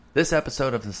This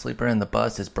episode of The Sleeper and the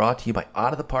Bust is brought to you by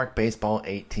Out of the Park Baseball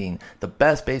 18, the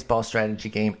best baseball strategy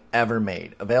game ever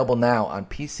made. Available now on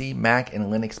PC, Mac, and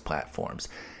Linux platforms.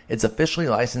 It's officially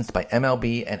licensed by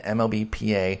MLB and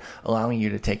MLBPA, allowing you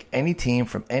to take any team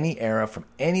from any era, from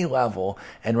any level,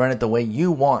 and run it the way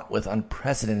you want with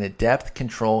unprecedented depth,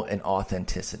 control, and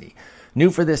authenticity.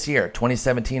 New for this year,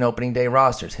 2017 opening day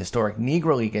rosters, historic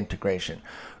Negro League integration,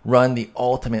 run the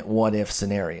ultimate what-if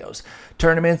scenarios,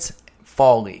 tournaments,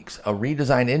 fall leagues, a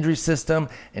redesigned injury system,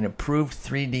 an improved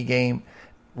 3D game,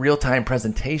 real-time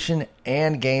presentation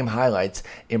and game highlights,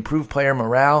 improved player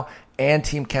morale and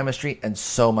team chemistry, and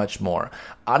so much more.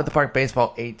 Out of the Park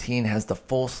Baseball 18 has the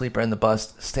full Sleeper and the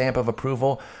Bust stamp of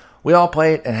approval. We all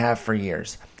play it and have for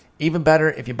years. Even better,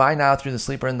 if you buy now through the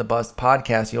Sleeper and the Bust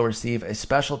podcast, you'll receive a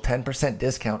special 10%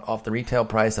 discount off the retail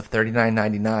price of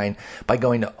 $39.99 by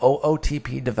going to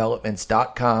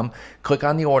ootpdevelopments.com, click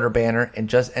on the order banner, and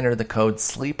just enter the code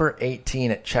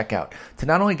SLEEPER18 at checkout to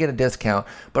not only get a discount,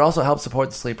 but also help support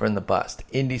the Sleeper and the Bust,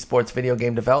 indie sports video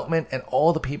game development, and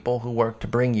all the people who work to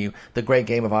bring you the great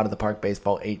game of Out of the Park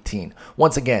Baseball 18.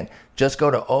 Once again, just go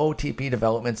to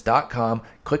ootpdevelopments.com,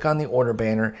 click on the order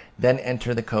banner, then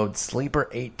enter the code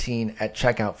SLEEPER18 at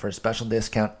checkout for a special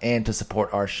discount and to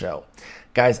support our show.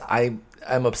 Guys, I'm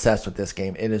obsessed with this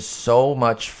game. It is so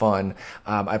much fun.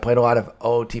 I played a lot of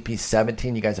OOTP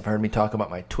 17. You guys have heard me talk about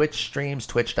my Twitch streams,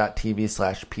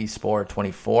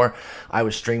 twitch.tv/pspore24. I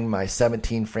was streaming my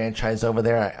 17 franchise over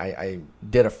there. I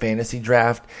did a fantasy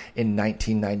draft in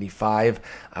 1995.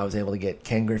 I was able to get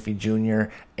Ken Griffey Jr.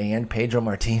 and Pedro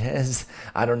Martinez.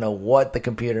 I don't know what the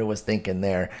computer was thinking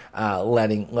there,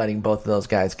 letting both of those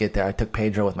guys get there. I took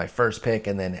Pedro with my first pick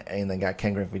and then got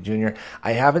Ken Griffey Jr.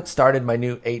 I haven't started my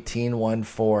new 18 one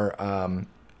for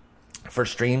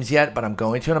streams yet, but I'm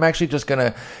going to, and I'm actually just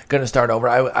gonna start over.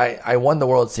 I won the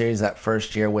World Series that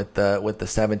first year with the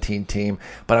 17 team,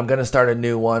 but I'm gonna start a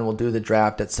new one. We'll do the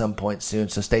draft at some point soon,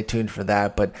 so stay tuned for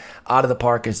that. But Out of the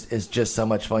Park is just so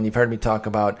much fun. You've heard me talk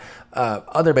about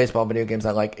other baseball video games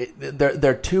I like.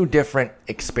 They're two different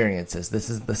experiences. This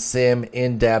is the sim,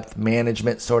 in-depth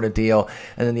management sort of deal,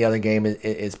 and then the other game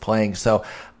is playing. So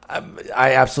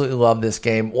I absolutely love this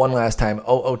game. One last time,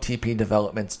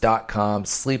 ootpdevelopments.com.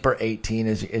 Sleeper18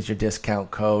 is your discount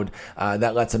code.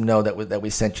 That lets them know that we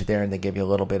sent you there, and they give you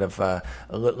a little bit of a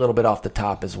little bit off the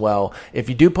top as well. If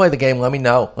you do play the game, let me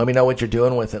know. Let me know what you're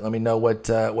doing with it. Let me know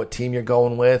what team you're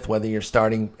going with, whether you're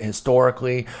starting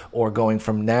historically or going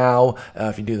from now.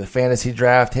 If you do the fantasy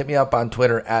draft, hit me up on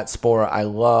Twitter @Spora. I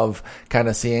love kind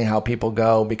of seeing how people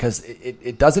go, because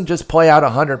it doesn't just play out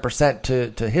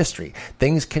 100% to history.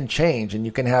 Things can change, and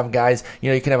you can have guys,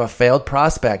 you can have a failed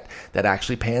prospect that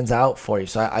actually pans out for you.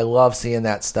 So I love seeing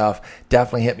that stuff.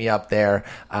 Definitely hit me up there.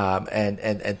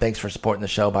 And thanks for supporting the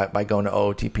show by going to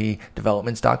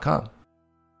ootpdevelopments.com.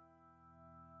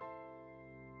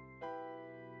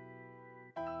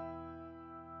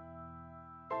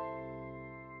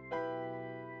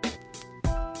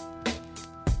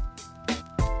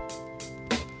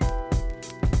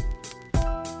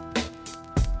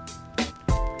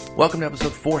 Welcome to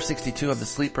episode 462 of The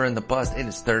Sleeper and the Bust. It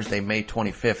is Thursday, May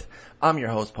 25th. I'm your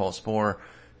host, Paul Sporer,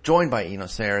 joined by Eno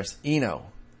Saris. Eno,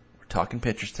 we're talking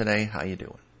pitchers today. How you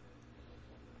doing?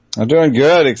 I'm doing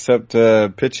good, except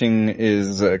pitching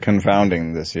is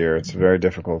confounding this year. It's very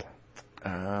difficult.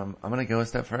 I'm going to go a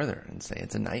step further and say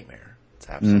it's a nightmare. It's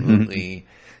absolutely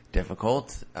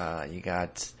difficult. You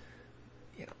got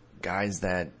guys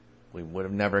that we would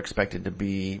have never expected to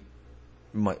be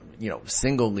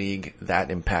single league that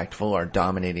impactful are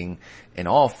dominating in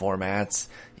all formats.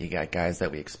 You got guys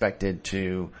that we expected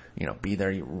to, be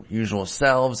their usual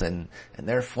selves and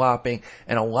they're flopping.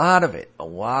 And a lot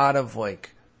of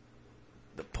like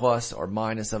the plus or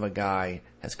minus of a guy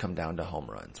has come down to home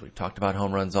runs. We've talked about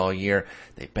home runs all year.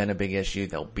 They've been a big issue.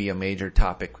 They'll be a major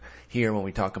topic here when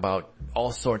we talk about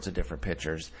all sorts of different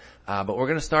pitchers. But we're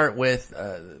going to start with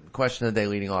the question of the day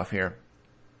leading off here.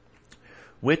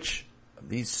 Which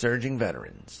these surging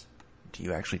veterans do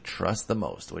you actually trust the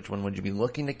most? Which one would you be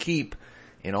looking to keep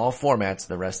in all formats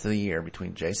the rest of the year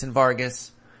between Jason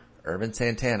Vargas, Ervin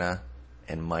Santana,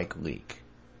 and Mike Leake?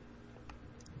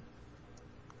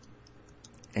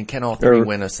 And can all three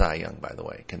win a Cy Young, by the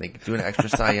way? Can they do an extra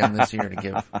Cy Young this year to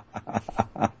give?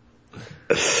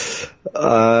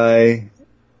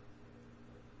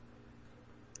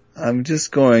 I'm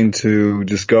just going to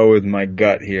go with my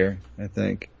gut here, I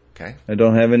think. Okay. I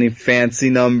don't have any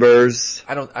fancy numbers.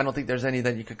 I don't think there's any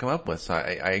that you could come up with, so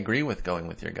I agree with going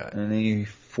with your gut. Any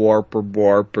forp or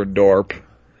borp or dorp.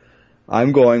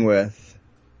 I'm going with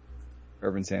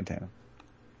Ervin Santana.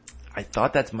 I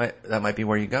thought that might be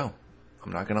where you go.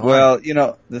 I'm not going to lie.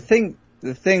 Well, the thing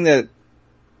that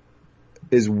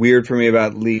is weird for me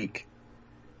about Leake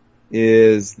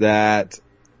is that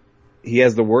he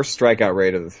has the worst strikeout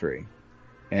rate of the three.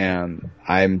 And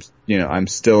I'm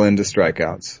still into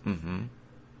strikeouts. Mm-hmm.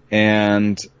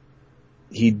 And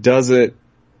he does it,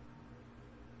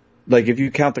 like if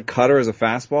you count the cutter as a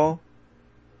fastball,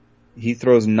 he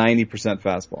throws 90%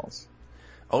 fastballs.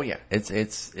 Oh yeah.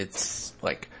 It's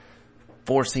like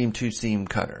 4-seam, 2-seam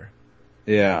cutter.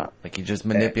 Yeah. Like he just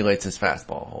manipulates his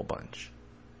fastball a whole bunch.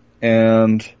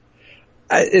 And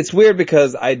it's weird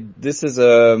because this is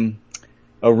a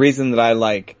reason that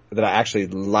I actually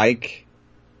like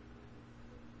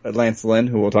Lance Lynn,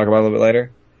 who we'll talk about a little bit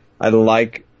later. I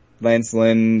like Lance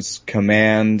Lynn's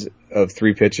command of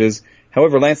 3 pitches.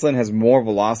 However, Lance Lynn has more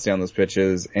velocity on those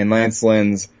pitches, and Lance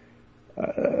Lynn's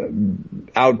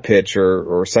out pitch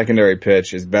or secondary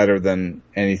pitch is better than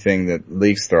anything that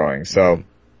Leake's throwing. So,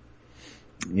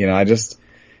 I just,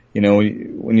 when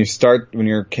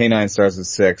your K9 starts at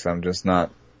 6, I'm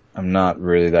not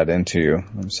really that into you.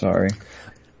 I'm sorry.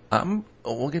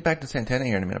 We'll get back to Santana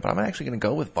here in a minute, but I'm actually going to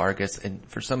go with Vargas, and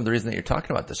for some of the reason that you're talking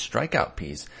about, the strikeout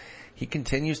piece. He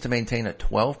continues to maintain a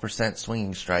 12%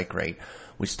 swinging strike rate.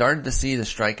 We started to see the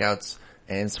strikeouts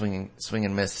and swing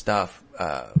and miss stuff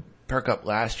perk up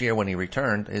last year when he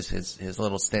returned his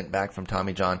little stint back from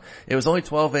Tommy John. It was only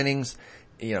 12 innings.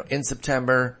 In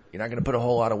September, you're not going to put a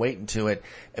whole lot of weight into it.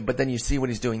 But then you see what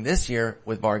he's doing this year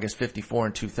with Vargas,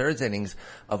 54 2/3 innings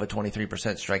of a 23%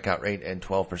 strikeout rate and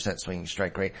 12% swinging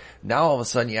strike rate. Now all of a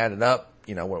sudden you add it up,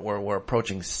 we're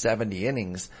approaching 70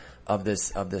 innings of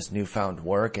this newfound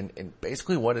work. And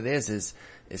basically what it is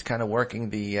kind of working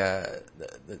the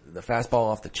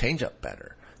fastball off the changeup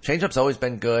better. Changeup's always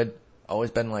been good,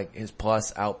 always been like his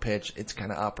plus out pitch. It's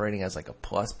kind of operating as like a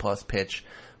plus pitch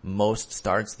most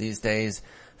starts these days.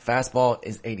 Fastball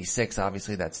is 86.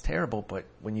 Obviously that's terrible, but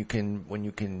when you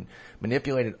can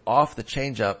manipulate it off the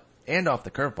changeup and off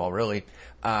the curveball, really,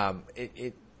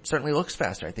 it certainly looks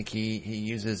faster. I think he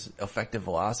uses effective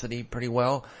velocity pretty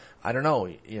well. I don't know,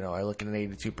 I look at an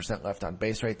 82% left on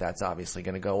base rate. That's obviously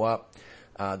going to go up.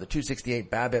 The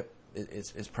 268 BABIP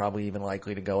is probably even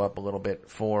likely to go up a little bit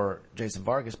for Jason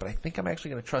Vargas, but I think I'm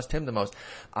actually going to trust him the most.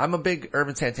 I'm a big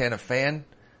Ervin Santana fan.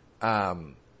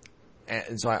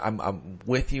 And so I'm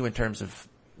with you in terms of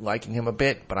liking him a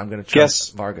bit, but I'm going to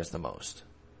trust Vargas the most.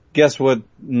 Guess what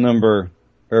number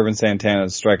Ervin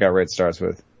Santana's strikeout rate starts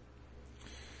with?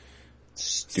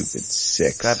 Stupid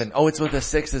 6. 7. Oh, it's with a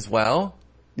 6 as well?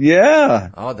 Yeah.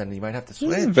 Oh, then you might have to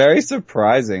switch. This is very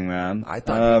surprising, man. I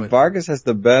thought Vargas has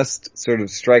the best sort of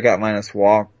strikeout minus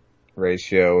walk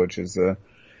ratio, which is a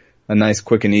nice,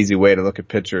 quick, and easy way to look at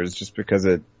pitchers, just because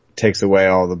it takes away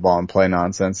all the ball and play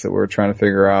nonsense that we're trying to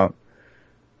figure out.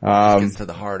 Gets to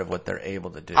the heart of what they're able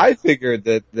to do. I figured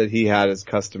that he had his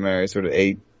customary sort of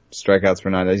 8 strikeouts per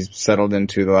night that he's settled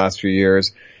into the last few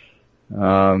years.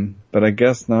 But I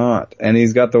guess not. And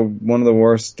he's got one of the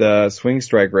worst swing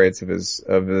strike rates of his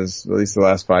at least the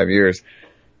last 5 years.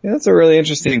 Yeah, that's a really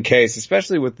interesting case,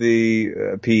 especially with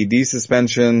the PED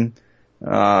suspension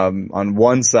on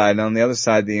one side, and on the other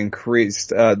side the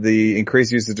increased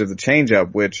usage of the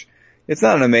changeup, which it's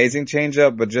not an amazing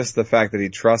changeup, but just the fact that he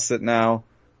trusts it now,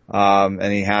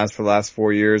 and he has for the last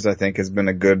 4 years, I think has been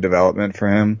a good development for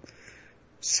him.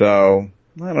 So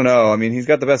I don't know. I mean, he's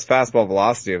got the best fastball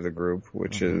velocity of the group,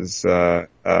 which is something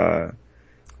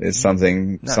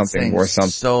worth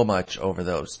something. So much over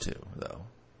those two, though.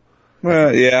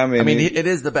 Well, yeah, it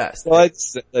is the best. Well,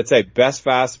 let's say best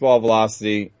fastball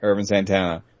velocity, Ervin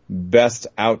Santana. Best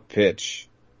out pitch,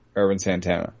 Ervin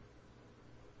Santana.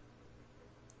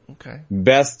 Okay.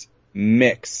 Best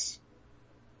mix,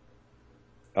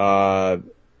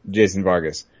 Jason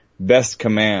Vargas. Best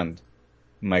command,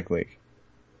 Mike Leake.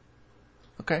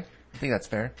 Okay, I think that's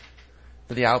fair.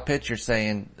 For the out pitch, you're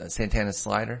saying Santana's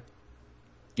slider?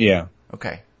 Yeah.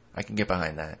 Okay, I can get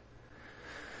behind that.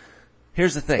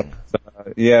 Here's the thing.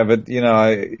 Yeah, but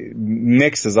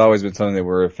mix has always been something that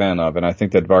we're a fan of, and I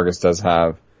think that Vargas does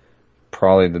have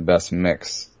probably the best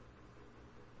mix.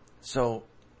 So,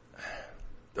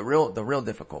 the real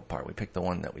difficult part, we picked the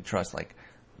one that we trust like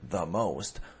the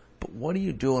most. But what are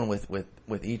you doing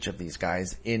with each of these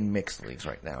guys in mixed leagues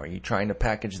right now? Are you trying to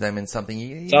package them in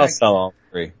something? I'll sell all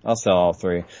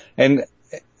three. And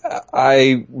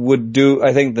I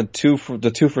think the 2 for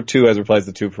 2 has replaced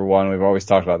the 2 for 1. We've always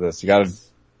talked about this. You gotta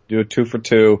do a 2 for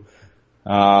 2.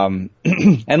 And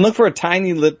look for a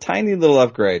tiny little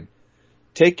upgrade.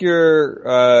 Take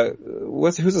your,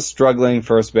 who's a struggling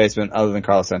first baseman other than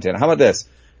Carlos Santana? How about this?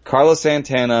 Carlos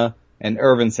Santana and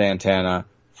Ervin Santana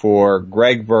for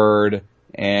Greg Bird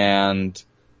and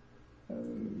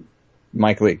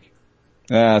Mike Leake.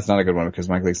 That's not a good one because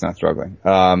Mike Leake's not struggling.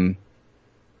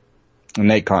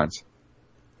 Nate Carnes.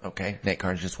 Okay, Nate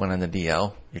Carnes just went on the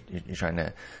DL. You're trying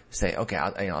to say, okay,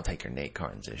 I'll take your Nate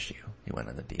Carnes issue. He went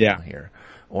on the DL here.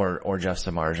 Or Jeff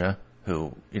Samardzija,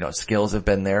 who, skills have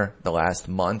been there the last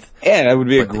month. And it would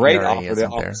be a great offer to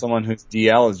offer someone whose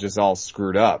DL is just all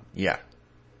screwed up. Yeah.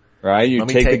 Right? You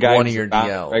take the guy one of your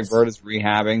DLs. Greg Bird is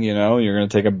rehabbing, you're going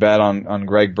to take a bet on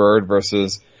Greg Bird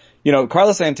versus,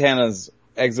 Carlos Santana's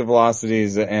exit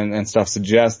velocities and stuff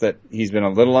suggest that he's been a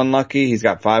little unlucky. He's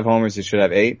got 5 homers. He should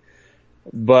have 8.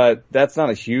 But that's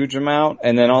not a huge amount.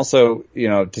 And then also,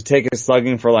 to take his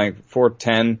slugging for like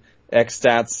 410,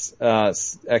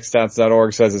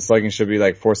 xstats.org says his slugging should be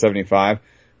like 475.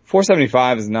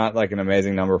 475 is not like an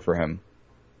amazing number for him.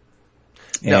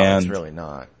 No, it's really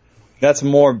not. That's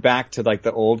more back to like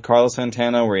the old Carlos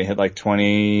Santana where he hit like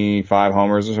 25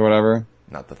 homers or whatever.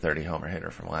 Not the 30 homer hitter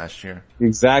from last year.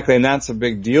 Exactly. And that's a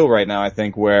big deal right now, I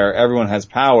think, where everyone has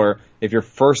power. If your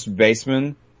first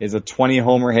baseman is a 20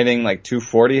 homer hitting, like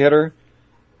 240 hitter,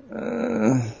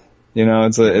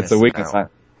 it's a weakness.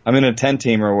 I'm in a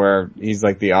 10-teamer where he's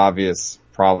like the obvious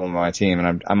problem on my team,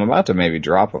 and I'm about to maybe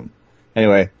drop him.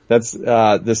 Anyway, that's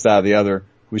this out of the other.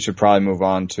 We should probably move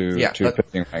on to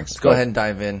pitching ranks. Let's go ahead and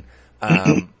dive in.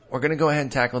 We're going to go ahead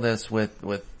and tackle this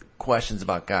with questions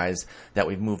about guys that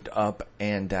we've moved up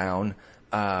and down.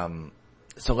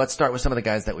 So let's start with some of the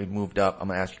guys that we've moved up. I'm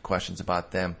going to ask you questions about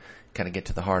them, kind of get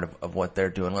to the heart of what they're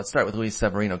doing. Let's start with Luis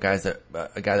Severino, a guy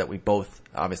that we both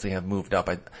obviously have moved up.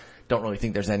 I don't really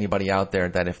think there's anybody out there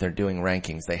that if they're doing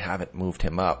rankings, they haven't moved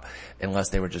him up unless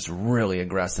they were just really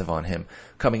aggressive on him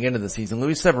coming into the season.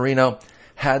 Luis Severino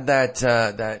had that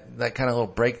kind of little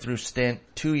breakthrough stint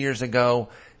 2 years ago.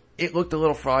 It looked a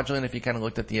little fraudulent if you kind of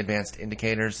looked at the advanced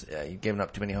indicators. He'd given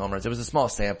up too many homers. It was a small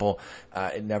sample.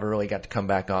 It never really got to come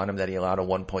back on him that he allowed a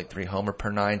 1.3 homer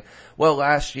per 9. Well,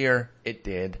 last year it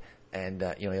did. And,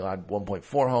 he allowed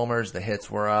 1.4 homers. The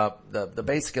hits were up. The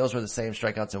base skills were the same,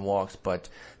 strikeouts and walks, but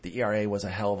the ERA was a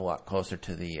hell of a lot closer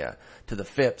to the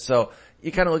FIP. So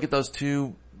you kind of look at those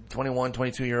 21,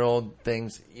 22-year-old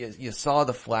things. You saw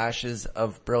the flashes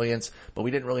of brilliance, but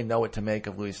we didn't really know what to make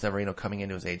of Luis Severino coming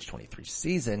into his age 23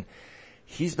 season.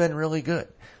 He's been really good.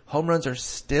 Home runs are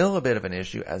still a bit of an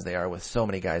issue, as they are with so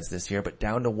many guys this year, but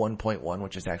down to 1.1,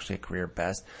 which is actually a career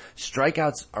best.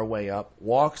 Strikeouts are way up.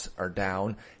 Walks are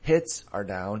down. Hits are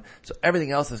down. So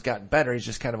everything else has gotten better. He's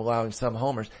just kind of allowing some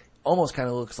homers. Almost kind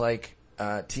of looks like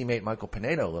teammate Michael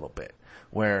Pineda a little bit,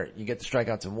 where you get the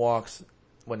strikeouts and walks.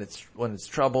 When it's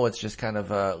trouble, it's just kind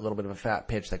of a little bit of a fat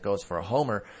pitch that goes for a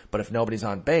homer. But if nobody's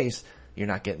on base, you're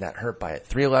not getting that hurt by it.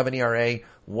 3.11 ERA,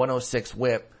 106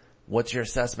 WHIP. What's your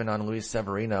assessment on Luis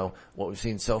Severino, what we've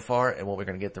seen so far, and what we're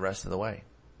going to get the rest of the way?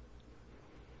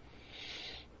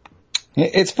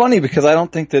 It's funny because I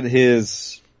don't think that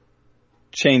his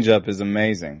changeup is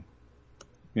amazing.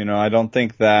 I don't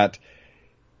think that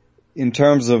in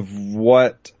terms of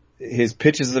what his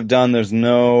pitches have done, there's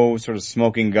no sort of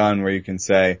smoking gun where you can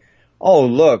say, oh,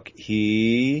 look,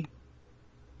 he,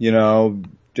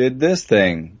 did this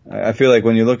thing. I feel like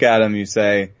when you look at him, you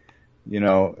say,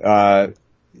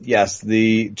 yes,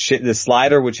 the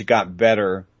slider, which got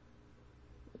better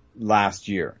last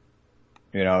year.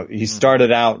 He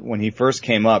started out when he first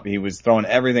came up, he was throwing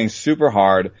everything super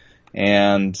hard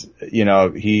and,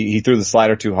 he threw the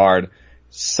slider too hard.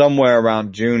 Somewhere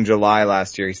around June, July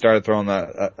last year, he started throwing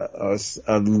a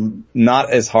not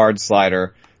as hard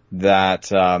slider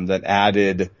that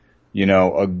added,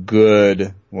 a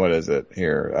good, what is it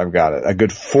here? I've got it. A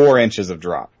good 4 inches of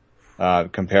drop.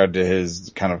 Compared to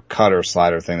his kind of cutter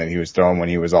slider thing that he was throwing when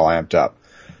he was all amped up.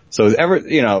 So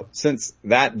since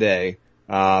that day,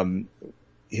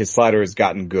 his slider has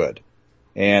gotten good.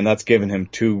 And that's given him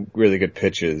 2 really good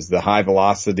pitches. The high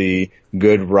velocity,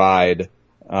 good ride,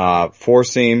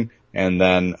 4-seam, and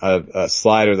then a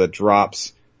slider that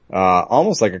drops,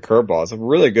 almost like a curveball. It's a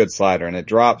really good slider, and it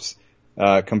drops,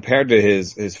 compared to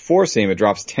his 4-seam, it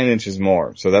drops 10 inches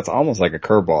more. So that's almost like a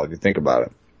curveball if you think about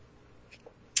it.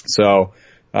 So,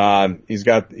 he's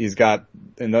got,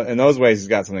 in those ways, he's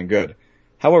got something good.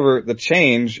 However, the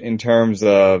change in terms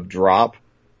of drop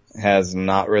has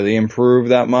not really improved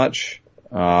that much.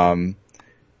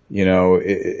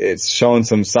 It's shown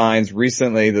some signs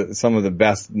recently that some of the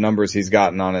best numbers he's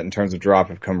gotten on it in terms of drop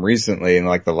have come recently in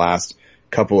like the last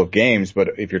couple of games.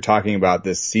 But if you're talking about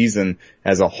this season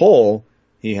as a whole,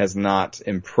 he has not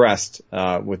impressed,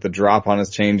 with the drop on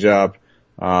his changeup.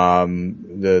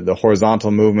 The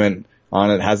horizontal movement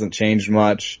on it hasn't changed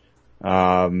much.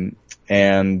 The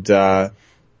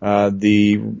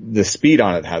speed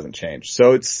on it hasn't changed.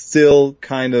 So it's still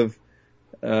kind of,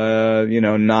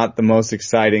 not the most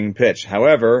exciting pitch.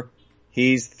 However,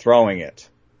 he's throwing it,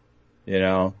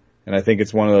 and I think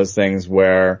it's one of those things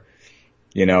where,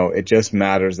 it just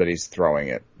matters that he's throwing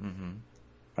it. Mm-hmm.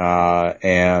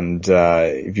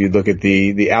 If you look at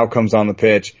the outcomes on the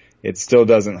pitch, it still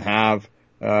doesn't have,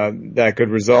 that good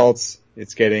results.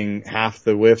 It's getting half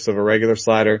the whiffs of a regular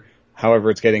slider. However,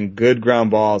 it's getting good ground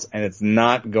balls and it's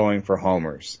not going for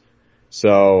homers.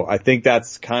 So I think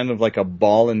that's kind of like a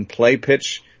ball and play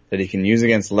pitch that he can use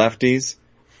against lefties.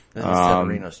 This is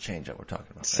Severino's changeup we're talking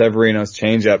about. Severino's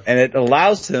changeup. And it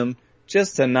allows him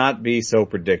just to not be so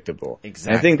predictable.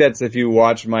 Exactly. And I think that's, if you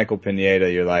watch Michael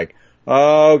Pineda, you're like,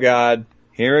 oh God,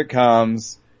 here it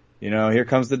comes. Here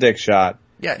comes the dick shot.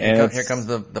 Yeah, here comes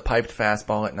the piped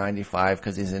fastball at 95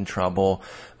 because he's in trouble.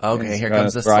 Okay, here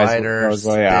comes the slider,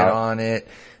 spin on it.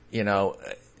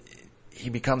 He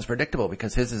becomes predictable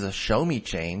because his is a show me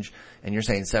change, and you're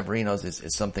saying Severino's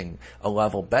is something a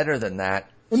level better than that.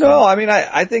 So. No, I mean,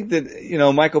 I think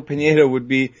that, Michael Pineda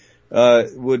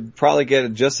would probably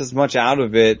get just as much out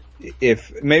of it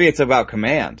if maybe it's about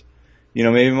command. I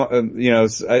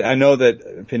know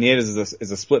that Pineda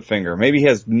is a split finger. Maybe he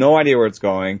has no idea where it's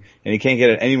going and he can't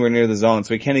get it anywhere near the zone,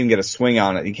 so he can't even get a swing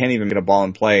on it. He can't even get a ball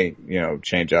and play,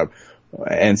 change up.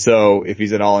 And so if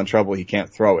he's at all in trouble, he can't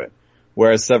throw it.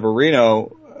 Whereas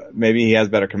Severino, maybe he has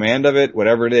better command of it,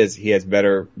 whatever it is, he has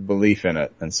better belief in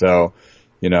it. And so,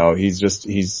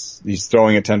 he's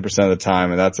throwing it 10% of the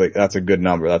time, and that's a good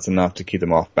number. That's enough to keep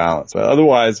him off balance. But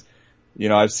otherwise,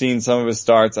 I've seen some of his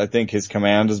starts. I think his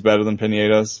command is better than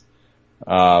Pineda's.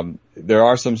 There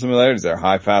are some similarities there.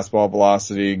 High fastball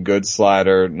velocity, good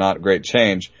slider, not great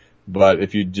change. But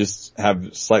if you just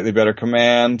have slightly better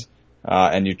command,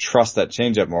 and you trust that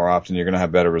changeup more often, you're going to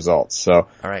have better results. So, all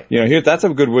right. Here, that's a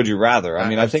good would you rather. I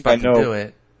mean, I think I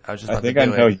know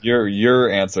your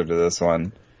answer to this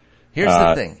one. Here's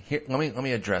the thing. Let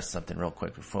me address something real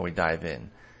quick before we dive in.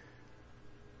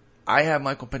 I have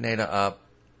Michael Pineda up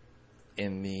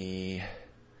in the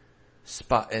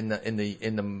spot in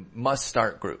the must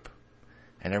start group,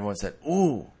 and everyone said,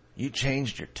 "Ooh, you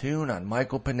changed your tune on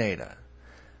Michael Pineda."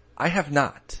 I have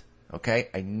not. Okay,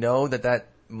 I know that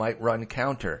might run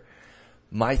counter.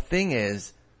 My thing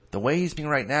is, the way he's being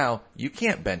right now, you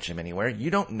can't bench him anywhere. You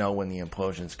don't know when the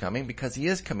implosion's coming because he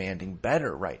is commanding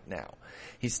better right now.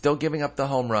 He's still giving up the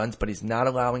home runs, but he's not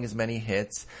allowing as many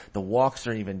hits. The walks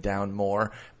are even down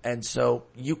more. And so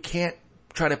you can't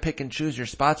try to pick and choose your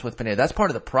spots with Pineda. That's part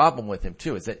of the problem with him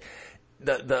too, is that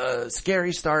the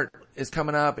scary start is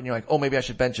coming up and you're like, oh, maybe I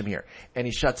should bench him here. And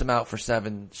he shuts him out for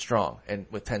 7 strong and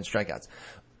with 10 strikeouts.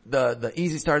 The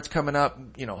easy starts coming up,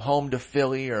 home to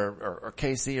Philly or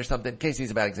KC or something.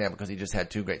 KC's a bad example because he just had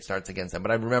 2 great starts against them.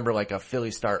 But I remember like a Philly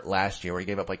start last year where he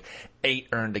gave up like 8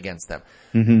 earned against them.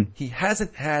 Mm-hmm. He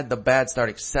hasn't had the bad start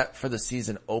except for the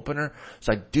season opener.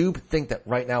 So I do think that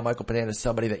right now Michael Pineda is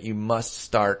somebody that you must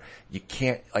start. You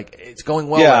can't, it's going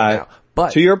well right now.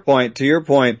 But to your point,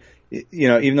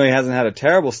 even though he hasn't had a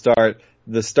terrible start,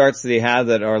 the starts that he had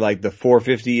that are like the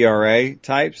 4.50 ERA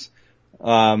types,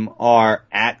 are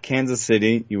at Kansas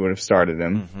City, you would have started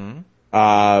him.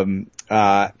 Mm-hmm.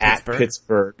 At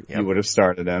Pittsburgh, yep. You would have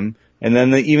started him. And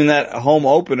then even that home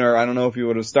opener, I don't know if you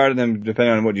would have started him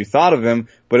depending on what you thought of him,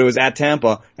 but it was at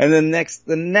Tampa. And then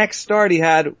the next start he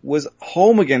had was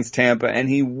home against Tampa and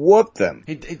he whooped them.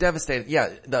 He devastated. Yeah,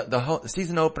 the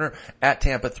season opener at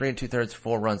Tampa, 3 2/3,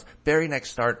 4 runs. Very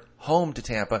next start, home to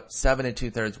Tampa, 7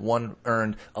 2/3, 1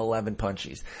 earned, 11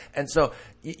 punchies. And so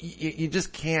you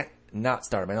just can't not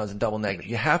start him. I know it's a double negative.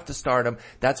 You have to start him.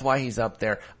 That's why he's up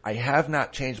there. I have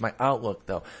not changed my outlook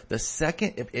though. The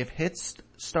second, if hits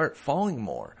start falling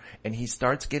more and he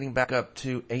starts getting back up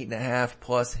to 8.5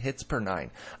 plus hits per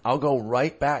 9, I'll go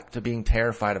right back to being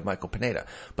terrified of Michael Pineda.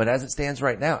 But as it stands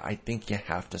right now, I think you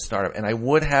have to start him. And I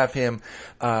would have him,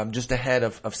 just ahead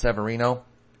of Severino.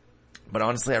 But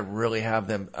honestly, I really have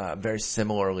them, very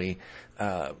similarly,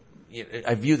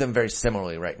 I view them very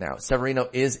similarly right now. Severino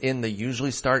is in the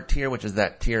usually start tier, which is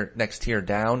that next tier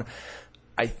down.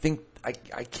 I think I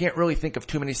can't really think of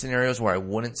too many scenarios where I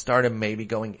wouldn't start him, maybe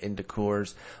going into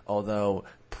Coors, although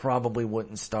probably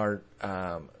wouldn't start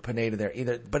Pineda there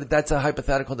either. But that's a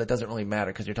hypothetical that doesn't really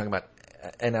matter because you're talking about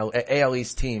AL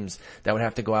East teams that would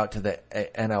have to go out to the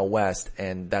NL West,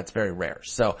 and that's very rare.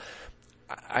 So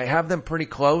I have them pretty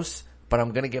close, but I'm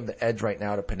going to give the edge right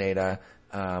now to Pineda.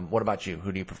 What about you?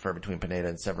 Who do you prefer between Pineda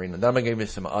and Severino? Then I'm going to give you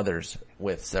some others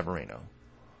with Severino.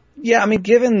 Yeah, I mean,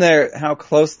 given how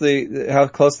close they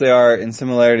are in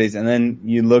similarities, and then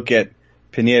you look at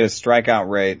Pineda's strikeout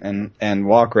rate and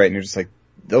walk rate, and you're just like,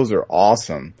 those are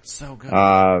awesome. So good.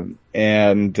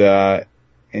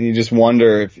 and you just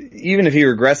wonder if, even if he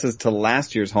regresses to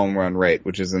last year's home run rate,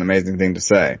 which is an amazing thing to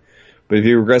say, but if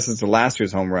he regresses to last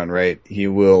year's home run rate, he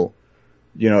will,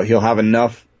 he'll have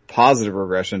enough positive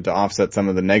regression to offset some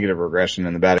of the negative regression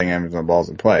in the batting average on balls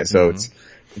in play. So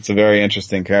it's a very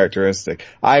interesting characteristic.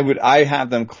 I have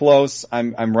them close.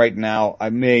 I'm right now, I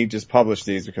may just publish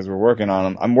these because we're working on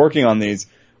them. I'm working on these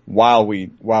while we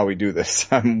do this.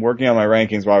 I'm working on my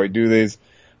rankings while we do these,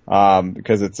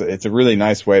 because it's a really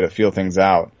nice way to feel things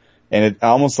out. And it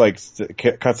almost like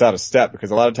cuts out a step,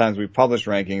 because a lot of times we publish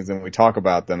rankings and we talk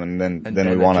about them and then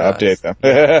we want to update them.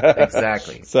 Yeah,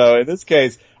 exactly. So in this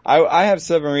case, I have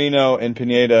Severino and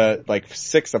Pineda like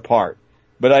 6 apart.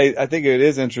 But I think it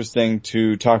is interesting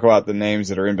to talk about the names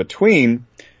that are in between,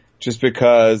 just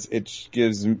because it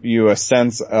gives you a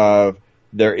sense of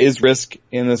there is risk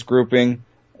in this grouping,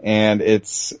 and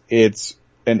it's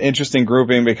an interesting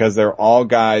grouping because they're all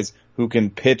guys who can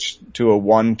pitch to a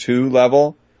 1-2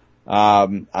 level.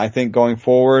 I think going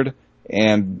forward,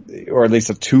 or at least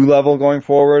a 2 level going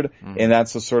forward, and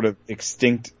that's a sort of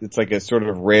extinct, it's like a sort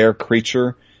of rare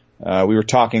creature. We were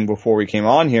talking before we came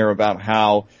on here about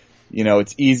how,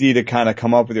 it's easy to kind of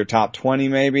come up with your top 20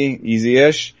 maybe,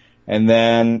 easy-ish, and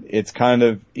then it's kind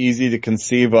of easy to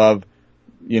conceive of,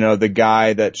 the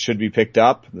guy that should be picked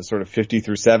up, the sort of 50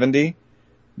 through 70,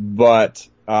 but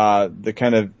the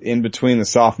kind of in between, the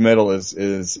soft middle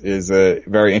is a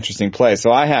very interesting play. So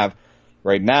I have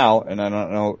right now, and I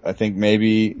don't know, I think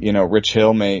maybe, Rich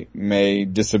Hill may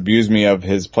disabuse me of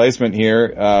his placement here,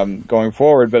 going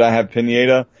forward, but I have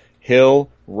Pineda, Hill,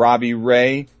 Robbie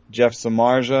Ray, Jeff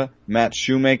Samardzija, Matt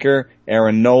Shoemaker,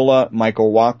 Aaron Nola,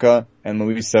 Michael Wacha, and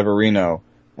Luis Severino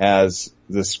as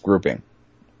this grouping.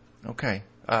 Okay.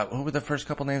 Who were the first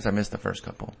couple names? I missed the first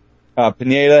couple.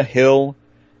 Pineda, Hill,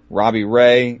 Robbie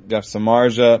Ray, Jeff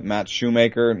Samardzija, Matt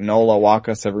Shoemaker, Nola,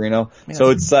 Wacha, Severino. Yeah. So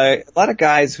it's a lot of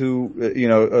guys who,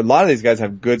 a lot of these guys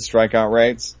have good strikeout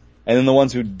rates, and then the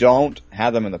ones who don't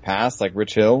have them in the past, like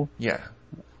Rich Hill. Yeah.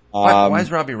 Why is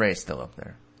Robbie Ray still up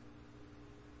there?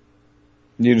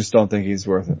 You just don't think he's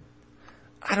worth it?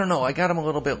 I don't know. I got him a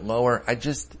little bit lower. I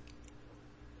just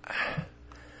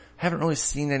haven't really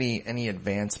seen any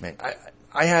advancement.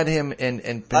 I had him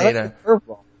in Pineda.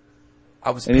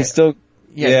 He's still, he's still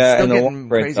getting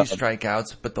crazy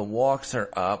strikeouts, but the walks are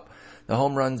up. The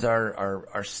home runs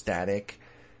are static.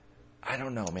 I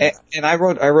don't know, man. And I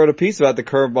wrote a piece about the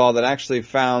curveball that actually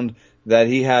found that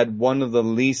he had one of the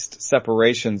least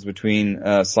separations between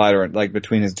slider and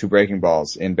between his 2 breaking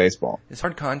balls in baseball. His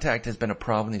hard contact has been a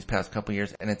problem these past couple of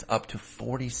years, and it's up to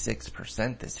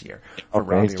 46% this year for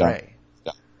Robbie Ray.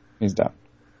 He's done.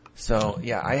 So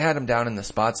yeah, I had him down in the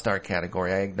spot start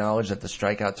category. I acknowledge that the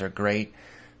strikeouts are great,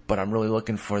 but I'm really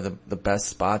looking for the best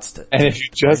spots to. And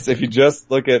if you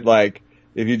just look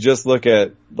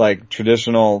at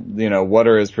traditional, what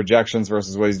are his projections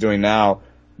versus what he's doing now,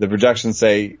 the projections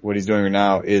say what he's doing right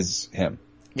now is him.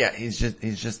 Yeah, he's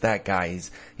just that guy.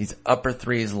 He's upper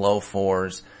 3s, low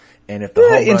 4s. And if the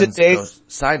home runs goes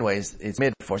sideways, it's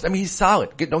mid-4s. I mean, he's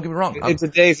solid. Don't get me wrong. In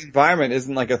today's environment,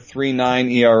 isn't like a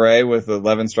 3.9 ERA with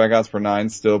 11 strikeouts per 9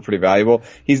 still pretty valuable?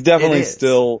 He's definitely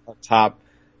still a top,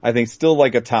 I think still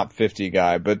like a top 50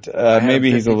 guy, but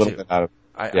maybe he's a little bit out of,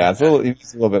 he's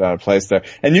a little bit out of place there.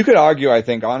 And you could argue, I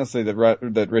think, honestly,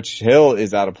 that Rich Hill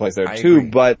is out of place there too,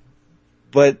 agree.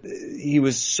 But he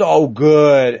was so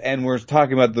good, and we're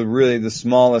talking about the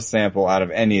smallest sample out of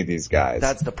any of these guys.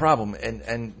 That's the problem,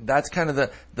 and that's kind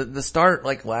of the start.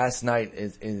 Like last night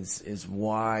is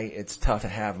why it's tough to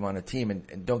have him on a team.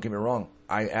 And don't get me wrong,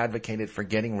 I advocated for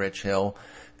getting Rich Hill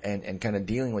and kind of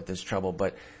dealing with this trouble.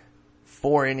 But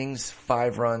 4 innings,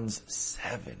 5 runs,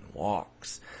 7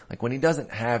 walks. Like when he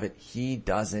doesn't have it, he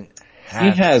doesn't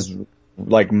have. He has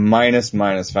like minus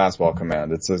fastball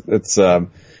command. It's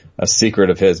a secret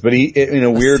of his, but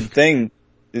weird thing,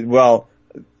 well,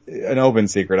 an open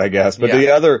secret, I guess, but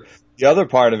the other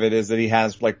part of it is that he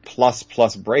has like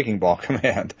plus breaking ball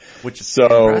command, which is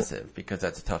impressive because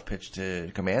that's a tough pitch to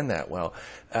command that well.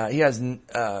 He has,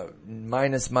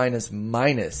 minus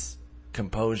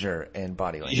composure and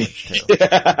body language too.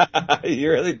 Yeah, he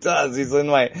really does. He's in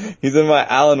my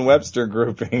Alan Webster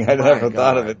grouping. I never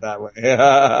thought of it that way.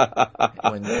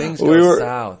 When things go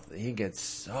south, he gets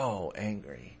so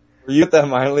angry. Were you at that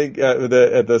minor league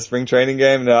at the spring training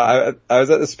game? No, I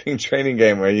was at the spring training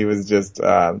game where he was just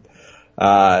dropping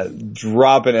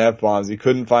F-bombs. He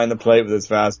couldn't find the plate with his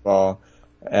fastball,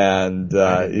 and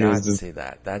he was just see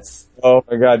that. That's oh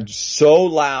my god, so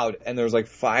loud, and there was like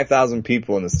 5,000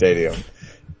 people in the stadium,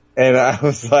 and I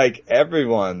was like,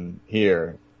 everyone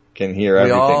here can hear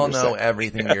everything. We all know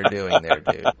everything you're doing there,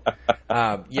 dude.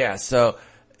 So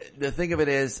The thing of it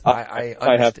is, I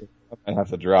understand. I have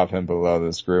to drop him below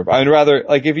this group. I'd rather,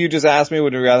 like, if you just asked me,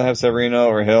 would you rather have Severino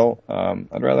or Hill?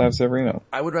 I'd rather have Severino.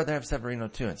 I would rather have Severino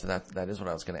too, and so that is what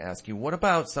I was going to ask you. What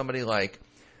about somebody like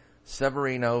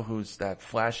Severino, who's that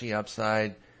flashy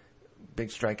upside, big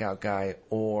strikeout guy,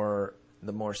 or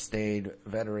the more staid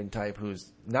veteran type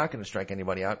who's not going to strike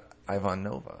anybody out, Ivan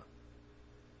Nova?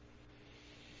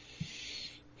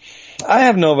 I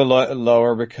have Nova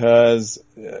lower because,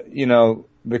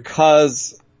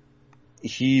 because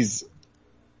he's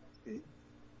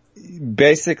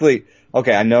basically,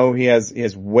 okay, I know he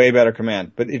has way better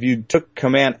command, but if you took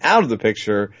command out of the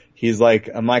picture, he's like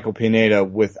a Michael Pineda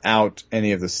without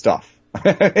any of the stuff.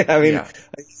 I mean,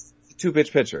 he's a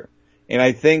two-pitch pitcher. And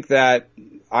I think that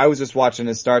I was just watching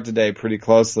his start today pretty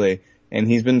closely, and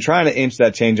he's been trying to inch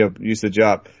that changeup usage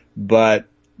up, but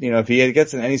if he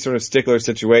gets in any sort of stickler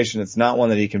situation, it's not one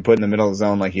that he can put in the middle of the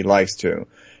zone like he likes to.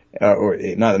 Or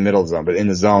not the middle of the zone, but in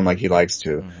the zone like he likes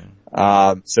to.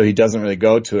 Mm-hmm. So he doesn't really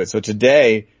go to it. So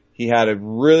today, he had a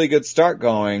really good start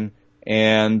going,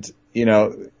 and, in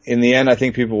the end, I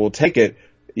think people will take it,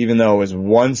 even though it was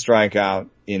one strikeout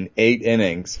in 8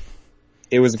 innings.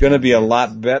 It was going to be a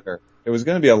lot better. It was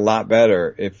going to be a lot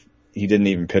better if he didn't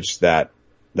even pitch that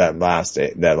last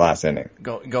inning.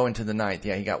 Go into the ninth.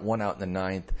 Yeah, he got one out in the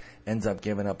ninth, ends up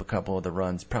giving up a couple of the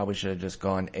runs. Probably should have just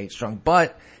gone 8 strong,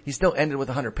 but he still ended with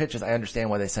 100 pitches. I understand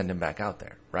why they send him back out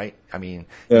there, right? I mean,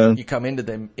 you come into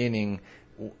the inning,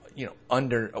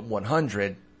 under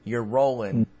 100, you're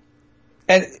rolling.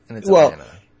 And it's Atlanta.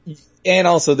 And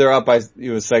also they're up by, it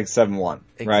was like 7-1,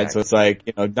 exactly. Right? So it's like,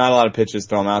 not a lot of pitches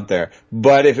thrown out there.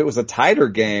 But if it was a tighter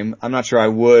game, I'm not sure I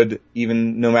would,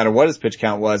 even no matter what his pitch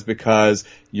count was, because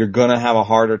you're gonna have a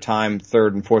harder time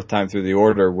third and fourth time through the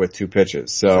order with 2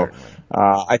 pitches. So,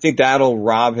 I think that'll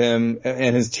rob him,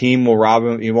 and his team will rob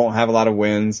him. He won't have a lot of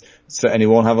wins, and he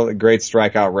won't have a great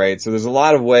strikeout rate. So there's a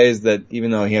lot of ways that even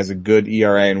though he has a good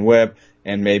ERA and WHIP,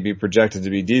 and may be projected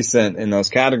to be decent in those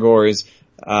categories,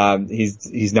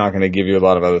 he's not going to give you a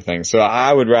lot of other things. So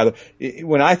I would rather,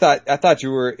 I thought you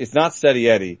were, it's not Steady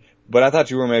Eddie, but I thought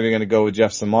you were maybe going to go with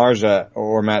Jeff Samardzija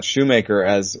or Matt Shoemaker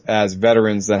as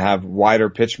veterans that have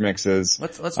wider pitch mixes.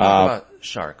 Let's talk about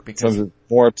Shark, because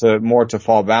more to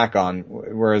fall back on,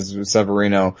 whereas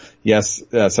Severino,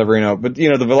 Severino, but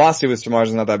the velocity with Samardzija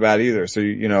is not that bad either.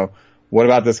 So what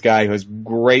about this guy who has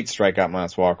great strikeout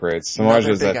minus walk rates?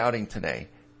 Samardzija's big outing today.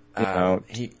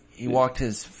 He walked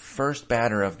his first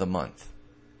batter of the month.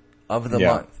 11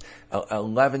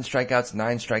 strikeouts,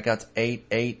 9 strikeouts,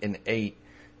 8, and 8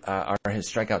 are his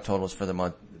strikeout totals for the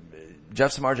month.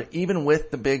 Jeff Samardzija, even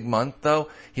with the big month though,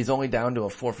 he's only down to a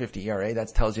 4.50 ERA. That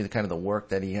tells you the kind of the work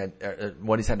that he had,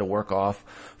 what he's had to work off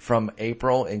from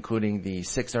April, including the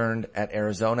 6 earned at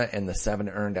Arizona and the 7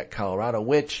 earned at Colorado,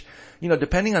 which,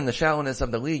 depending on the shallowness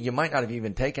of the league, you might not have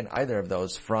even taken either of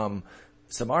those from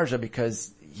Samardzija,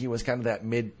 because he was kind of that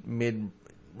mid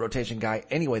rotation guy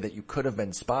anyway that you could have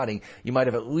been spotting. You might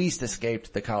have at least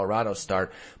escaped the Colorado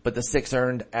start, but the 6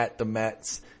 earned at the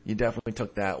Mets, you definitely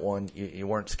took that one. You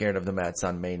weren't scared of the Mets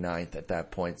on May 9th at that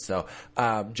point. So,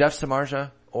 Jeff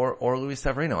Samardzija or Luis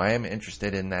Severino, I am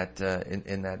interested in that,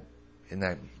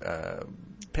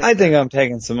 pick. I think I'm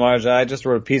taking Samardzija. I just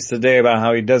wrote a piece today about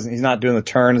how he's not doing the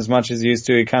turn as much as he used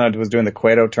to. He kind of was doing the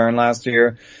Cueto turn last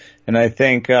year. And I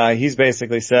think, he's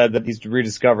basically said that he's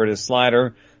rediscovered his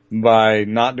slider by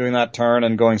not doing that turn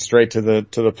and going straight to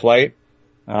the plate.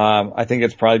 I think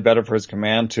it's probably better for his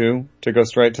command too, to go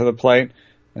straight to the plate.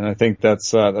 And I think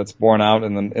that's borne out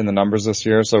in the numbers this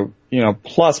year. So,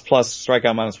 plus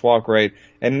strikeout minus walk rate.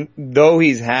 And though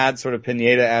he's had sort of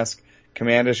Pineda-esque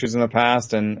command issues in the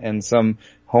past and some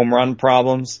home run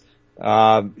problems,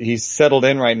 he's settled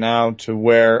in right now to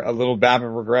where a little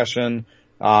BABIP regression,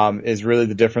 is really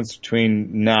the difference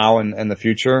between now and the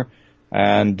future.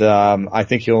 And, I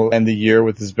think he'll end the year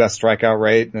with his best strikeout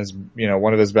rate and his,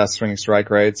 one of his best swinging strike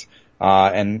rates,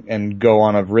 and go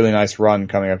on a really nice run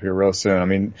coming up here real soon. I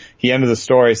mean, he ended the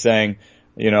story saying,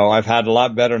 I've had a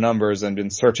lot better numbers and been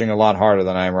searching a lot harder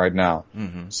than I am right now.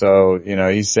 Mm-hmm. So,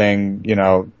 he's saying,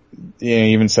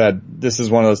 he even said, this is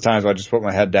one of those times where I just put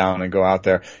my head down and go out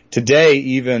there. Today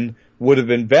even would have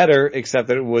been better, except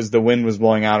that the wind was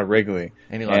blowing out at Wrigley.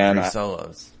 And he lost 3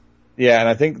 solos. Yeah, and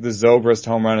I think the Zobrist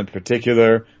home run in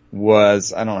particular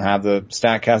was, I don't have the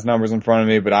StatCast numbers in front of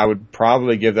me, but I would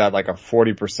probably give that like a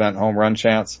 40% home run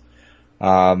chance.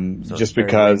 So just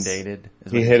because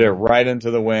he hit it right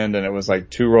into the wind and it was like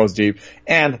 2 rows deep.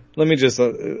 And let me just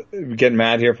get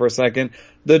mad here for a second.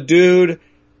 The dude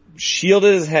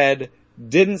shielded his head,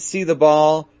 didn't see the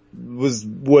ball,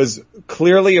 was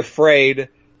clearly afraid,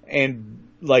 and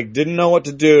didn't know what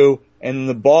to do, and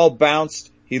the ball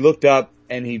bounced. He looked up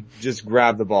and he just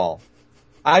grabbed the ball.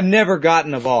 I've never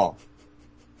gotten a ball.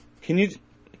 Can you?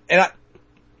 And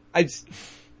I just,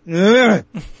 I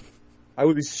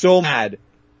would be so mad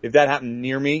if that happened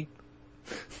near me.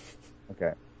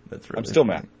 Okay, that's really I'm still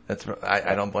mad.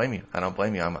 I don't blame you. I don't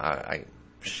blame you. I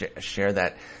share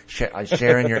that. I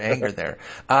share in your anger there.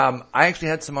 I actually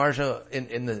had Samardzija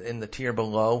in the tier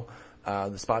below,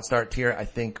 the spot start tier. I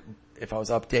think if I was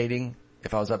updating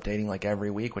like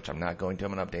every week, which I'm not going to,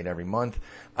 I'm going to update every month,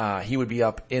 he would be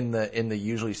up in the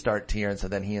usually start tier. And so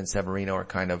then he and Severino are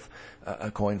kind of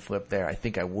a coin flip there. I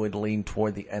think I would lean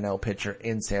toward the NL pitcher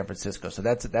in San Francisco. So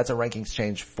that's a rankings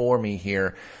change for me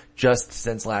here just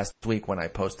since last week when I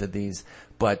posted these.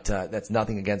 But, that's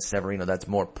nothing against Severino. That's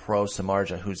more pro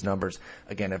Samardzija, whose numbers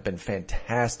again have been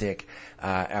fantastic,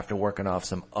 after working off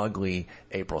some ugly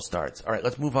April starts. All right,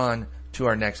 let's move on to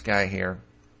our next guy here.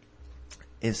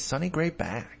 Is Sonny Gray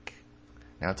back?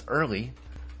 Now it's early,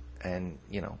 and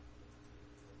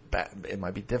it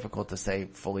might be difficult to say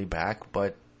fully back,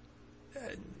 but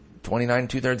 29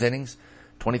 2/3 innings,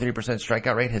 23%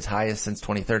 strikeout rate, his highest since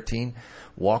 2013.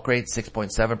 Walk rate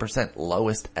 6.7%,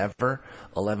 lowest ever.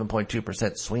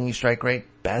 11.2% swinging strike rate,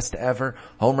 best ever.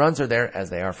 Home runs are there, as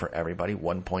they are for everybody,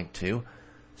 1.2.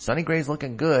 Sonny Gray's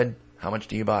looking good. How much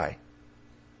do you buy?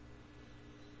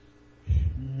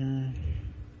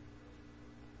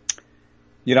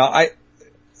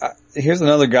 Here's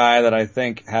another guy that I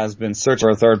think has been searching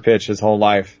for a third pitch his whole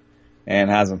life and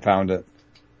hasn't found it.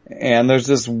 And there's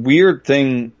this weird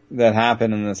thing that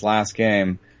happened in this last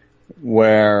game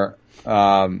where,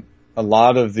 a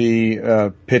lot of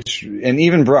the, pitch, and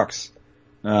even Brooks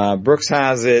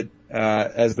has it,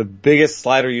 as the biggest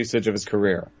slider usage of his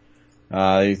career.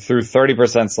 He threw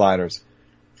 30% sliders.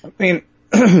 I mean,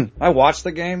 I watched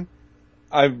the game.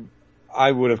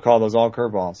 I would have called those all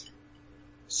curveballs.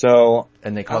 So.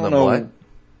 And they call them what?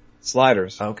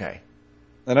 Sliders. Okay.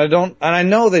 And I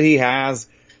know that he has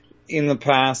in the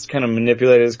past kind of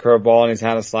manipulated his curveball and he's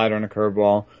had a slider and a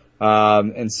curveball.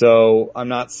 And so I'm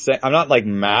not like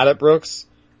mad at Brooks.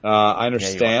 I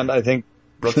understand. Yeah, I think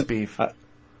Brooks beef.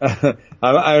 I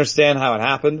understand how it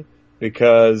happened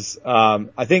because,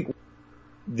 I think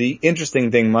the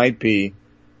interesting thing might be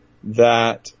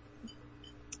that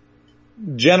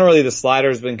generally the slider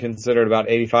has been considered about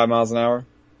 85 miles an hour.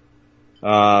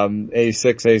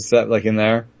 86, 87, like in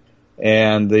there.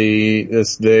 And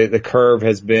the curve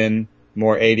has been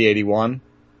more 80, 81.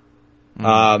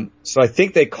 So I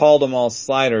think they called them all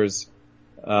sliders,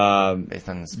 based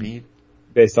on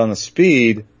the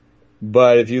speed.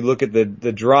 But if you look at the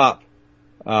drop,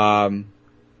 well,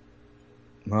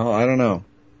 I don't know.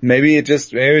 Maybe it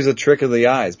was a trick of the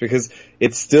eyes because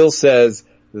it still says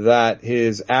that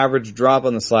his average drop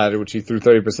on the slider, which he threw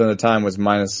 30% of the time, was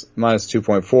minus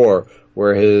 2.4,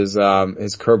 where his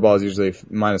curveball is usually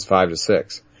minus 5 to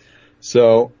 6.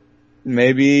 So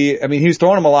maybe, he was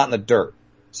throwing them a lot in the dirt.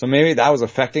 So maybe that was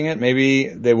affecting it. Maybe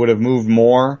they would have moved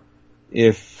more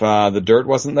if, the dirt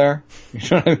wasn't there. You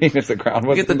know what I mean? If the ground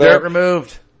wasn't there. Get the dirt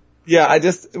removed. Yeah,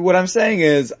 what I'm saying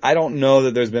is, I don't know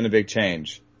that there's been a big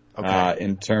change,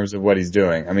 in terms of what he's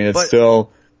doing. It's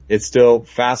still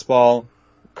fastball,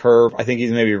 curve. I think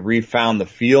he's maybe refound the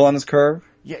feel on his curve.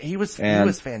 Yeah, he was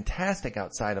fantastic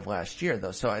outside of last year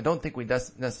though, so I don't think we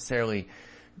necessarily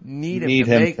need him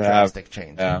to make drastic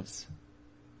changes. Yeah.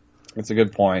 That's a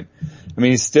good point.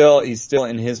 He's still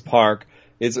in his park.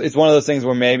 It's one of those things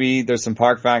where maybe there's some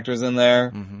park factors in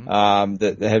there,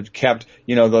 that have kept,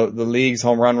 the league's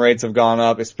home run rates have gone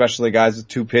up, especially guys with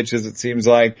 2 pitches, it seems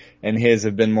like, and his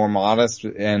have been more modest.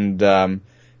 And,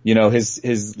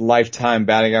 his lifetime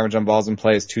batting average on balls in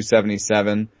play is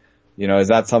 277. Is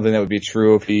that something that would be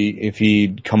true if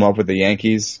he'd come up with the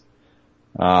Yankees?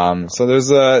 So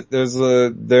there's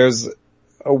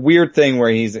a weird thing where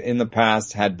he's in the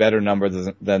past had better numbers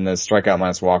than the strikeout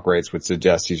minus walk rates would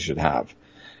suggest he should have.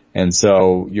 And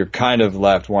so you're kind of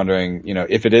left wondering,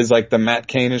 if it is like the Matt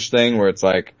Cain-ish thing where it's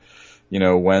like,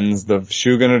 when's the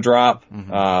shoe gonna drop?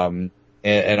 And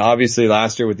obviously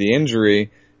last year with the injury,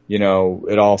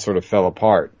 it all sort of fell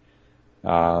apart.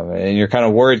 And you're kind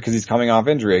of worried because he's coming off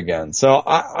injury again. So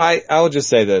I will just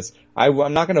say this.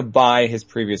 I'm not gonna buy his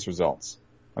previous results.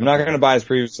 I'm not going to buy his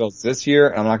previous results this year,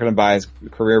 and I'm not going to buy his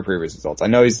career previous results. I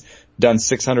know he's done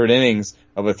 600 innings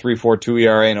of a 3.42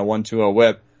 ERA and a 1.20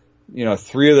 WHIP.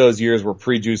 3 of those years were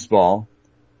pre-juice ball,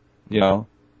 and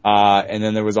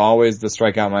then there was always the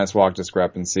strikeout minus walk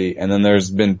discrepancy, and then there's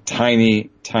been tiny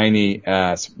batting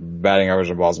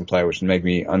average on balls in play, which would make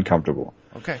me uncomfortable.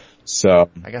 Okay. So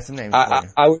I got some names for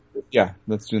you. Yeah,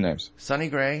 let's do names. Sonny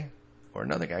Gray, or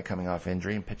another guy coming off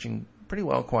injury and pitching pretty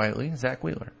well quietly. Zach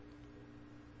Wheeler.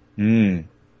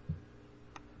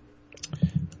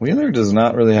 Wheeler does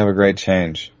not really have a great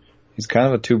change. He's kind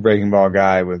of a 2 breaking ball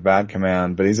guy with bad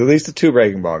command, but he's at least a 2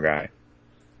 breaking ball guy.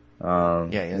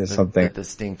 He has the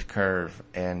distinct curve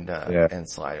and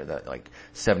slider, that like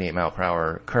 78 mile per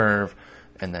hour curve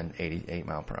and then 88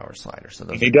 mile per hour slider. So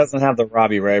he doesn't have the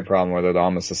Robbie Ray problem where they're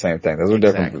almost the same thing. Those are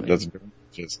different. Those are different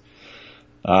pitches.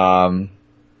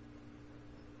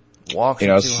 Walks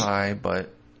are too high,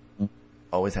 but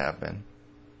always have been.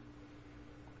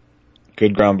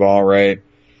 Good ground ball rate.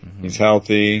 Mm-hmm. He's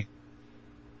healthy.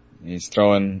 He's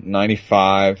throwing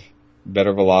 95,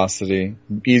 better velocity,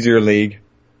 easier league.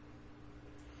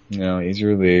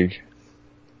 Easier league.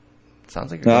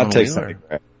 Sounds like you're going I'll take Wheeler. Sonny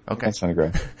Gray. Okay. That's Sonny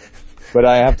Gray. But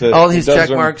I have to. All these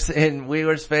check marks in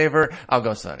Wheeler's favor. I'll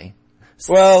go Sonny.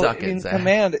 Well,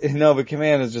 command. No, but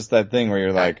command is just that thing where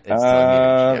you're like,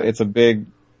 it's a big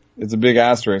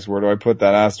asterisk. Where do I put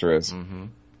that asterisk? Mm-hmm.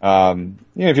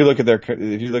 If you look at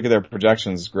their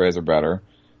projections, Grays are better.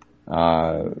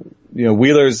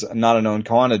 Wheeler's not a known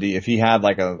quantity. If he had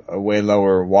like a way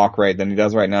lower walk rate than he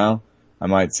does right now, I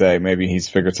might say maybe he's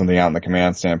figured something out in the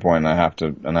command standpoint,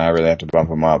 and I really have to bump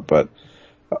him up. But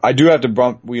I do have to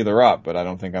bump Wheeler up, but I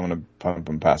don't think I'm going to pump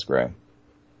him past Gray.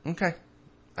 Okay,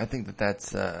 I think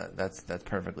that's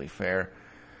perfectly fair.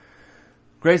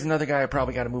 Gray's another guy I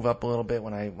probably got to move up a little bit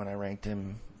when I ranked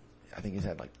him. I think he's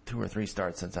had like 2 or 3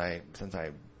 starts since I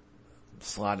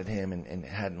slotted him and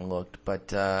hadn't looked.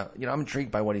 But I'm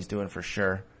intrigued by what he's doing for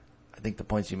sure. I think the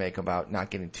points you make about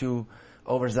not getting too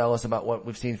overzealous about what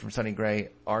we've seen from Sonny Gray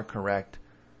are correct,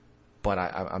 but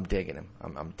I'm digging him.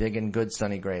 I'm digging good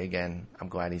Sonny Gray again. I'm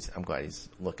glad he's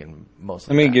looking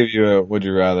mostly. Let me give you a would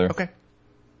you rather. Okay.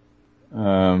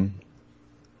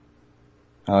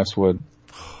 Alex Wood.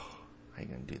 How you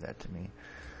gonna do that to me?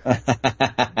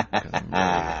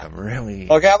 I'm really.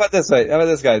 Okay, how about this way? How about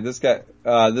this guy? This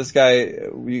guy.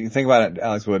 You can think about it,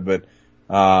 Alex Wood, but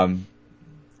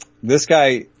this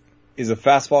guy is a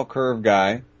fastball curve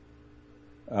guy.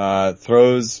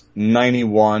 Throws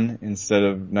 91 instead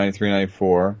of 93,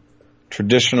 94.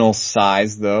 Traditional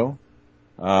size though.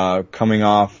 Coming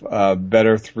off a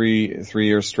better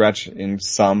three-year stretch in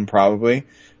some probably.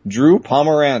 Drew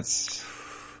Pomerantz.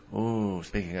 Ooh,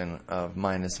 speaking of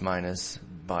minus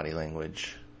body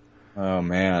language. Oh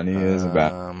man, he is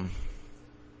about. I'm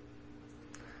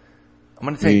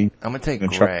gonna take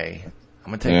Gray.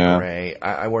 Gray.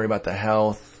 I worry about the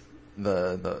health,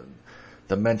 the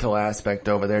mental aspect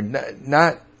over there.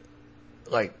 Not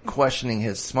like questioning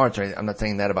his smarts. Right? I'm not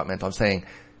saying that about mental. I'm saying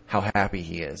how happy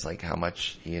he is, like how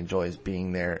much he enjoys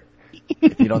being there.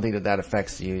 If you don't think that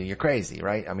affects you, you're crazy,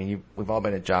 right? I mean, we've all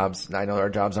been at jobs. I know our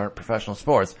jobs aren't professional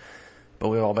sports, but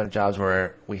we've all been at jobs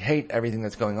where we hate everything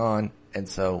that's going on, and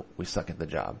so we suck at the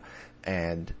job.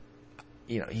 And,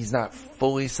 he's not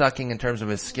fully sucking in terms of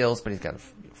his skills, but he's got a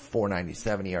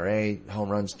 4.97 ERA, home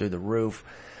runs through the roof.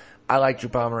 I like Drew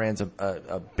Pomerantz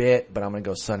a bit, but I'm going to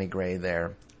go Sonny Gray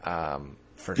there,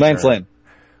 for Lance sure. Lynn.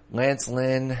 Lance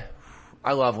Lynn.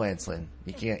 I love Lance Lynn.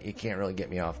 You can't really get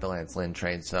me off the Lance Lynn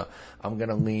train. So I'm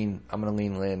gonna lean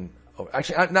Lynn.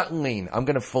 Actually, not lean. I'm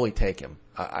gonna fully take him.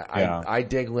 I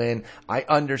dig Lynn. I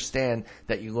understand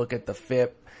that you look at the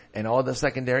FIP and all the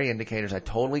secondary indicators. I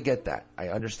totally get that. I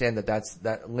understand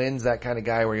that Lynn's that kind of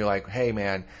guy where you're like, hey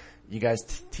man, you guys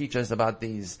teach us about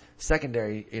these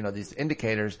secondary, these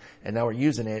indicators, and now we're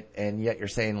using it, and yet you're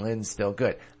saying Lynn's still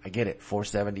good. I get it.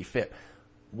 470 FIP.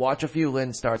 Watch a few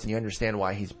Lynn starts and you understand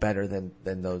why he's better than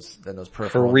those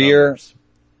peripheral numbers.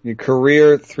 Your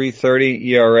career 3.30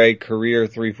 ERA, career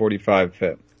 3.45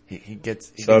 FIP.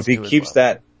 If he keeps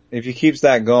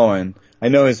that going, I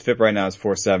know his FIP right now is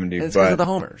 470, it's because of the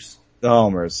homers. The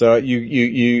homers. So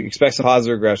you expect some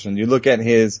positive regression. You look at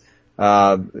his, he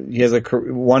has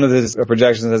one of his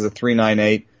projections has a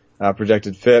 3.98,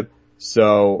 projected FIP.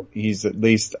 So he's at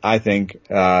least, I think,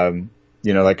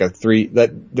 like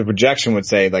the projection would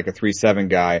say like a 3.7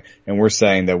 guy, and we're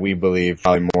saying that we believe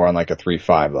probably more on like a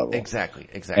 3.5 level. Exactly.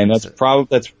 And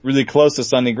that's really close to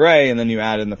Sonny Gray, and then you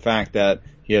add in the fact that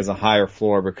he has a higher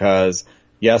floor because,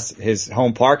 yes, his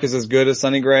home park is as good as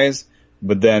Sonny Gray's,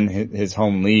 but then his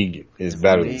home league is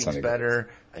better than Sonny Gray's.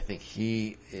 I think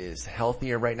he is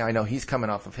healthier right now. I know he's coming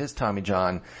off of his Tommy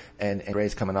John and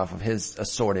Gray's coming off of his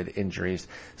assorted injuries.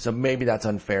 So maybe that's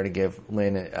unfair to give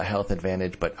Lynn a health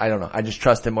advantage, but I don't know. I just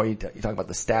trust him more. You talk about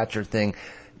the stature thing.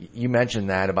 You mentioned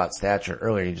that about stature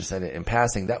earlier. You just said it in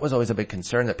passing. That was always a big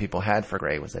concern that people had for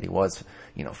Gray, was that he was,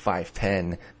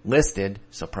 5'10" listed.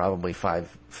 So probably 5'8",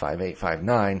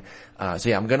 5'9". So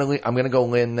yeah, I'm going to go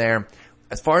Lynn there.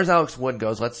 As far as Alex Wood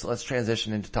goes, let's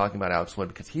transition into talking about Alex Wood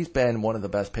because he's been one of the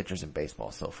best pitchers in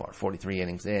baseball so far. 43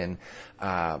 innings in,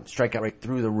 strikeout rate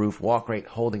through the roof, walk rate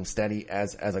holding steady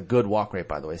as a good walk rate,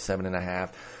 by the way,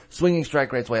 7.5. Swinging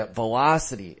strike rate's way up.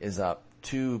 Velocity is up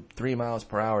 2-3 miles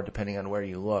per hour depending on where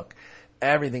you look.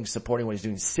 Everything's supporting what he's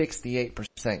doing.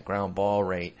 68% ground ball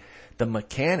rate. The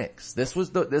mechanics. This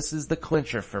is the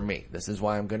clincher for me. This is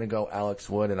why I'm going to go Alex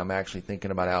Wood, and I'm actually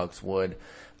thinking about Alex Wood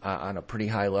on a pretty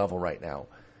high level right now.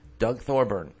 Doug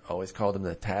Thorburn always called him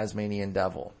the Tasmanian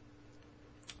Devil,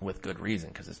 with good reason,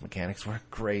 because his mechanics were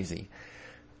crazy.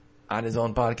 On his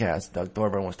own podcast, Doug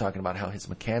Thorburn was talking about how his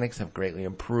mechanics have greatly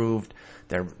improved.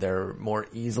 They're more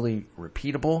easily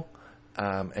repeatable,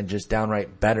 and just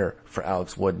downright better for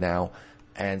Alex Wood now.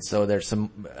 And so there's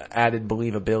some added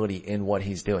believability in what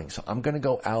he's doing. So I'm going to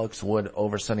go Alex Wood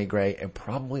over Sonny Gray and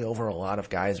probably over a lot of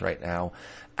guys right now.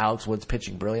 Alex Wood's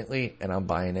pitching brilliantly, and I'm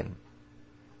buying in.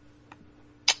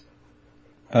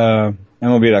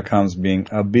 MLB.com's being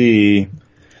a B.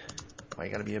 Why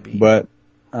you got to be a B? But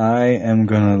I am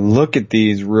going to look at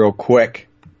these real quick.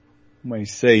 Let me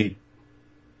see.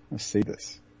 Let's see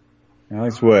this.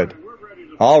 Alex Wood.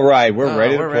 All right, we're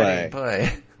ready to play. Ready to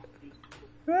play.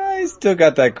 He's still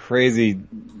got that crazy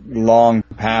long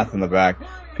path in the back.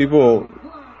 People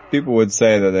would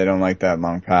say that they don't like that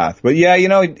long path. But yeah,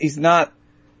 he's not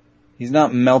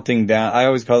melting down. I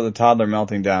always call it the toddler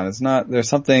melting down. It's not, there's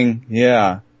something,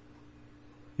 yeah.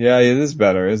 Yeah, it is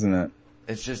better, isn't it?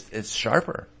 It's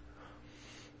sharper.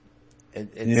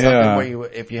 It's something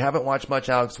where if you haven't watched much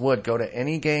Alex Wood, go to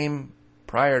any game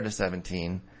prior to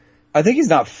 17. I think he's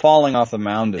not falling off the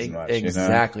mound as much.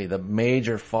 Exactly. The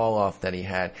major fall off that he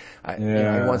had.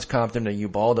 I once comped him to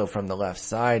Ubaldo from the left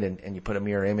side and you put a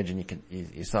mirror image and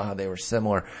you saw how they were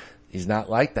similar. He's not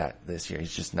like that this year.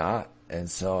 He's just not. And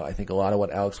so I think a lot of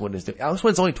what Alex Wood is doing, Alex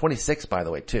Wood's only 26, by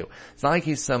the way, too. It's not like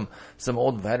he's some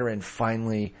old veteran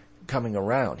finally coming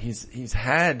around. He's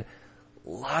had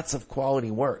lots of quality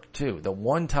work too. The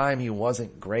one time he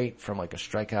wasn't great from like a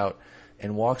strikeout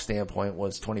and walk standpoint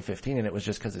was 2015, and it was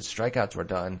just because his strikeouts were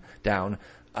down.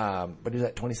 But he was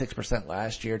at 26%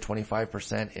 last year,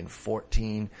 25% in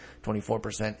 14,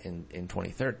 24% in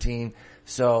 2013.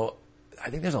 So I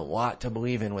think there's a lot to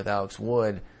believe in with Alex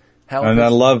Wood. And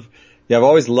I've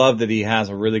always loved that he has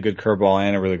a really good curveball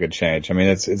and a really good change. I mean,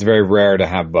 it's very rare to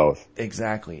have both.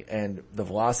 Exactly. And the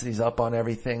velocity's up on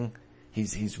everything.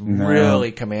 He's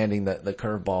really commanding the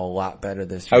curveball a lot better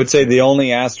this year. I would say the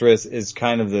only asterisk is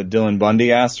kind of the Dylan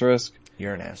Bundy asterisk.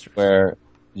 You're an asterisk.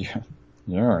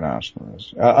 You're an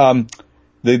asterisk. The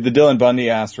Dylan Bundy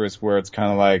asterisk where it's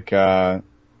kind of like, Can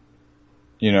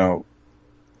you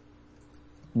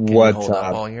hold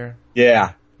up all year?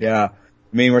 Yeah. I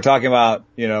mean, we're talking about,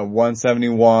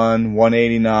 171,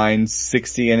 189,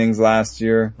 60 innings last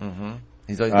year. Mm-hmm.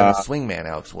 He's always been a swingman,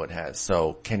 Alex Wood has.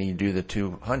 So can he do the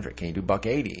 200? Can he do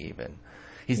 $180 even?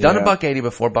 He's done a $180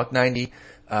 before, $190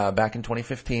 back in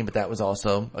 2015, but that was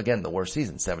also, again, the worst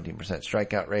season. 17%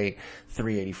 strikeout rate,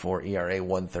 3.84 ERA,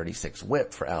 1.36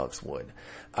 WHIP for Alex Wood.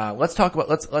 Let's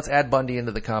add Bundy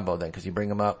into the combo then, because you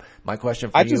bring him up. My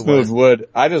question for I just moved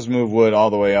Wood all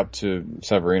the way up to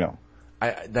Severino.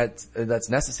 That's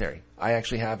necessary. I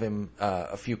actually have him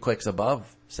a few clicks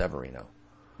above Severino.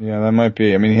 Yeah, that might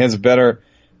be. I mean, he has a better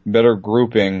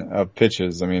grouping of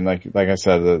pitches. I mean, like I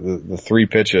said, the three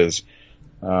pitches,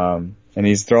 and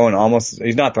he's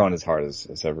not throwing as hard as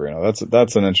Severino.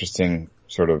 That's an interesting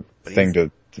sort of thing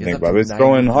to think about. He's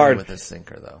throwing hard with his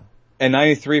sinker though. And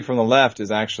 93 from the left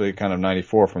is actually kind of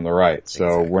 94 from the right.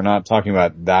 So We're not talking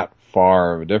about that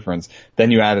far of a difference. Then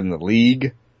you add in the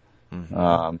league.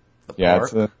 Mm-hmm.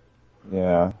 It's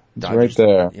Dodgers,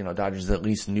 right there. Dodgers is at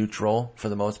least neutral for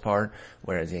the most part,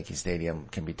 whereas Yankee Stadium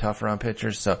can be tougher on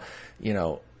pitchers. So,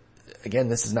 again,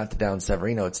 this is not to down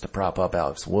Severino, it's to prop up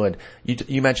Alex Wood.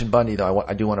 You mentioned Bundy though.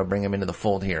 I do want to bring him into the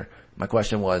fold here. My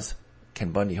question was,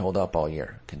 can Bundy hold up all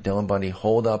year? Can Dylan Bundy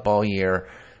hold up all year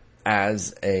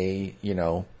as a,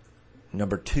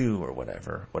 number 2 or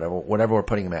whatever we're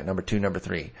putting him at, number 2, number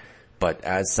 3, but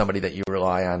as somebody that you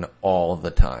rely on all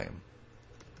the time?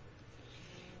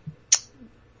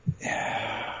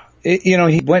 He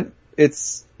went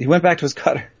back to his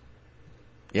cutter.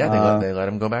 Yeah, they let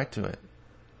him go back to it.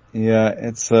 Yeah,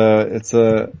 it's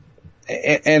a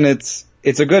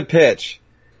good pitch,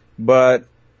 but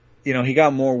he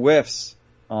got more whiffs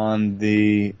on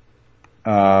the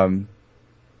changeup,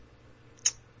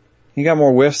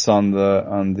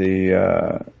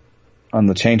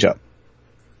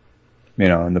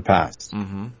 in the past.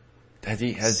 Mm-hmm.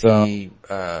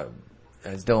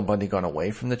 Has Dylan Bundy gone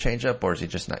away from the changeup, or is he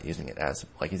just not using it is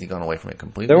he gone away from it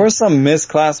completely? There were some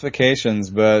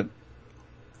misclassifications, but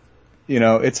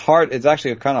it's hard. It's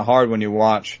actually kind of hard when you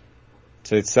watch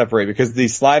to separate because the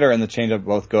slider and the changeup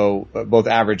both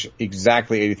average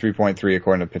exactly 83.3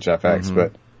 according to PitchFX,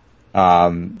 but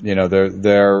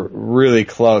they're really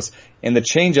close. And the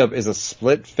changeup is a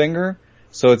split finger,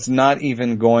 so it's not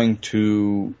even going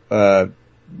to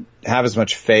have as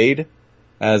much fade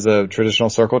as a traditional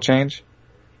circle change.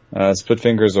 Split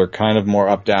fingers are kind of more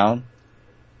up down,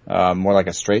 more like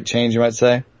a straight change, you might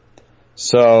say.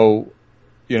 So,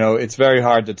 it's very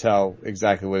hard to tell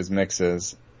exactly what his mix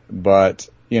is. But,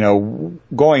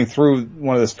 going through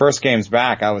one of his first games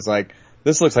back, I was like,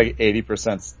 this looks like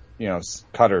 80%,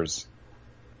 cutters.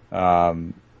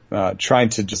 Trying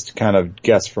to just kind of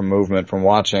guess from movement from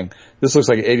watching. This looks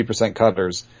like 80%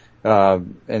 cutters.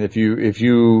 And if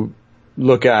you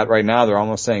look at right now, they're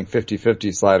almost saying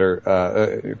 50-50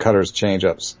 slider, cutters,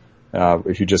 changeups,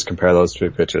 if you just compare those two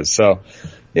pitches. So,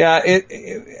 yeah,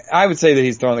 I would say that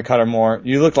he's throwing the cutter more.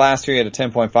 You look last year, he had a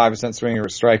 10.5% swing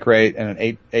strike rate and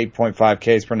an 8.5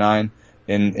 Ks per nine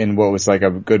in what was like a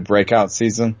good breakout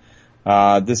season.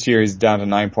 This year he's down to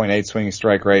 9.8 swinging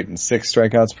strike rate and 6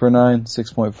 strikeouts per nine,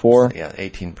 6.4. So, yeah,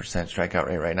 18% strikeout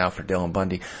rate right now for Dylan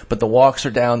Bundy. But the walks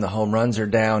are down, the home runs are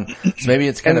down. So maybe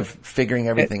it's kind of figuring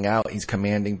everything out. He's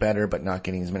commanding better, but not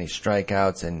getting as many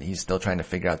strikeouts, and he's still trying to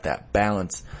figure out that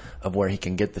balance of where he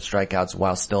can get the strikeouts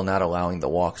while still not allowing the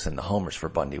walks and the homers for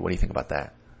Bundy. What do you think about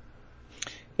that?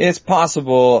 It's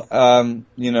possible.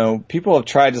 People have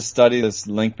tried to study this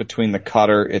link between the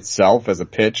cutter itself as a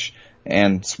pitch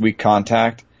and sweet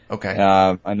contact. Okay.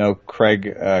 I know Craig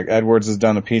Edwards has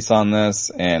done a piece on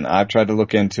this, and I've tried to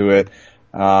look into it.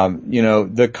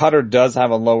 The cutter does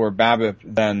have a lower BABIP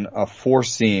than a four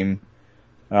seam,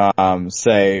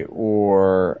 say,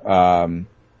 or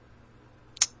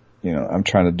I'm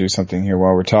trying to do something here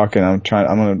while we're talking. I'm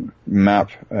going to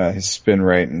map his spin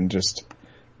rate and just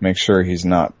make sure he's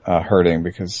not hurting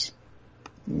because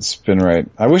the spin rate.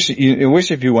 I wish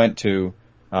if you went to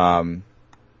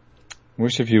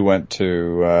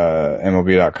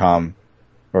MLB.com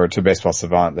or to Baseball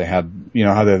Savant, they had,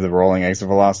 how they have the rolling exit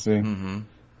velocity? Mm-hmm.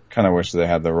 Kind of wish they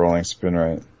had the rolling spin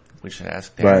rate. We should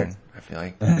ask Darren. Right. I feel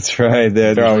like that's right.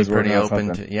 They're always pretty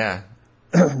open to, yeah.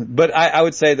 But I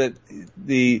would say that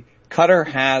the cutter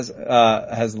has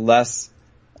less,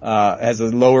 has a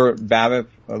lower BABIP,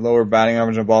 a lower batting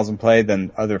average on balls in play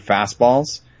than other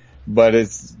fastballs, but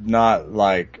it's not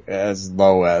like as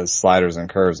low as sliders and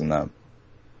curves in them.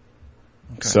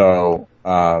 Okay. So,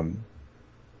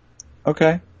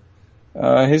 okay.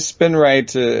 His spin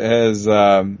rate has,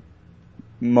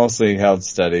 mostly held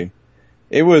steady.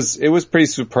 It was pretty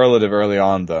superlative early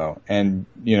on though, and,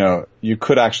 you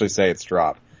could actually say it's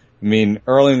dropped. I mean,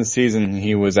 early in the season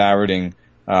he was averaging,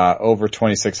 over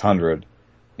 2,600,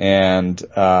 and,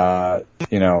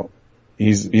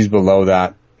 he's below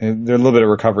that. There's a little bit of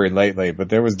recovery lately, but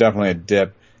there was definitely a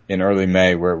dip in early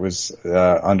May where it was,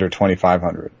 under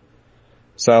 2,500.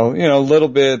 So, a little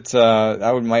bit,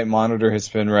 I might monitor his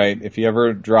spin rate. If he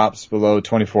ever drops below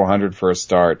 2,400 for a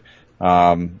start,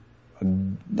 I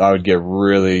would get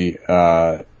really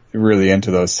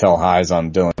into those sell highs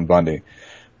on Dylan Bundy.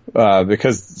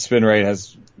 Because spin rate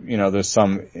has, there's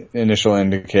some initial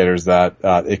indicators that,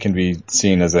 it can be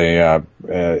seen as a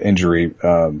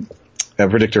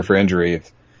predictor for injury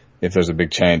if there's a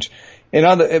big change.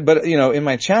 But in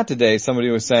my chat today, somebody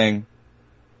was saying,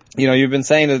 you've been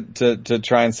saying to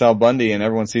try and sell Bundy and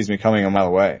everyone sees me coming a mile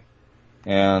away.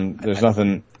 And there's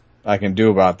nothing I can do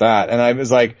about that. And I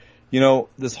was like,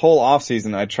 this whole off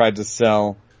season I tried to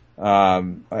sell,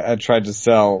 Dallas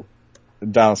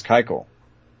Keuchel.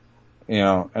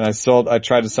 And I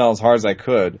tried to sell as hard as I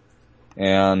could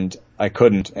and I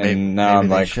couldn't. And now I'm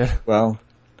like, well,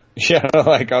 yeah,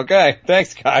 like, okay,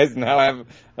 thanks guys. Now I have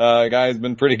a guy who's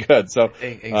been pretty good. So,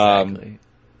 exactly.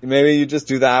 Maybe you just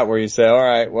do that where you say, all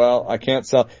right, well, I can't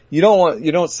sell. You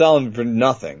don't sell him for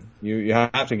nothing. You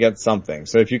have to get something.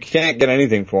 So if you can't get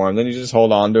anything for him, then you just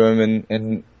hold on to him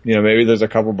and maybe there's a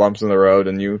couple bumps in the road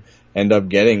and you end up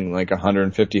getting like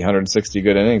 150, 160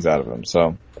 good innings out of him.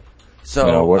 So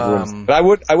but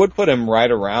I would put him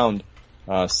right around,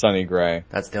 Sonny Gray.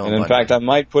 That's Dylan Bundy. And in fact, I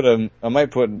might put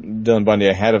Dylan Bundy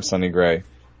ahead of Sonny Gray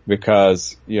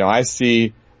because, I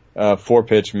see a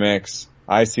 4-pitch mix.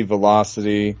 I see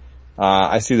velocity.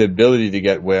 I see the ability to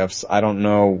get whiffs. I don't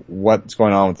know what's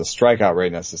going on with the strikeout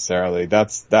rate necessarily.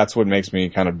 That's what makes me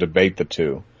kind of debate the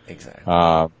two. Exactly.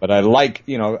 But I like,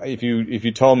 if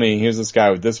you told me here's this guy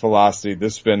with this velocity,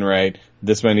 this spin rate,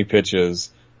 this many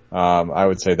pitches, I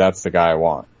would say that's the guy I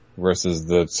want versus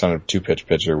the sort of 2-pitch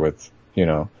pitcher with,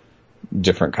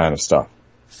 different kind of stuff.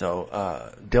 So,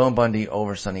 Dylan Bundy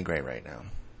over Sonny Gray right now.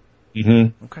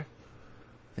 Mm-hmm. Okay.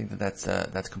 I think that's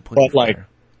completely But like, fair.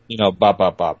 bop,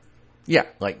 bop, bop. Yeah,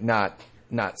 like not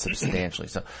substantially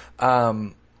so.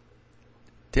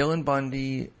 Dylan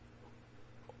Bundy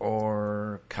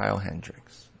or Kyle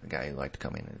Hendricks, the guy who liked to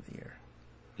come in at the year.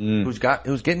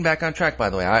 Who's getting back on track, by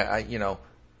the way. I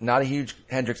not a huge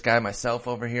Hendricks guy myself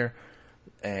over here,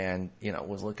 and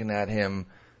was looking at him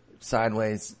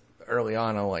sideways early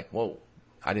on. I'm like, whoa,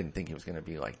 I didn't think he was going to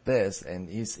be like this, and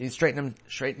he's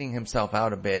straightening himself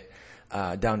out a bit,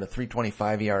 down to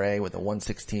 3.25 ERA with a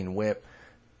 1.16 WHIP.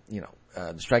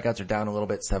 The strikeouts are down a little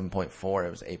bit, 7.4. It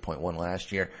was 8.1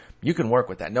 last year. You can work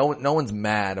with that. No one's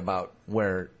mad about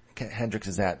where Hendricks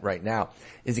is at right now.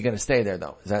 Is he going to stay there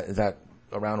though? Is that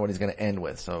around what he's going to end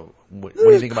with? So what do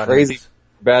you think about crazy Hendricks?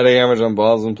 batting average on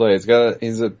balls in play?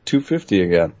 He's at 250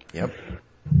 again. Yep.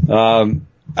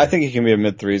 I think he can be a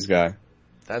mid threes guy.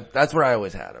 That's where I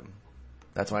always had him.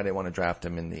 That's why I didn't want to draft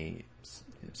him in the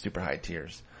super high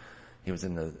tiers. He was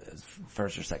in the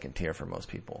first or second tier for most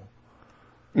people.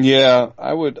 Yeah,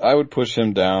 I would push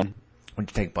him down. Would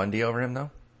you take Bundy over him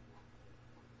though?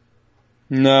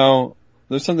 No,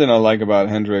 there's something I like about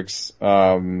Hendricks'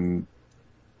 command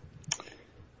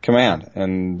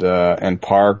and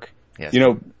Park. Yes,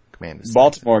 command is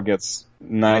Baltimore gets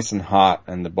nice and hot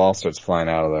and the ball starts flying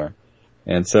out of there.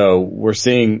 And so we're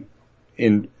seeing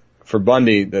for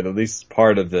Bundy that at least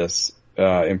part of this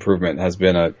improvement has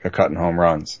been a cut in home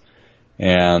runs.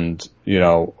 And,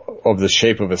 of the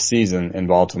shape of a season in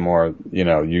Baltimore,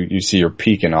 you see your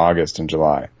peak in August and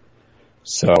July.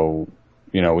 So,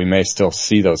 we may still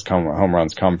see those home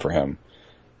runs come for him.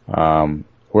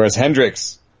 Whereas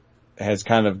Hendricks has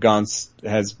kind of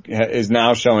is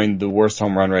now showing the worst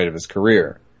home run rate of his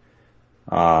career.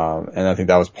 And I think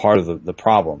that was part of the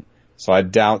problem. So I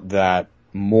doubt that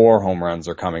more home runs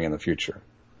are coming in the future.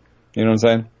 You know what I'm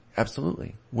saying?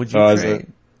 Absolutely. Would you trade?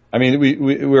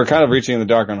 We were kind of reaching in the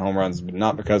dark on home runs, but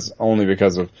not only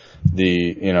because of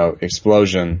the,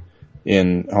 explosion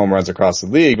in home runs across the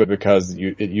league, but because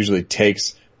it usually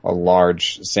takes a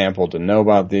large sample to know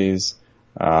about these.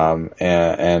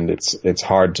 And it's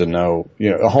hard to know,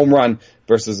 a home run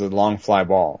versus a long fly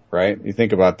ball, right? You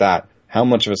think about that. How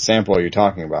much of a sample are you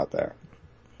talking about there?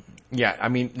 Yeah, I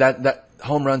mean, that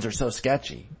home runs are so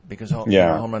sketchy because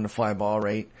home run to fly ball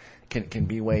rate can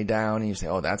be way down, and you say,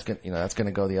 oh, that's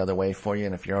gonna go the other way for you.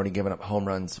 And if you're already giving up home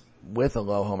runs with a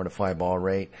low homer to fly ball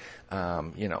rate,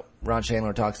 Ron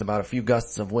Chandler talks about a few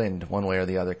gusts of wind one way or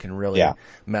the other can really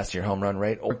mess your home run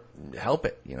rate or help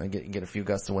it, get a few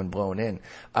gusts of wind blowing in.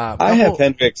 I have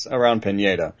Hendricks around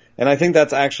Pineda, and I think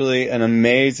that's actually an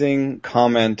amazing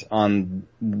comment on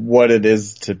what it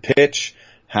is to pitch,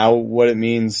 what it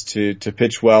means to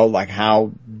pitch well, like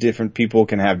how different people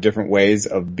can have different ways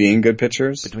of being good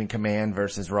pitchers. Between command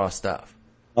versus raw stuff.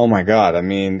 Oh my God. I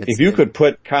mean, if you could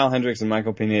put Kyle Hendricks and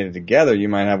Michael Pineda together, you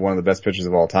might have one of the best pitchers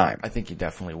of all time. I think you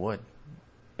definitely would.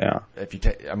 Yeah. If you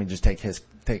just take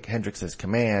Hendricks'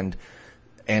 command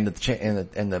and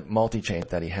the multi-chain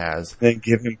that he has. Then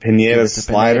give him Pineda's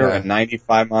slider and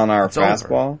 95 mile an hour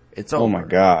fastball. It's over. Oh my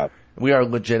God. We are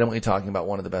legitimately talking about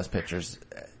one of the best pitchers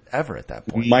ever at that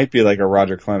point. It might be like a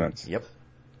Roger Clemens. Yep,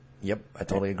 I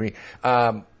totally agree.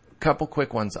 Couple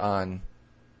quick ones on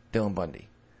Dylan Bundy.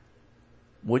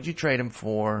 Would you trade him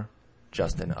for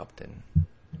Justin Upton?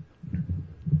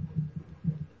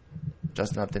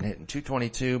 Justin Upton hitting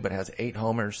 .222, but has 8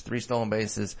 homers, 3 stolen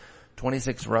bases,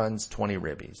 26 runs, 20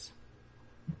 ribbies.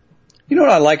 You know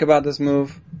what I like about this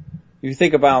move? You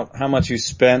think about how much you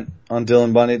spent on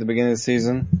Dylan Bundy at the beginning of the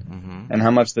season, and how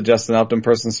much the Justin Upton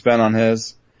person spent on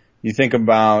his. You think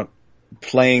about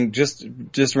playing, just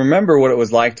remember what it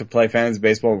was like to play fantasy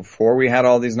baseball before we had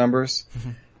all these numbers.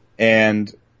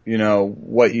 And,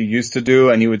 what you used to do,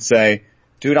 and you would say,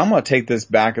 dude, I'm going to take this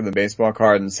back of the baseball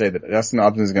card and say that Justin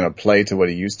Upton is going to play to what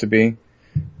he used to be.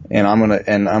 And I'm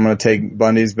going to take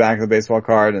Bundy's back of the baseball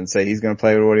card and say he's going to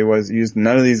play to what he was used.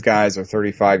 None of these guys are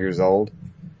 35 years old,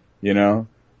 So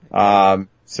I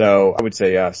would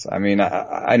say yes. I mean,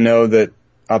 I know that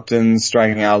Upton's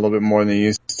striking out a little bit more than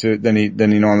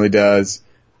he normally does.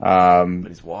 But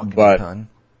he's walking a ton.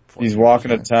 He's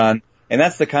walking a ton. And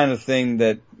that's the kind of thing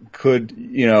that could,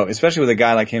 especially with a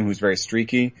guy like him who's very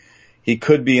streaky, he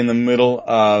could be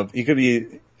he could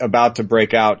be about to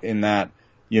break out in that,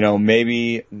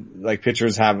 maybe like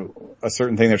pitchers have a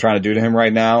certain thing they're trying to do to him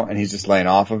right now and he's just laying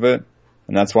off of it.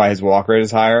 And that's why his walk rate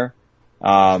is higher.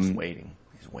 He's waiting.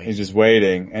 He's just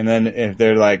waiting. And then if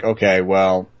they're like, okay,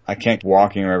 well, I can't keep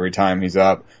walking him every time he's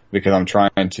up because I'm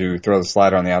trying to throw the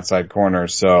slider on the outside corner.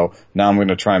 So now I'm going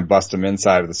to try and bust him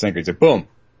inside of the sinker. He's like, boom.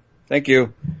 Thank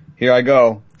you. Here I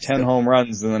go. 10 home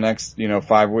runs in the next,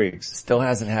 5 weeks. Still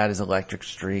hasn't had his electric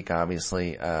streak,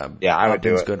 obviously. Yeah, I would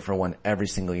do it. Good for one every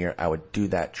single year. I would do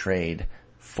that trade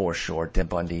for sure. Tim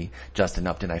Bundy, Justin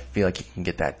Upton, I feel like you can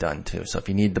get that done too. So if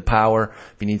you need the power,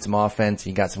 if you need some offense,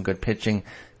 you got some good pitching,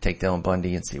 take Dylan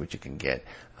Bundy and see what you can get.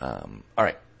 All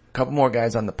right. A couple more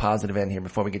guys on the positive end here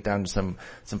before we get down to some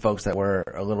folks that were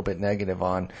a little bit negative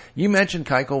on. You mentioned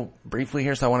Keuchel briefly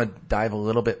here, so I want to dive a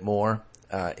little bit more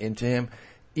into him.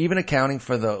 Even accounting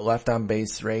for the left on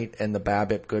base rate and the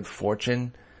BABIP good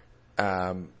fortune,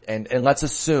 and let's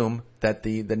assume that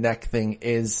the neck thing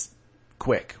is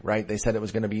quick, right? They said it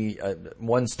was going to be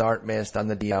one start missed on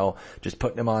the DL, just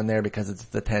putting him on there because it's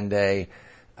the 10-day.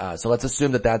 So let's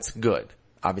assume that that's good.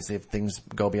 Obviously, if things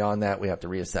go beyond that, we have to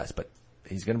reassess. But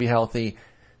he's going to be healthy,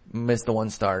 missed the one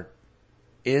start.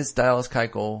 Is Dallas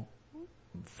Keuchel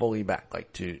fully back,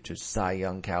 like to Cy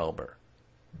Young caliber?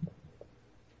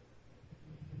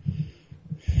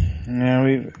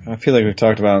 Yeah, I feel like we've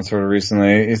talked about it sort of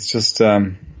recently. It's just,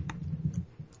 we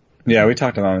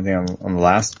talked about it, I think, on the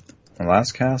last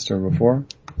cast or before.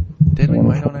 Did we?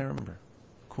 Why don't I remember?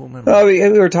 Cool memory. Oh,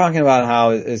 we were talking about how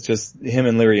it's just him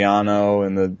and Liriano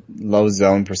and the low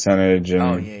zone percentage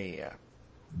and. Yeah.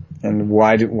 And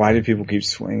why do people keep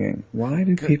swinging? Why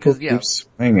do people keep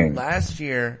swinging? Last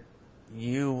year,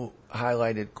 you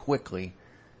highlighted quickly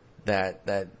that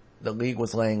the league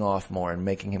was laying off more and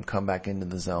making him come back into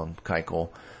the zone, Keuchel.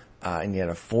 And he had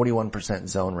a 41%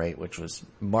 zone rate, which was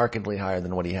markedly higher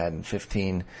than what he had in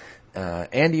 15,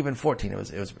 and even 14. It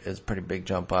was a pretty big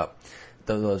jump up.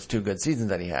 Those two good seasons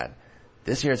that he had.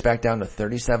 This year it's back down to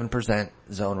 37%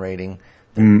 zone rating.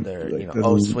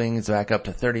 Swing is back up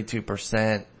to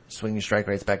 32%. Swinging strike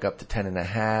rate's back up to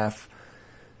 10.5.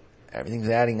 Everything's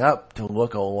adding up to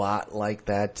look a lot like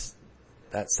that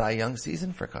Cy Young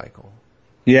season for Keuchel.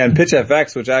 Yeah, and pitch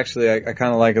FX, which actually I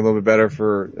kind of like a little bit better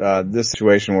for this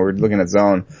situation where we're looking at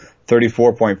zone,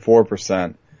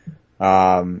 34.4%.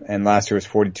 And last year was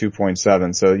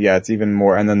 42.7. So yeah, it's even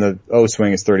more. And then the O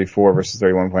swing is 34 versus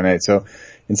 31.8. So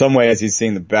in some ways he's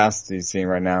seeing the best he's seeing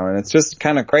right now. And it's just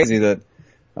kind of crazy that,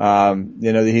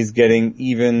 he's getting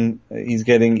even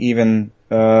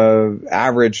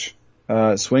average,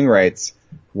 swing rates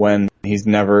when he's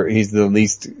in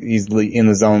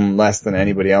the zone less than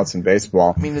anybody else in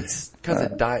baseball. I mean, it's because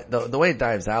the way it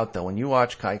dives out though, when you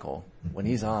watch Keuchel, when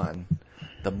he's on,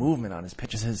 the movement on his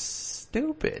pitches is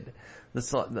stupid.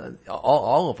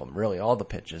 All of them, really, all the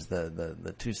pitches,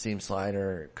 the two seam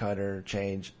slider, cutter,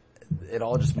 change, it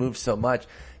all just moves so much.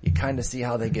 You kind of see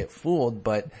how they get fooled,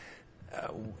 but I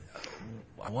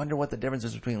wonder what the difference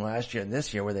is between last year and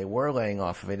this year, where they were laying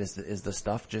off of it. Is the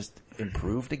stuff just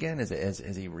improved again?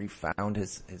 Has he refound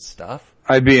his stuff?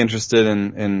 I'd be interested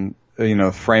in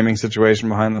framing situation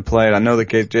behind the plate. I know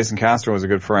that Jason Castro was a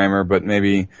good framer, but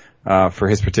maybe for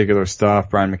his particular stuff,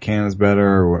 Brian McCann is better,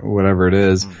 or whatever it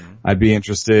is. Mm-hmm. I'd be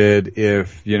interested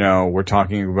if we're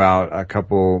talking about a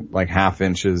couple like half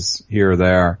inches here or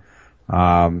there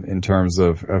in terms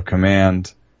of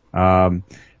command.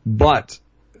 But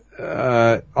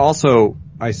also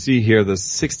I see here the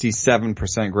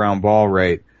 67% ground ball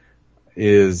rate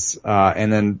is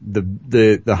and then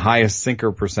the highest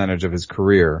sinker percentage of his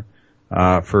career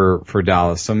for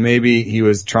Dallas. So maybe he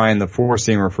was trying the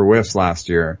four-seamer for whiffs last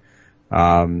year,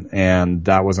 and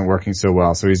that wasn't working so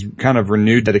well. So he's kind of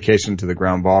renewed dedication to the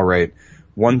ground ball rate.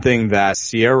 One thing that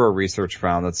Sierra research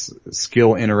found, that's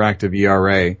Skill Interactive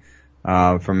ERA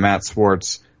from Matt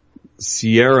Swartz,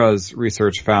 Sierra's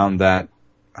research found that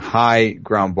high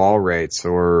ground ball rates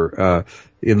or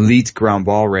elite ground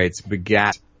ball rates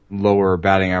begat lower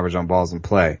batting average on balls in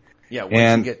play. Yeah,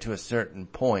 once you get to a certain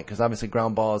point, because obviously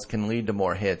ground balls can lead to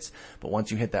more hits, but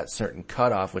once you hit that certain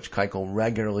cutoff, which Keuchel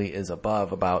regularly is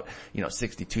above, about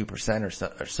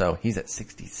 62% or so, he's at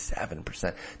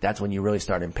 67%. That's when you really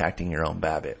start impacting your own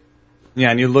BABIP.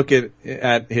 Yeah, and you look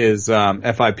at his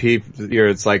FIP here,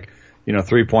 it's like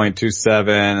 3.27,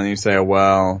 and you say,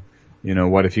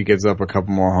 what if he gives up a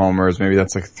couple more homers? Maybe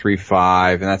that's like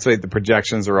 3.5, and that's why the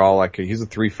projections are all like he's a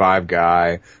 3.5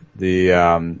 guy. The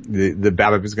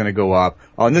BABIP is going to go up.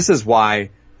 Oh, and this is why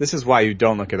you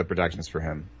don't look at the projections for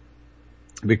him,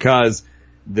 because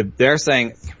they're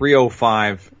saying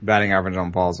 3.05 batting average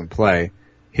on balls in play.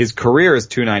 His career is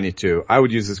 292. I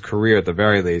would use his career at the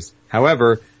very least.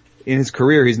 However, in his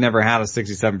career, he's never had a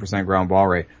 67% ground ball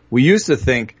rate. We used to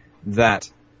think that,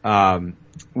 or I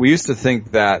used to think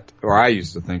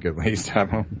at least, I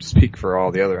won't speak for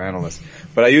all the other analysts,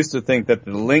 but I used to think that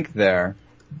the link there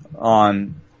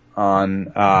on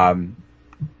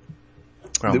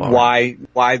Ground ball rate.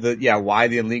 why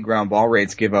the elite ground ball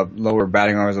rates give up lower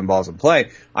batting averages and balls in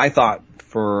play. I thought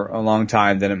for a long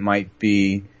time that it might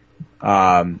be,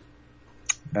 because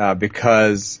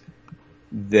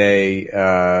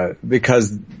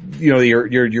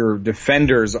your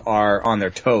defenders are on their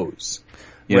toes,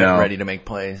 ready to make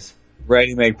plays,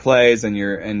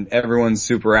 and everyone's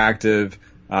super active,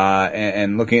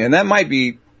 and looking, and that might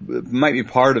be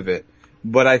part of it.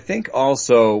 But I think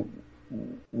also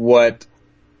what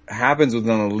happens with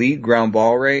an elite ground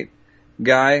ball rate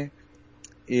guy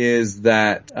is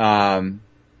that,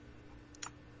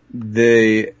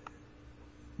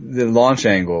 the launch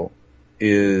angle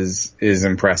is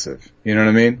impressive. You know what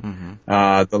I mean?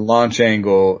 Mm-hmm. The launch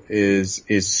angle is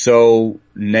so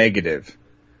negative,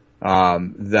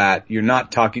 that you're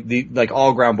not talking, like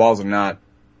all ground balls are not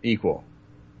equal,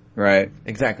 right?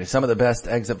 Exactly. Some of the best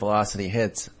exit velocity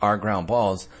hits are ground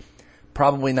balls.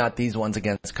 Probably not these ones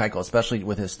against Keuchel, especially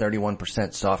with his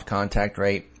 31% soft contact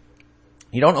rate.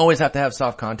 You don't always have to have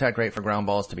soft contact rate for ground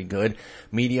balls to be good.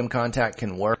 Medium contact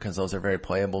can work because those are very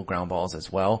playable ground balls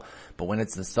as well. But when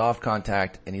it's the soft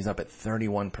contact and he's up at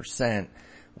 31%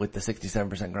 with the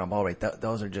 67% ground ball rate,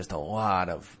 those are just a lot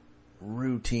of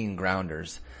routine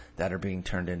grounders that are being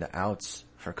turned into outs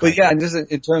for Keuchel. But yeah, and just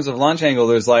in terms of launch angle,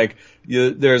 let's take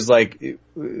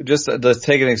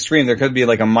an extreme. There could be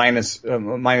like a minus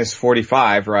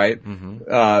 45, right?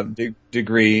 Mm-hmm.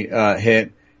 Degree,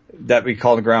 hit that we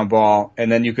call the ground ball.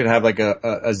 And then you could have like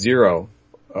a 0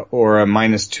 or a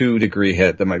 -2 degree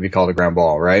hit that might be called a ground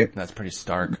ball, right? That's pretty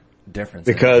stark difference.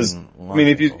 Because,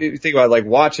 if you think about like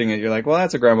watching it, you're like, well,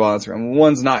 that's a ground ball.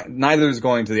 One's not, neither is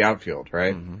going to the outfield,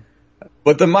 right? Mm-hmm.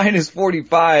 But the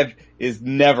 -45 is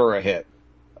never a hit.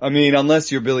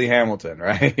 Unless you're Billy Hamilton,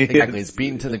 right? Exactly. It's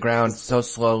beaten to the ground so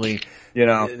slowly,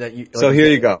 that you, so here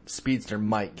you go. Speedster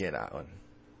might get out.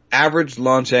 Average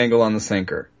launch angle on the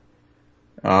sinker.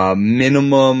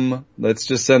 Minimum, let's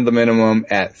just send the minimum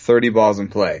at 30 balls in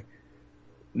play.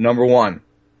 Number 1,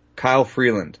 Kyle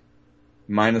Freeland,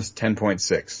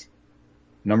 -10.6.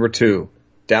 Number 2,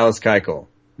 Dallas Keuchel,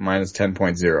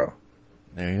 -10.0.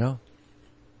 There you go.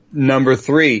 Number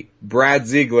 3, Brad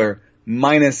Ziegler,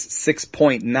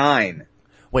 -6.9.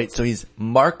 Wait, so he's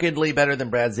markedly better than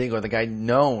Brad Ziegler, the guy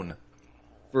known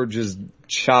for just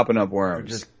chopping up worms. For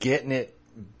just getting it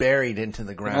buried into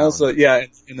the ground. And also, yeah,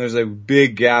 and there's a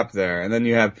big gap there. And then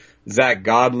you have Zach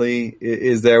Godley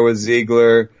is there with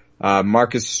Ziegler.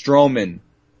 Marcus Stroman,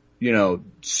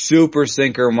 super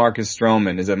sinker Marcus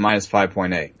Stroman is at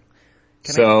 -5.8.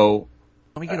 So,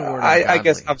 let me get a word on I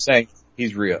guess I'm saying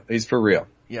he's real. He's for real.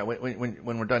 Yeah, when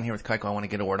we're done here with Keuchel, I want to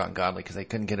get a word on Godley because they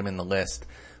couldn't get him in the list.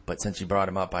 But since you brought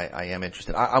him up, I am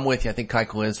interested. I'm with you. I think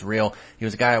Keuchel is real. He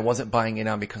was a guy I wasn't buying in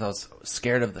on because I was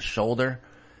scared of the shoulder.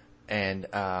 And,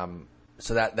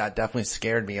 so that definitely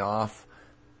scared me off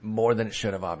more than it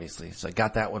should have, obviously. So I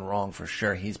got that one wrong for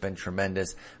sure. He's been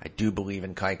tremendous. I do believe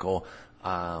in Keuchel.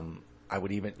 I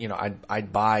would even,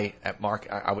 I'd buy at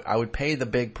market. I would pay the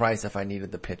big price if I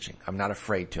needed the pitching. I'm not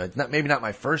afraid to. It's maybe not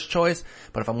my first choice,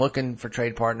 but if I'm looking for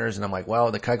trade partners and I'm like,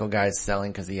 well, the Keuchel guy is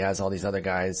selling because he has all these other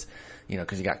guys,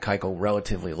 because he got Keuchel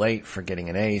relatively late for getting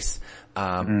an ace.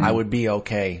 I would be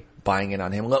okay buying in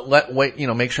on him. Wait,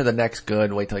 make sure the neck's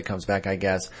good. Wait till he comes back, I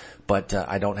guess. But,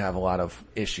 I don't have a lot of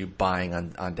issue buying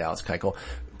on Dallas Keuchel.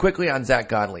 Quickly on Zach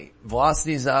Godley.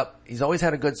 Velocity's up. He's always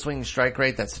had a good swing strike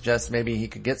rate that suggests maybe he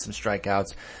could get some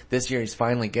strikeouts. This year he's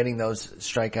finally getting those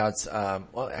strikeouts.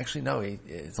 Actually no,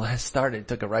 his last start it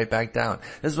took it right back down.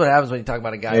 This is what happens when you talk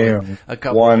about a guy with a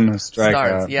couple one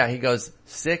starts. Yeah, he goes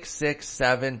 6, 6,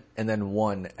 7, and then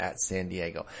 1 at San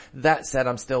Diego. That said,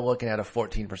 I'm still looking at a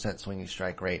 14% swinging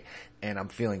strike rate, and I'm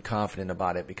feeling confident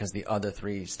about it because the other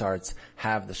 3 starts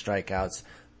have the strikeouts.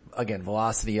 Again,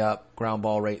 velocity up, ground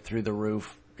ball rate through the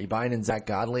roof. Are you buying in Zach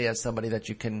Godley as somebody that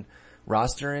you can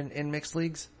roster in mixed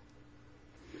leagues?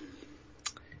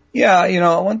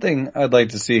 Yeah, one thing I'd like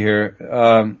to see here,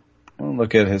 I'll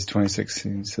look at his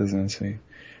 2016 season and see.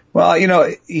 Well,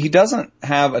 he doesn't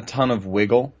have a ton of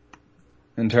wiggle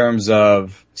in terms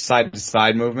of side to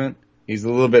side movement. He's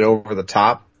a little bit over the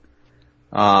top.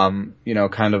 Kind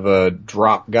of a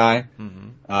drop guy.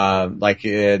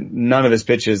 Mm-hmm. None of his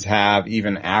pitches have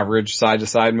even average side to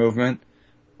side movement.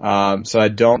 So I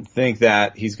don't think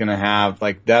that he's going to have,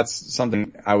 that's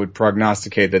something I would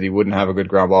prognosticate that he wouldn't have a good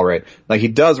ground ball rate. Like he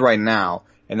does right now,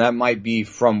 and that might be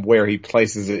from where he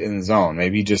places it in the zone.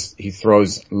 Maybe he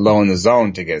throws low in the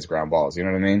zone to get his ground balls, you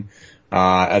know what I mean?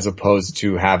 As opposed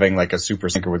to having like a super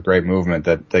sinker with great movement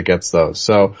that gets those.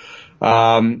 So,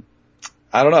 I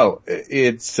don't know.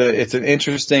 It's an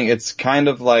interesting, it's kind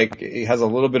of like, it has a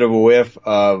little bit of a whiff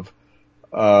of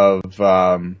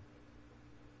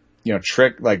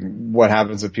trick, like what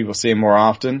happens if people see him more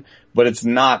often, but it's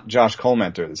not Josh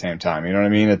Collmenter at the same time. You know what I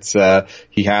mean? It's,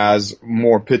 he has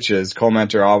more pitches.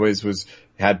 Collmenter always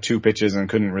had 2 pitches and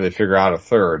couldn't really figure out a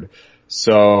third.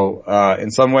 So,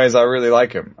 in some ways I really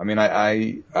like him. I mean,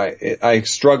 I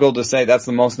struggle to say that's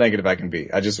the most negative I can be.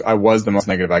 I was the most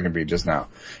negative I can be just now.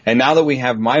 And now that we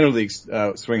have minor league,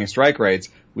 swing and strike rates,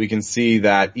 we can see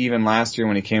that even last year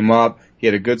when he came up, he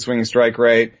had a good swing and strike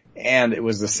rate, and it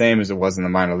was the same as it was in the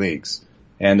minor leagues.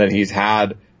 And that he's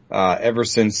had, ever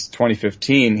since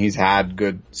 2015, he's had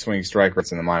good swing strike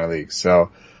rates in the minor leagues. So,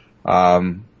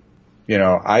 I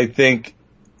think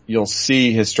you'll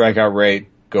see his strikeout rate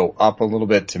go up a little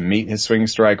bit to meet his swing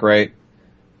strike rate.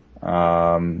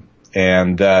 And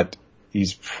that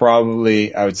he's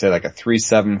probably, I would say, like a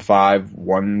 3.75,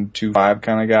 1.25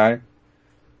 kind of guy,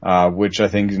 which I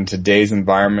think in today's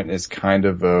environment is kind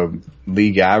of a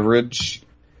league average,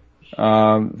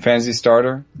 fantasy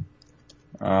starter,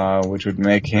 which would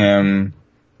make him,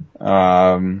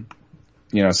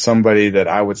 somebody that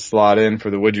I would slot in for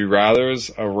the would you rathers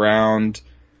around,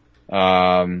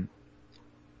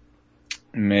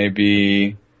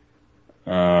 maybe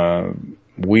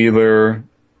Wheeler,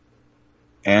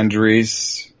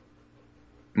 Andriese,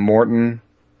 Morton.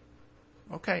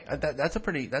 Okay, that's a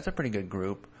pretty good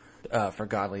group for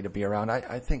Godley to be around.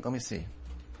 I think. Let me see.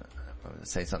 I'm going to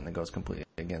say something that goes completely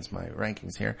against my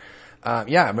rankings here. I've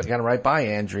got him right by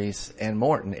Andriese and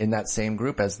Morton in that same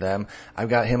group as them. I've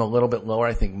got him a little bit lower.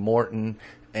 I think Morton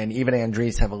and even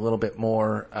Andriese have a little bit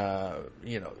more,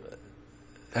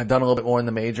 have done a little bit more in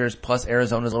the majors. Plus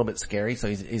Arizona's a little bit scary, so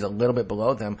he's a little bit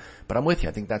below them. But I'm with you.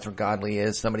 I think that's where Godley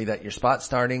is. Somebody that you're spot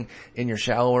starting in your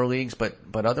shallower leagues, but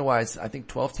otherwise, I think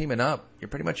 12 team and up, you're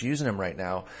pretty much using him right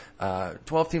now.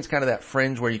 12 team's kind of that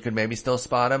fringe where you could maybe still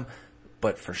spot him,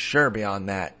 but for sure beyond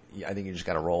that, I think you just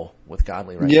got to roll with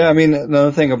Godley right now. Yeah, I mean,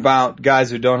 another thing about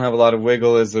guys who don't have a lot of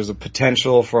wiggle is there's a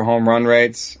potential for home run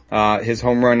rates. His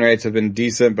home run rates have been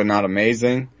decent, but not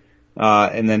amazing.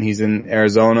 And then he's in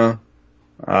Arizona.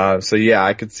 So yeah,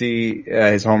 I could see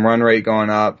his home run rate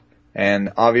going up,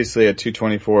 and obviously a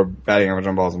 224 batting average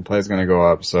on balls in play is going to go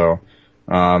up. So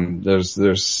there's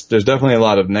definitely a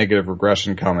lot of negative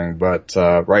regression coming, but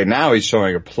right now he's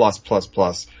showing a plus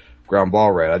ground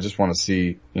ball rate. I just want to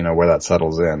see where that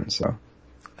settles in. So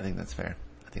I think that's fair.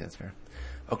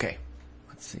 Okay,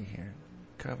 let's see here.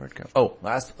 Covered. Oh,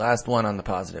 last one on the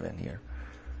positive end here.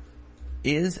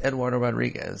 Is Eduardo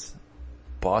Rodriguez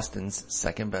Boston's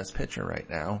second best pitcher right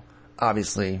now?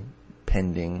 Obviously,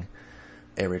 pending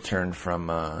a return from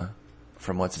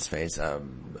what's his face,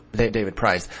 David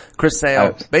Price. Chris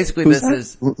Sale. Basically,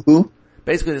 Who?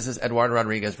 Basically, this is Eduardo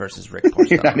Rodriguez versus Rick Porcello.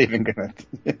 You're not even gonna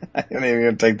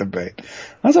take the bait.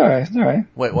 That's all right. It's all right.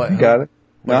 Wait, what? You got it?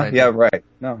 No? Yeah, right.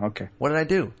 No, okay. What did I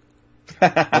do?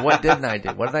 What didn't I do?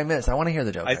 What did I miss? I want to hear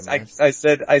the joke. I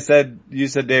said, you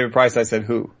said David Price, I said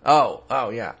who? Oh,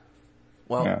 yeah.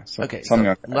 Well, yeah, okay.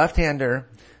 So left-hander,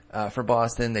 for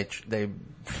Boston, they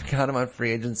got him on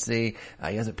free agency.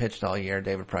 He hasn't pitched all year.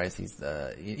 David Price,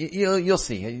 you'll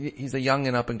see. He's a young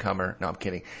and up-and-comer. No, I'm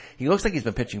kidding. He looks like he's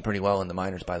been pitching pretty well in the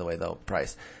minors, by the way, though,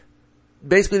 Price.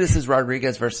 Basically, this is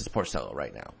Rodriguez versus Porcello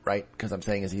right now, right? Because I'm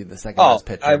saying, is he the second best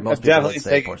pitcher? Most people would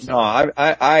say Porcello. No,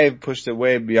 I pushed it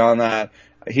way beyond that.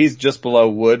 He's just below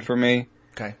Wood for me.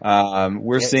 Okay.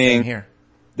 We're seeing here.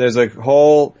 There's a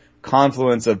whole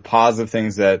confluence of positive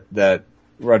things that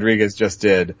Rodriguez just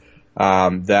did,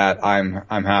 that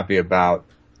I'm happy about.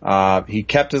 He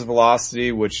kept his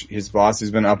velocity, which his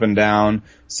velocity's been up and down.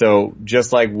 So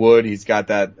just like Wood, he's got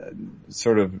that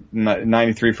sort of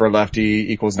 93 for a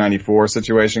lefty equals 94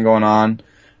 situation going on.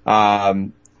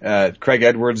 Craig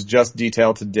Edwards just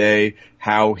detailed today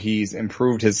how he's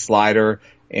improved his slider,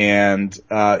 and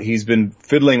he's been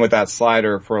fiddling with that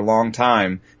slider for a long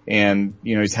time. And,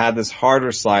 he's had this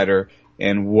harder slider,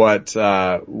 and what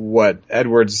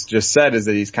Edwards just said is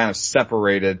that he's kind of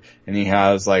separated, and he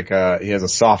has a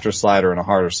softer slider and a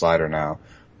harder slider now,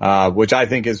 which I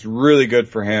think is really good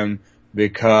for him,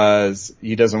 because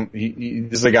this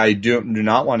is a guy you do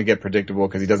not want to get predictable,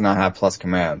 because he does not have plus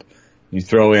command. You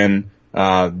throw in,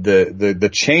 the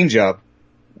changeup,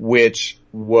 which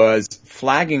was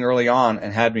flagging early on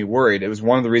and had me worried. It was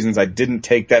one of the reasons I didn't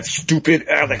take that stupid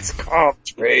Alex Cobb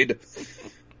trade.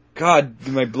 God,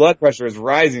 my blood pressure is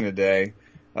rising today.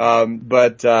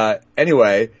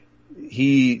 Anyway,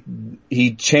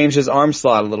 he changed his arm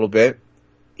slot a little bit.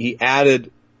 He added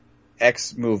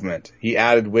X movement. He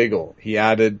added wiggle. He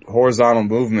added horizontal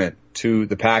movement to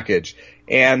the package.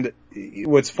 And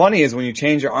what's funny is when you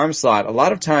change your arm slot, a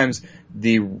lot of times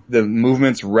the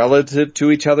movements relative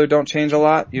to each other don't change a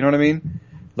lot. You know what I mean?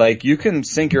 Like, you can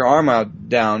sink your arm out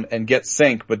down and get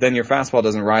sink, but then your fastball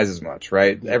doesn't rise as much,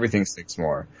 right? Everything sinks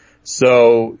more.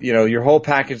 So, your whole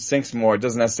package sinks more. It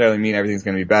doesn't necessarily mean everything's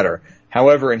going to be better.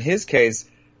 However, in his case,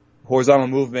 horizontal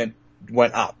movement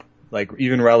went up, like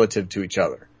even relative to each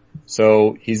other.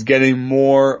 So he's getting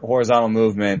more horizontal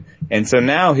movement. And so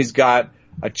now he's got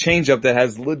a changeup that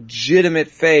has legitimate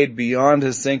fade beyond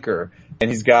his sinker. And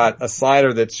he's got a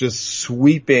slider that's just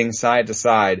sweeping side to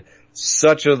side.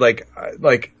 Such a, like,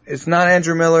 it's not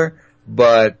Andrew Miller,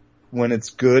 but when it's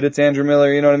good, it's Andrew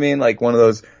Miller, you know what I mean? Like one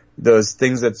of those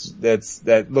things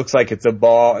that looks like it's a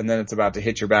ball and then it's about to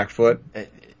hit your back foot.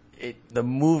 The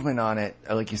movement on it,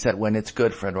 like you said, when it's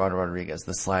good for Eduardo Rodriguez,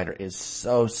 the slider is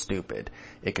so stupid.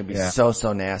 It can be so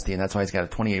nasty, and that's why he's got a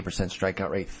 28% strikeout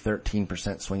rate,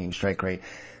 13% swinging strike rate.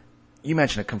 You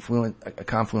mentioned a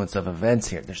confluence of events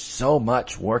here. There's so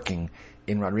much working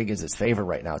in Rodriguez's favor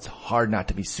right now. It's hard not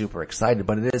to be super excited,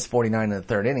 but it is 49 in the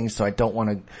third inning, so I don't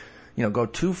want to, go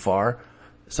too far.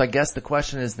 So I guess the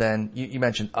question is then, you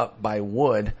mentioned up by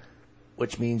Wood,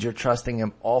 which means you're trusting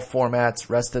him all formats,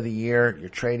 rest of the year. You're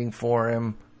trading for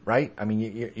him, right? I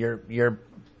mean, you're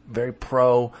very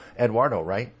pro Eduardo,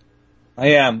 right? I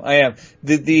am.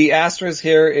 The asterisk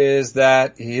here is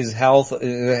that his health,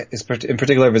 is in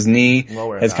particular of his knee,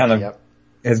 has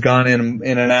has gone in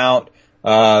and out.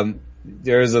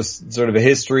 There is a sort of a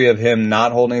history of him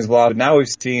not holding his velocity. Now we've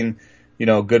seen,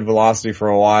 good velocity for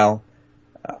a while.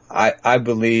 I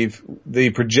believe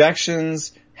the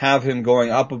projections have him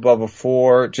going up above a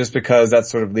 4 just because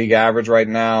that's sort of league average right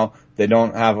now. They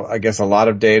don't have, I guess, a lot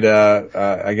of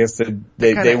data. I guess they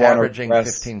want to averaging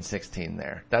 15, 16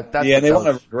 there. That's they want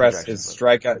to regress his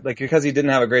strikeout, because he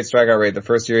didn't have a great strikeout rate the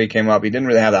first year he came up. He didn't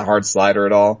really have that hard slider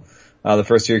at all, the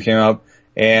first year he came up.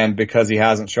 And because he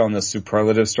hasn't shown the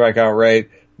superlative strikeout rate,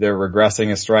 they're regressing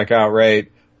his strikeout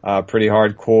rate, pretty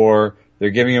hardcore.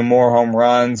 They're giving him more home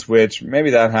runs, which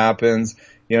maybe that happens.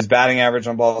 His batting average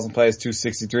on balls in play is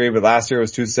 263, but last year it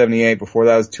was 278. Before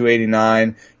that was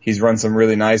 289. He's run some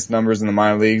really nice numbers in the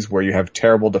minor leagues where you have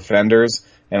terrible defenders,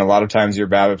 and a lot of times your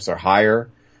BABIPs are higher.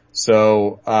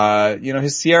 So,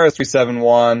 his SIERA is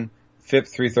 371, FIP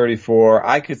 334.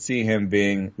 I could see him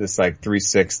being this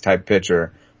 3.6 type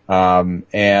pitcher.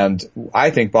 And I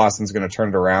think Boston's going to turn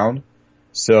it around.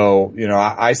 So,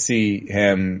 I see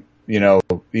him,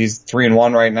 he's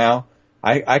 3-1 right now.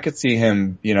 I could see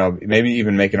him, maybe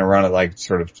even making a run at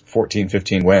sort of 14,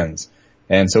 15 wins.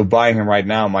 And so buying him right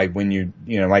now might win you,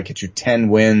 might get you 10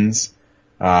 wins,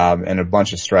 and a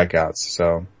bunch of strikeouts.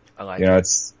 So,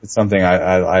 it's something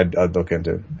I'd look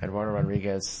into. Eduardo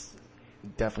Rodriguez,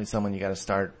 definitely someone you got to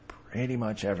start pretty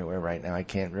much everywhere right now. I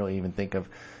can't really even think of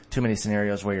too many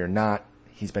scenarios where you're not.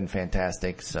 He's been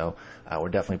fantastic. So, we're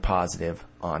definitely positive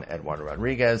on Eduardo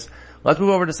Rodriguez. Let's move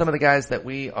over to some of the guys that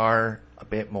we are a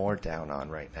bit more down on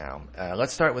right now.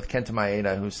 Let's start with Kenta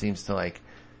Maeda, who seems to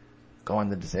go on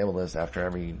the disabled list after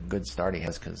every good start he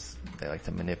has, because they like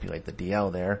to manipulate the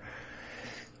DL there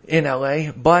in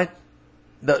LA. But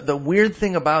the weird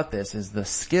thing about this is the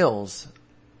skills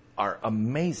are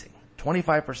amazing.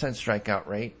 25% strikeout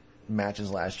rate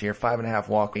matches last year. 5.5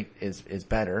 walk rate is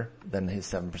better than his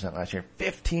 7% last year.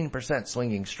 15%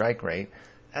 swinging strike rate.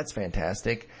 That's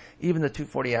fantastic. Even the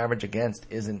 240 average against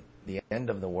isn't the end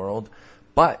of the world,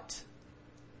 but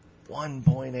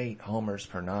 1.8 homers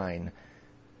per 9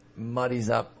 muddies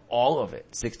up all of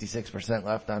it. 66%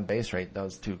 left on base rate.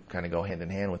 Those two kind of go hand in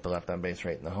hand with the left on base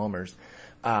rate and the homers.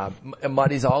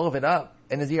 Muddies all of it up,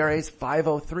 and his ERA is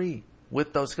 5.03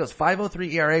 with those skills.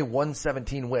 5.03 ERA,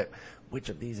 117 WHIP. Which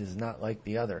of these is not like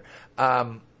the other?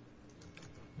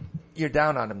 You're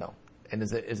down on him though. And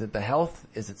is it the health?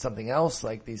 Is it something else?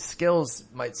 These skills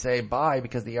might say bye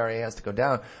because the ERA has to go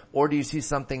down. Or do you see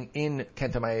something in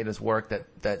Kenta Maeda's work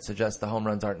that suggests the home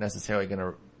runs aren't necessarily going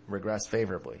to regress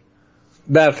favorably?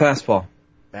 Bad fastball.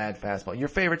 Bad fastball. Your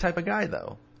favorite type of guy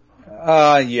though.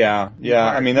 Yeah.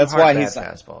 I mean, that's why he's,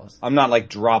 fastballs. I'm not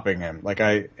drop-ing him.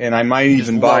 I might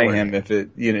even buy him if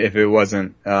it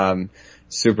wasn't,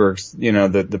 super,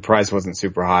 the price wasn't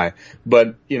super high.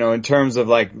 But, in terms of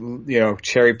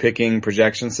cherry picking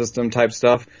projection system type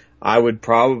stuff, I would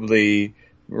probably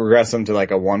regress him to a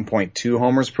 1.2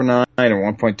 homers per 9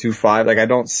 or 1.25. I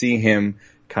don't see him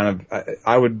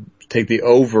I would take the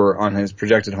over on his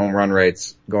projected home run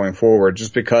rates going forward,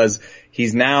 just because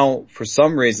he's now, for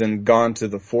some reason, gone to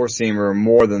the four-seamer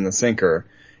more than the sinker.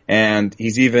 And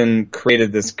he's even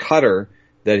created this cutter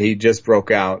that he just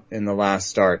broke out in the last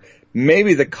start.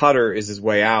 Maybe the cutter is his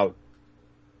way out,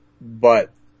 but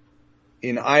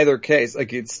in either case,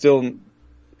 it still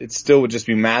would just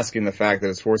be masking the fact that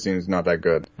his four seam is not that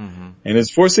good. Mm-hmm. And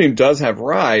his four seam does have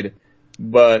ride,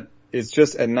 but it's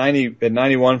just at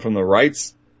 91 from the right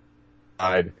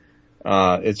side.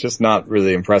 It's just not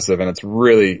really impressive, and it's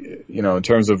really, in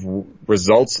terms of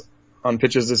results on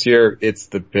pitches this year, it's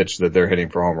the pitch that they're hitting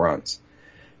for home runs.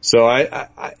 So I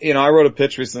wrote a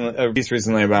piece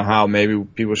recently about how maybe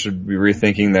people should be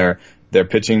rethinking their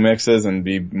pitching mixes and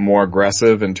be more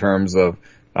aggressive in terms of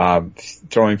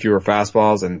throwing fewer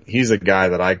fastballs. And he's a guy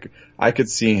that I could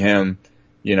see him,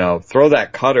 throw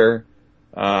that cutter,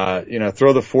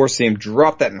 throw the four seam,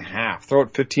 drop that in half, throw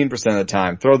it 15% of the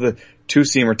time, throw the two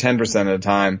seamer 10% of the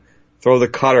time, throw the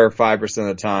cutter 5% of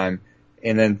the time,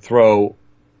 and then throw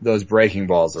those breaking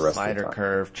balls the rest of the time. Slider,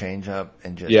 curve, change up,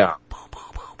 and just boom, boom,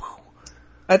 boom, boom.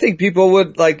 I think people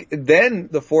would then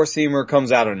the four seamer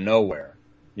comes out of nowhere,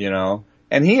 and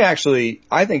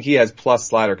I think he has plus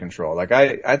slider control.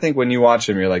 I think when you watch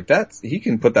him, you're like, he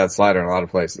can put that slider in a lot of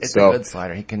places. It's a good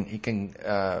slider. He can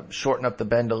shorten up the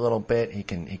bend a little bit. He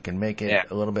can make it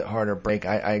a little bit harder break.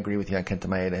 I agree with you on Kenta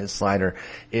Maeda. His slider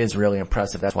is really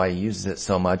impressive. That's why he uses it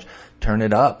so much. Turn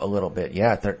it up a little bit.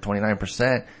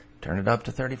 29%. Turn it up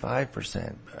to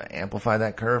 35%. Amplify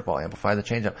that curveball. Amplify the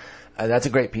changeup. That's a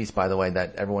great piece, by the way,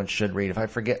 that everyone should read. If I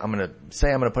forget, I'm going to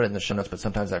put it in the show notes, but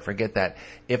sometimes I forget that.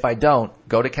 If I don't,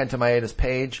 go to Kenta Maeda's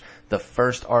page. The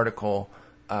first article,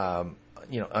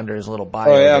 under his little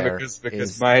bio. Oh yeah, there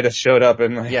because Maeda showed up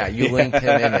in Yeah, you linked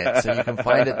him in it. So you can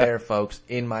find it there, folks,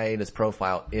 in Maeda's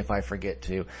profile if I forget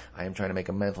to. I am trying to make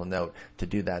a mental note to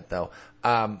do that, though.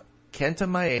 Kenta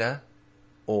Maeda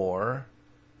or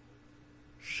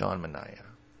Sean Manaea?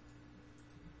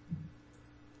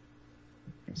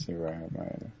 Let's see where I have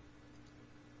Maeda.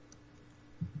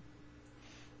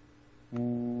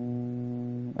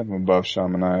 I'm above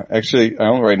Sean Manaea. Actually, I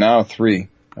own right now 3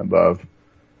 above.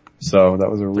 So that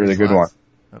was a really good one.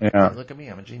 Okay. Yeah. Look at me,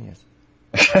 I'm a genius.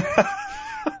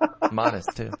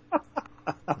 Modest too.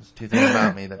 There's 2 things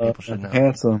about me that people should know.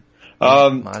 Handsome.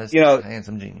 Modest,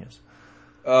 handsome genius.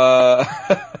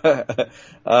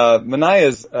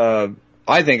 Manaea's,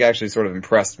 I think actually sort of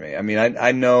impressed me. I mean,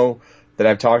 I know that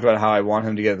I've talked about how I want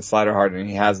him to get the slider hard and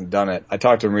he hasn't done it. I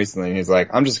talked to him recently and he's like,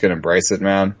 I'm just gonna embrace it,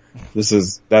 man.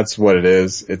 That's what it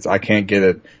is. I can't get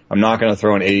it. I'm not gonna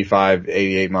throw an 85,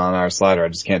 88 mile an hour slider. I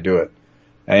just can't do it.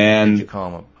 And did you call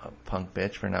him a punk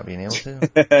bitch for not being able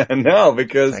to? No,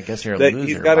 because I guess you're a loser.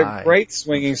 He's got a great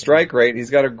swinging strike rate.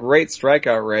 He's got a great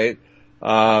strikeout rate.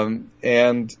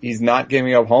 And he's not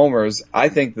giving up homers. I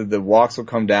think that the walks will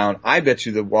come down. I bet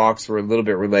you the walks were a little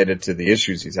bit related to the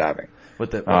issues he's having.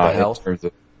 With the health?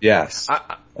 Yes.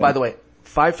 By the way,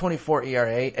 5.24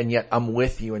 ERA, and yet I'm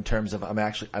with you in terms of I've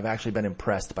actually been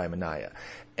impressed by Manaea.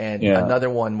 And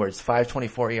another one where it's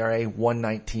 5.24 ERA,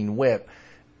 119 WHIP.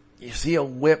 You see a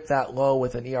WHIP that low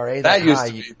with an ERA that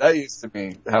high. That used to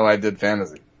be how I did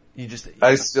fantasy. I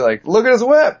used to be look at his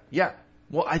WHIP. Yeah.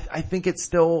 Well, I think it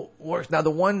still works. Now, the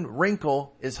one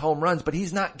wrinkle is home runs, but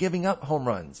he's not giving up home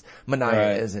runs.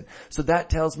 Manaea isn't. So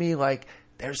that tells me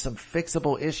there's some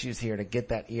fixable issues here to get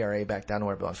that ERA back down to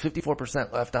where it belongs.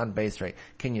 54% left on base rate.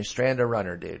 Can you strand a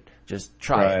runner, dude? Just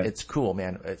try it. It's cool,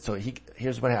 man. So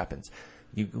here's what happens.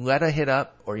 You let a hit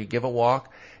up or you give a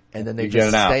walk and then they just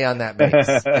stay on that base.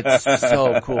 It's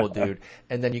so cool, dude.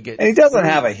 And then you get. And he doesn't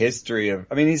have a history of.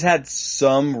 I mean, he's had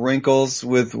some wrinkles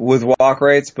with walk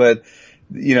rates, but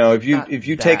if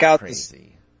you take out crazy.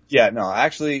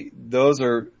 Actually, a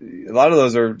lot of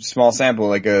those are small sample,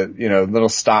 little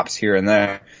stops here and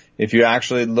there. If you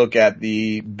actually look at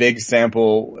the big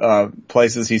sample,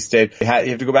 places he stayed, you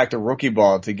have to go back to rookie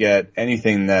ball to get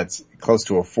anything that's close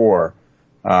to a 4,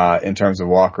 in terms of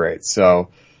walk rate.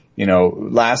 So,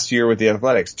 last year with the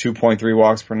Athletics, 2.3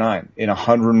 walks per 9 in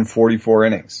 144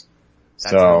 innings.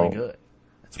 That's really good.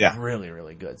 That's really,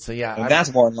 really good. So and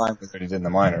that's more in line with what he did in the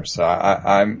minors. So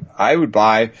I would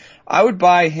buy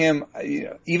him,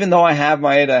 even though I have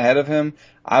Maeda ahead of him,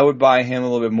 I would buy him a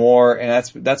little bit more. And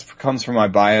that's comes from my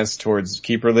bias towards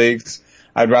keeper leagues.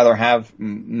 I'd rather have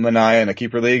Manaea in a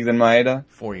keeper league than Maeda.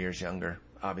 4 years younger,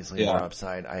 obviously more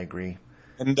upside. I agree.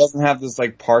 And doesn't have this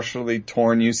partially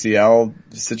torn UCL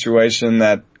situation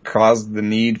that caused the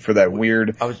need for that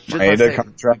weird Maeda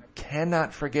contract. We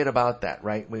cannot forget about that,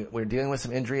 right? We're dealing with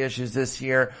some injury issues this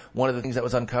year. One of the things that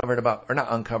was uncovered about, or not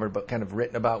uncovered, but kind of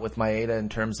written about with Maeda in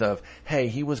terms of, hey,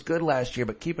 he was good last year,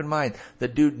 but keep in mind, the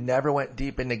dude never went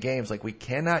deep into games. We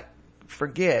cannot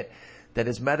forget that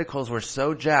his medicals were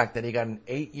so jacked that he got an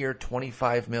 8-year,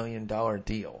 $25 million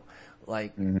deal.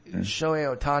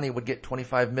 Shohei Ohtani would get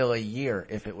 $25 million a year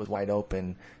if it was wide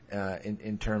open,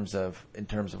 in terms of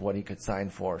what he could sign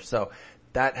for. So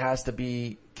that has to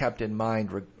be kept in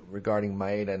mind regarding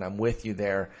Maeda, and I'm with you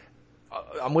there.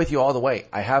 I'm with you all the way.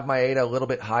 I have Maeda a little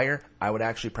bit higher. I would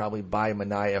actually probably buy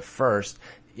Minaya first.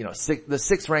 The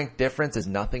 6th rank difference is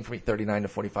nothing for me, 39 to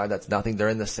 45. That's nothing. They're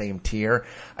in the same tier.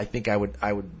 I think I would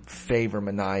favor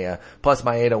Minaya. Plus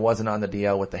Maeda wasn't on the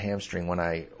DL with the hamstring when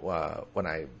I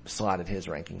slotted his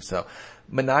ranking. So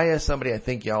Minaya is somebody I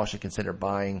think y'all should consider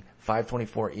buying.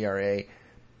 5.24 ERA.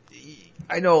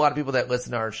 I know a lot of people that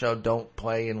listen to our show don't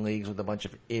play in leagues with a bunch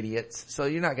of idiots, so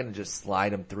you're not going to just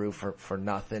slide them through for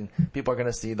nothing. People are going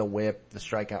to see the whip, the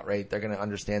strikeout rate. They're going to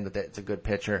understand that it's a good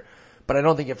pitcher. But I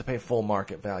don't think you have to pay full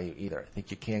market value either. I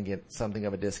think you can get something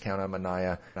of a discount on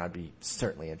Minaya, and I'd be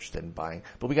certainly interested in buying.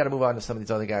 But we got to move on to some of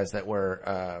these other guys that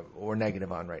we're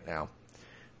negative on right now.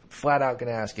 Flat out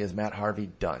going to ask you, is Matt Harvey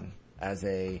done as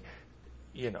a,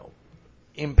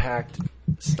 impact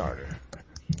starter?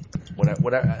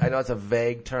 Whatever, I know it's a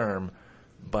vague term,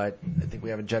 but I think we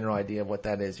have a general idea of what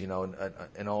that is. In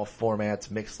all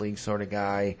formats, mixed league sort of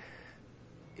guy.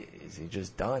 Is he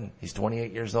just done? He's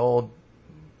 28 years old.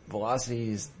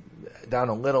 Velocity is down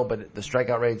a little, but the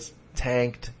strikeout rate's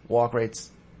tanked. Walk rate's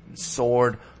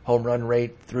soared. Home run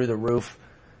rate through the roof.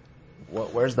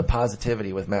 Where's the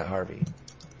positivity with Matt Harvey?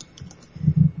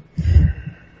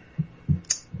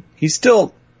 He's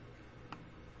still.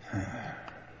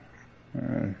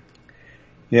 I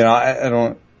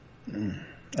don't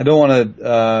want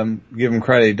to give him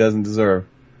credit he doesn't deserve,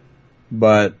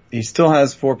 but he still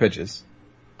has 4 pitches,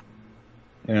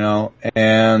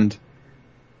 and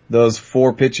those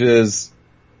 4 pitches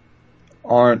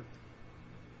aren't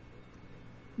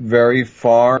very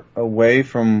far away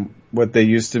from what they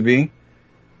used to be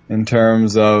in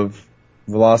terms of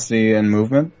velocity and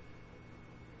movement.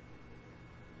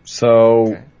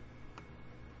 So, okay.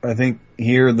 I think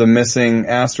here the missing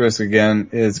asterisk again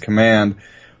is command,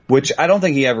 which I don't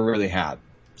think he ever really had.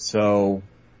 So,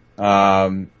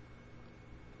 that's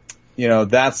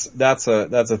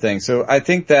a thing. So I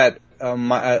think that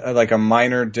like a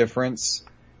minor difference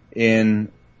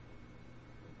in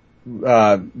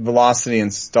velocity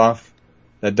and stuff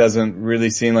that doesn't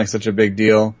really seem like such a big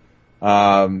deal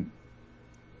on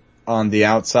the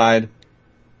outside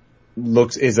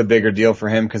is a bigger deal for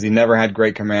him because he never had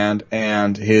great command,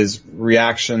 and his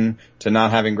reaction to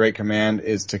not having great command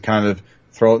is to kind of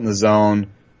throw it in the zone.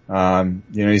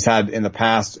 He's had in the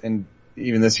past, and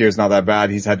even this year is not that bad,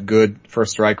 he's had good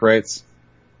first strike rates,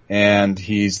 and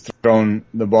he's thrown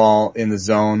the ball in the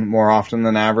zone more often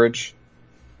than average.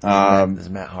 This is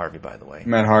Matt Harvey, by the way.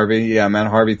 Matt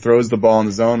Harvey throws the ball in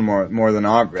the zone more than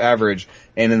average,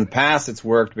 and in the past it's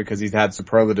worked because he's had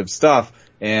superlative stuff.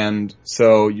 And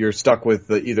so you're stuck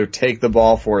with either take the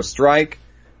ball for a strike,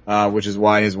 which is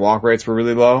why his walk rates were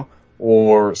really low,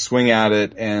 or swing at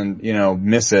it and,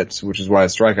 miss it, which is why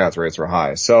his strikeouts rates were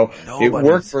high. So it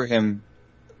worked for him.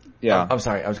 Yeah. I'm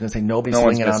sorry. I was going to say nobody's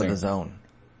swinging out of the zone.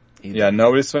 Either. Yeah,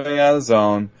 nobody's swinging out of the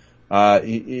zone.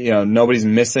 Nobody's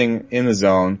missing in the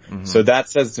zone. Mm-hmm. So that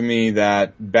says to me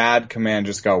that bad command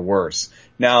just got worse.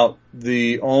 Now,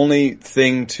 the only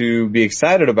thing to be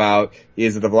excited about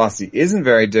is that the velocity isn't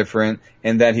very different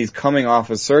and that he's coming off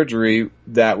a surgery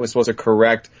that was supposed to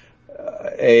correct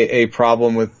a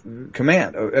problem with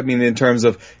command. I mean, in terms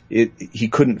of he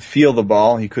couldn't feel the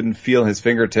ball. He couldn't feel his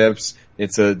fingertips.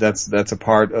 That's a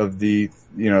part of the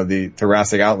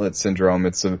thoracic outlet syndrome.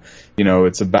 It's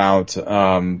about,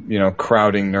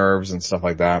 crowding nerves and stuff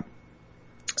like that.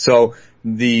 So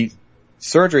the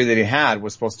surgery that he had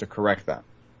was supposed to correct that.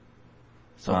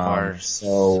 So far,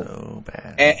 so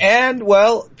bad. And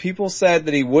people said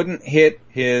that he wouldn't hit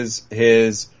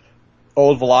his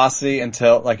old velocity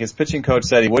until, like his pitching coach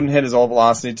said, he wouldn't hit his old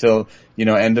velocity till,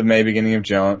 end of May, beginning of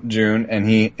June, and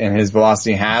his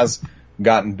velocity has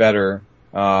gotten better,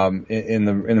 in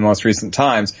the most recent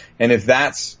times. And if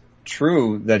that's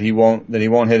true, that he won't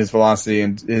hit his velocity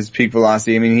and his peak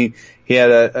velocity, I mean, he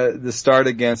had the start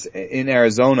in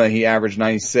Arizona, he averaged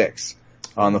 96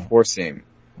 on the 4-seam.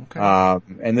 Okay.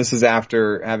 And this is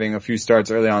after having a few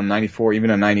starts early on, 94, even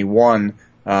a 91,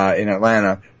 in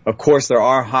Atlanta. Of course, there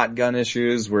are hot gun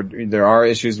issues where there are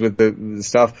issues with the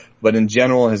stuff, but in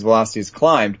general, his velocity has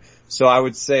climbed. So I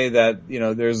would say that,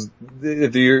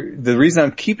 the reason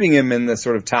I'm keeping him in the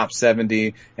sort of top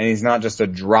 70 and he's not just a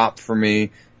drop for me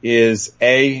is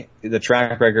A, the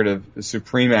track record of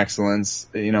supreme excellence,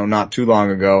 not too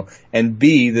long ago, and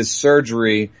B, the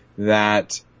surgery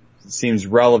that seems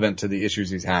relevant to the issues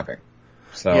he's having.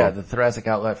 So yeah, the thoracic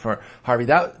outlet for Harvey.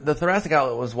 The thoracic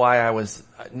outlet was why I was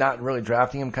not really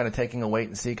drafting him, kind of taking a wait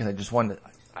and see, because I just wanted.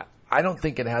 I don't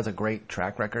think it has a great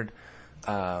track record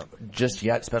just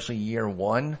yet, especially year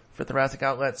one for thoracic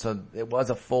outlet. So it was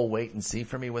a full wait and see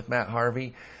for me with Matt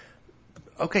Harvey.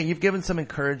 Okay, you've given some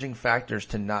encouraging factors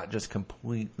to not just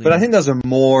completely. But I think those are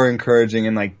more encouraging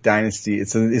in like dynasty.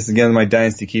 It's again my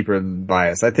dynasty keeper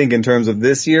bias. I think in terms of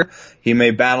this year, he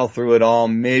may battle through it all,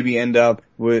 maybe end up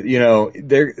with,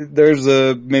 there's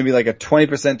maybe like a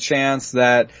 20% chance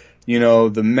that,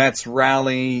 the Mets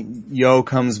rally, Yo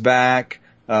comes back,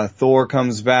 Thor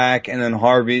comes back, and then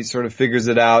Harvey sort of figures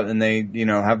it out and they,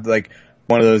 have like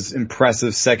one of those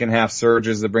impressive second half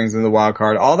surges that brings in the wild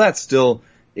card. All that's still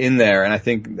in there, and I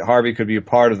think Harvey could be a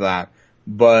part of that.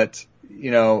 But,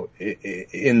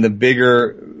 in the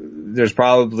bigger, there's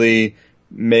probably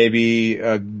maybe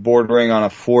bordering on a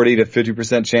 40 to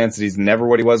 50% chance that he's never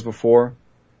what he was before.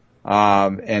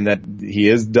 And that he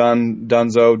is done.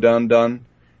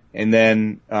 And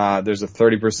then, there's a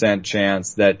 30%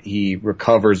 chance that he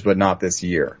recovers, but not this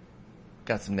year.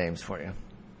 Got some names for you.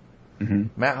 Mm-hmm.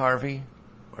 Matt Harvey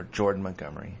or Jordan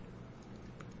Montgomery?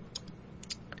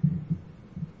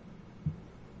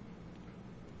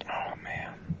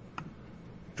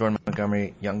 Jordan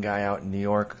Montgomery, young guy out in New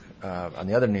York, on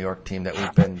the other New York team that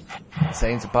we've been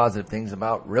saying some positive things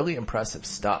about. Really impressive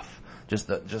stuff. Just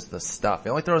the stuff. He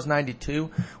only throws 92,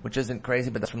 which isn't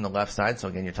crazy, but that's from the left side. So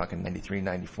again, you're talking 93,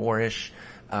 94-ish,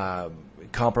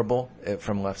 comparable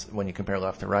from left, when you compare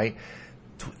left to right.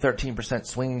 13%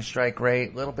 swinging strike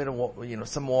rate, a little bit of,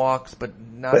 some walks, but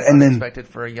not unexpected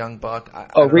for a young buck.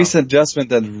 Recent adjustment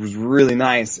that was really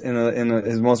nice. In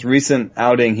his most recent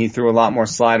outing, he threw a lot more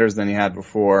sliders than he had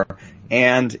before,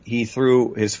 and he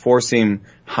threw his four seam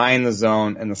high in the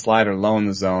zone and the slider low in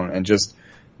the zone, and just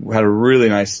had a really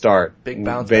nice start. Big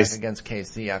bounce back against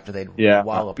KC after they'd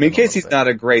walloped him. I mean, KC's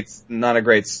not a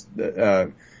great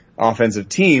offensive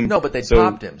team. No, but they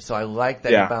popped him, so I like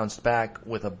that he bounced back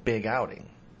with a big outing.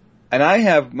 And I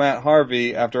have Matt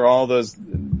Harvey, after all those,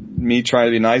 me trying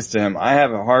to be nice to him, I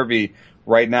have Harvey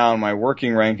right now in my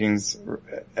working rankings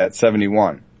at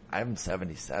 71. I have him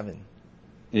 77.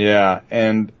 Yeah,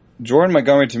 and Jordan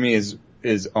Montgomery to me is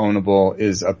ownable,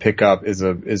 is a pickup, is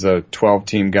a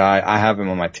 12-team guy. I have him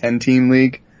on my 10-team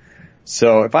league.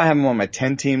 So if I have him on my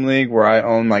 10-team league where I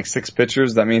own like 6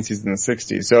 pitchers, that means he's in the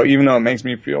 60s. So even though it makes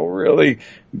me feel really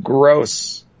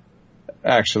gross,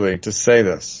 actually, to say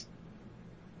this,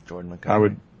 Jordan Montgomery. I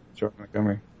would Jordan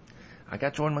Montgomery. I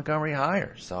got Jordan Montgomery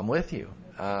higher, so I'm with you.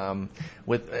 And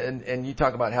you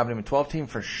talk about having him in 12-team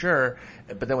for sure,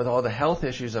 but then with all the health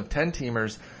issues of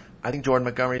 10-teamers, I think Jordan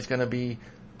Montgomery is going to be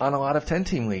on a lot of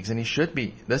 10-team leagues, and he should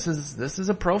be. This is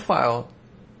a profile.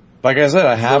 Like I said,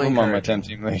 I have him on my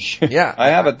 10-team league. Yeah, I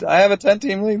have a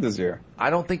 10-team league this year. I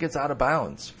don't think it's out of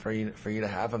bounds for you to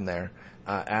have him there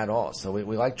at all. So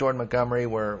we like Jordan Montgomery.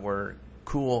 We're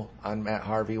cool on Matt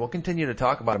Harvey. We'll continue to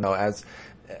talk about him though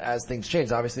as things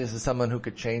change. Obviously, this is someone who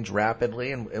could change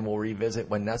rapidly, and we'll revisit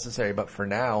when necessary. But for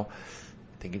now,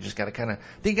 I think you just got to kind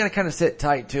of sit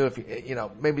tight too.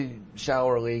 If maybe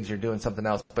shallower leagues, you're doing something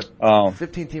else. But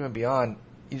 15 team and beyond,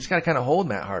 you just got to kind of hold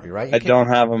Matt Harvey, right? I don't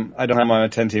have him on a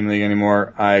 10-team league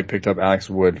anymore. I picked up Alex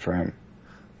Wood for him.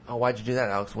 Oh, why'd you do that?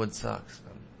 Alex Wood sucks.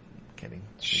 I'm kidding.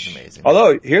 He's amazing.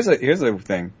 Although here's the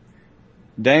thing.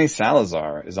 Danny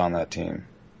Salazar is on that team.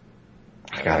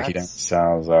 I gotta keep Danny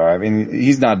Salazar. I mean,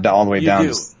 he's not all the way down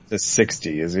to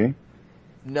 60, is he?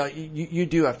 No, you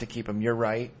do have to keep him. You're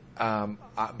right.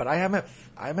 But I'm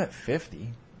at 50,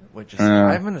 which is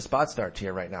I'm in a spot start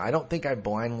tier right now. I don't think I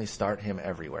blindly start him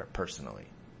everywhere personally.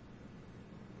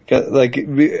 Like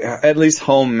at least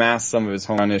home mask some of his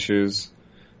home run issues.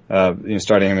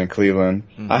 Starting him in Cleveland.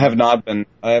 Mm-hmm.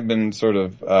 I have been sort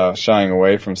of shying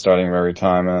away from starting him every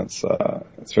time, and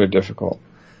it's very difficult.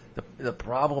 The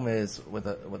problem is with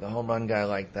a home run guy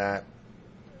like that,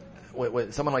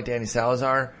 with someone like Danny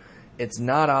Salazar, it's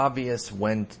not obvious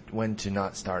when to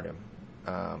not start him.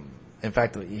 In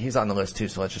fact, he's on the list too,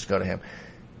 so let's just go to him.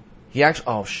 He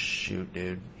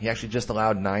actually just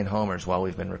allowed 9 homers while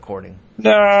we've been recording. No!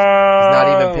 He's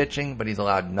not even pitching, but he's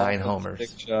allowed 9 homers.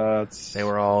 Big shots. They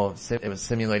were it was a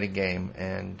simulated game,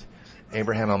 and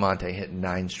Abraham Almonte hit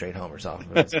 9 straight homers off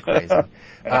of it. It's crazy.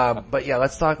 But yeah,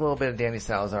 let's talk a little bit of Danny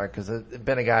Salazar, because it's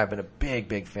been a guy I've been a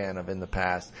big fan of in the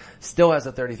past. Still has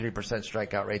a 33%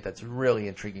 strikeout rate. That's really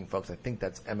intriguing, folks. I think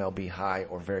that's MLB high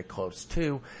or very close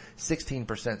to.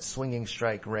 16% swinging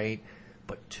strike rate.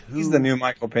 But he's the new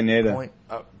Michael Pineda.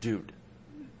 Dude.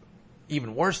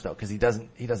 Even worse though, because he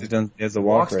has a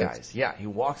walk rate. Guys. Yeah, he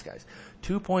walks guys.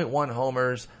 2.1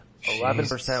 homers,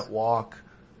 11% walk.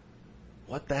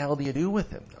 What the hell do you do with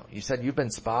him though? You said you've been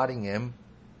spotting him.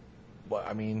 Well,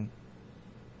 I mean,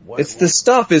 the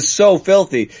stuff is so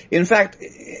filthy. In fact,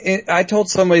 I told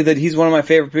somebody that he's one of my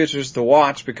favorite pitchers to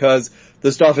watch because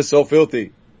the stuff is so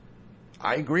filthy.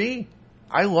 I agree.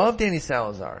 I love Danny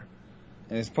Salazar.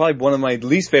 And it's probably one of my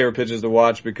least favorite pitches to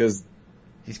watch because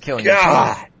he's killing your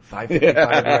team.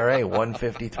 5.55 ERA,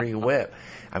 153 WHIP.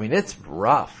 I mean, it's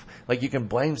rough. Like, you can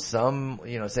blame some,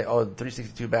 say,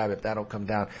 362 BABIP, that'll come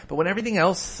down. But when everything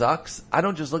else sucks, I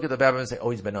don't just look at the BABIP and say,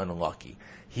 he's been unlucky.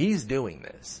 He's doing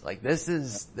this. Like, this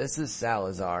is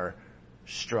Salazar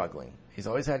struggling. He's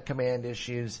always had command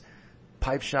issues,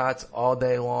 pipe shots all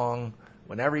day long.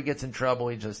 Whenever he gets in trouble,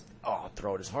 he just,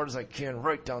 throw it as hard as I can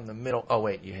right down the middle. Oh,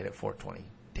 wait, you hit it 420.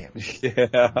 Damn it.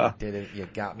 Yeah. You did it. You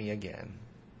got me again.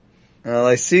 Well,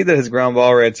 I see that his ground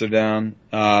ball rates are down,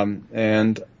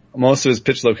 and most of his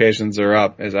pitch locations are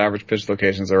up. His average pitch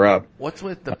locations are up. What's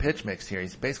with the pitch mix here?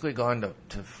 He's basically gone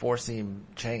to four-seam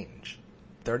change.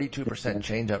 32%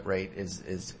 changeup rate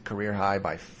is career high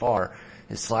by far.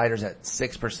 His slider's at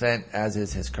 6%, as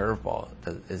is his curveball.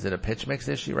 Is it a pitch mix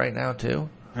issue right now too?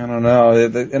 I don't know.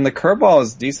 And the curveball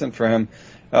is decent for him.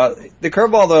 The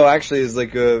curveball though actually is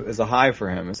is a high for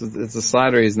him. It's a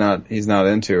slider he's not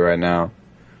into right now.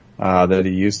 That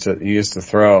he used to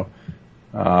throw.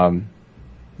 But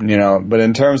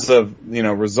in terms of,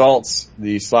 results,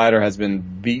 the slider has been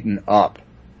beaten up,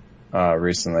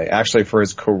 recently. Actually, for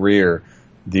his career,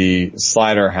 the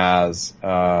slider has,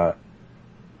 an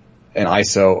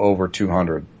ISO over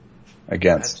 200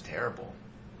 against. That's terrible.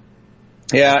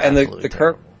 Yeah, and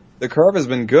the curve has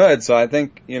been good, so I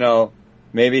think,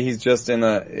 maybe he's just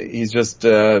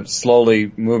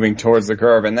slowly moving towards the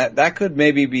curve, and that could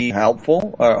maybe be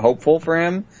hopeful for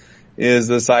him, is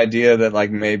this idea that like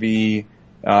maybe,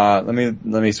 let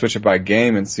me switch it by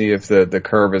game and see if the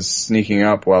curve is sneaking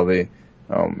up while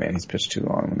oh man, he's pitched too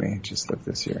long. Let me just look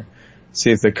this here.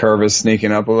 See if the curve is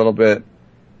sneaking up a little bit.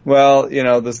 Well, he'd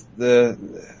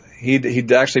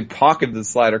actually pocketed the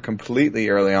slider completely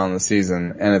early on in the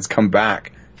season, and it's come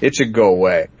back. It should go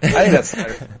away. I think that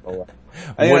slider should go away.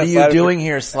 What are you doing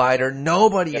here, slider?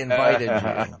 Nobody invited you.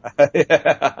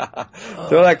 Yeah.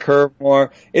 Throw that curve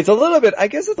more. It's a little bit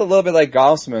like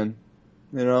Gausman,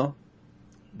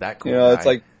 That cool guy. It's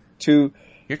like two.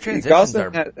 Your transitions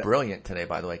are brilliant today,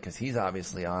 by the way, because he's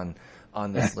obviously on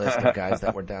this list of guys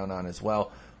that we're down on as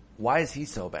well. Why is he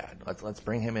so bad? Let's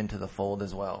bring him into the fold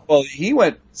as well. Well, he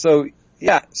went so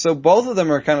both of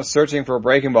them are kind of searching for a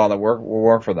breaking ball that will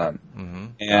work for them.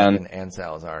 Mm-hmm. And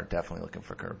Salazar are definitely looking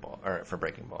for for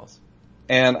breaking balls.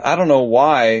 And I don't know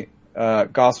why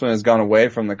Gausman has gone away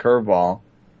from the curveball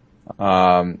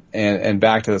and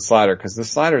back to the slider, because the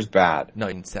slider's bad. No,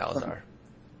 you mean Salazar.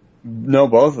 No,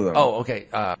 both of them. Oh, okay.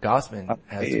 Gausman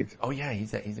has. Oh, yeah,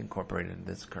 he's incorporated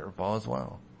this curveball as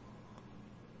well.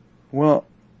 Well,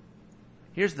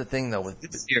 here's the thing, though. With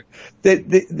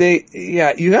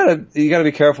you gotta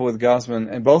be careful with Gausman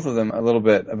and both of them a little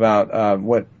bit about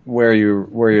where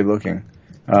you're looking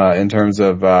in terms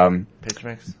of pitch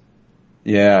mix.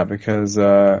 Yeah, because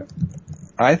I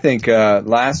think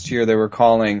last year they were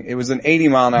calling it was an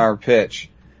 80-mile-an-hour pitch,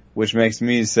 which makes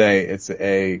me say it's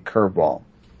a curveball.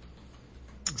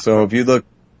 So if you look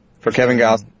for Kevin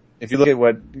Gausman, if you look at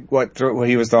what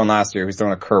he was throwing last year, he was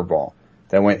throwing a curveball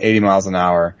that went 80 miles an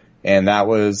hour, and that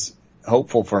was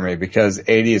hopeful for me because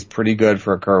 80 is pretty good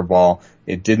for a curveball.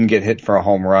 It didn't get hit for a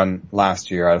home run last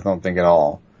year, I don't think at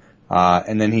all.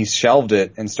 And then he shelved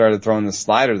it and started throwing the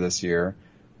slider this year,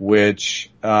 which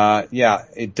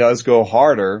it does go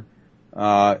harder,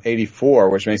 84,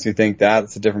 which makes me think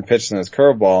that's a different pitch than his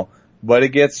curveball, but it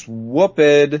gets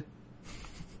whooped.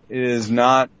 It is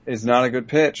not a good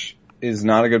pitch. It is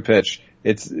not a good pitch.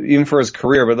 It's even for his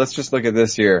career, but let's just look at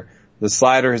this year. The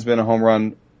slider has been a home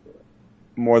run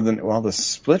more than, the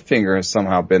split finger has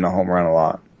somehow been a home run a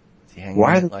lot.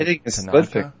 Why are they hitting the split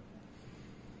finger?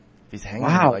 If he's hanging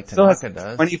like Tanaka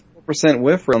does. 24%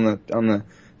 whiff on the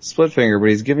split finger, but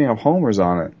he's giving up homers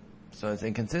on it. So it's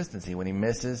inconsistency. When he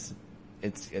misses,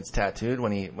 it's tattooed.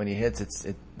 When he hits,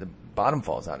 the bottom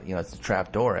falls out. It's a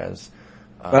trap door as.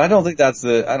 But I don't think that's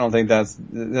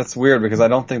weird because I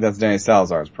don't think that's Danny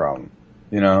Salazar's problem.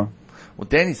 Well,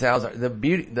 Danny Salazar,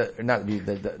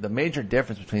 the major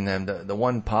difference between them, the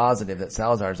one positive that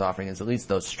Salazar is offering is at least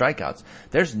those strikeouts.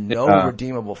 There's no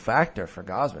redeemable factor for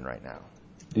Gausman right now.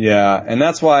 Yeah, and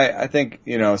that's why I think,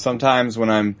 sometimes when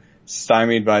I'm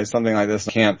stymied by something like this,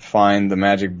 I can't find the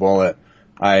magic bullet.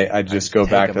 I just go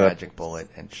back to the magic bullet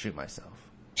and shoot myself.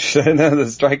 The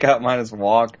strikeout minus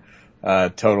walk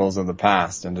totals of the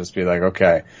past and just be like,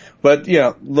 okay. But,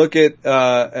 look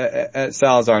at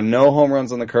Salazar. No home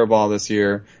runs on the curveball this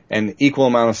year and equal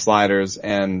amount of sliders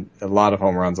and a lot of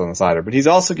home runs on the slider. But he's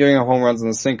also giving up home runs on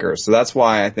the sinker. So that's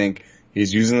why I think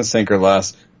he's using the sinker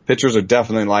less. Pitchers are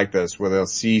definitely like this, where they'll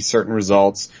see certain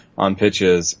results on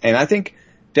pitches. And I think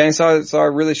Danny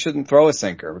Salazar really shouldn't throw a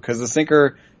sinker because the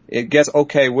sinker it gets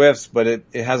okay whiffs, but it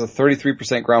has a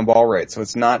 33% ground ball rate, so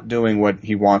it's not doing what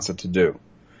he wants it to do.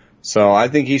 So I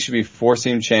think he should be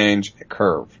four-seam change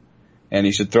curve. And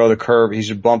he should throw the curve, he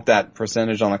should bump that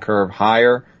percentage on the curve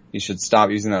higher. He should stop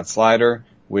using that slider,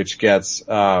 which gets,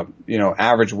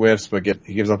 average whiffs, but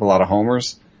he gives up a lot of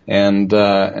homers. And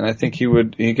I think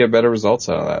he'd get better results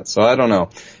out of that. So I don't know.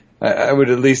 I would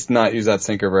at least not use that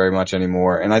sinker very much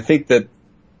anymore. And I think that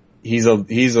he's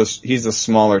a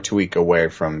smaller tweak away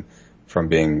from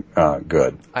being,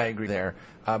 good. I agree there.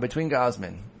 Between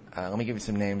Gausman, let me give you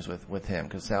some names with him,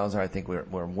 because Salazar, I think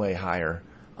we're way higher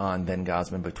on than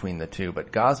Gausman between the two.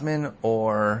 But Gausman,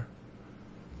 or,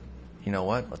 you know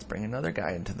what? Let's bring another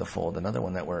guy into the fold. Another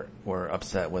one that we're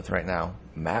upset with right now.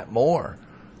 Matt Moore.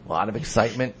 A lot of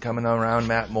excitement coming around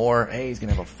Matt Moore. Hey, he's going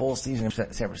to have a full season in San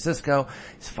Francisco.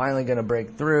 He's finally going to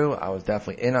break through. I was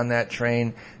definitely in on that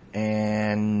train.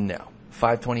 And no.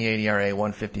 5.28 ERA,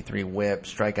 153 whip.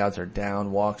 Strikeouts are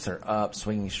down. Walks are up.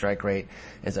 Swinging strike rate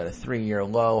is at a 3-year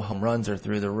low. Home runs are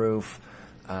through the roof.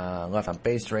 Left on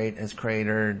base rate has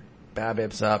cratered.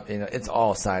 BABIP's up. It's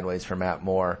all sideways for Matt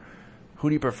Moore. Who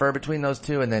do you prefer between those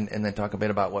two? And then talk a bit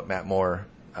about what Matt Moore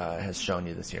has shown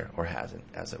you this year, or hasn't,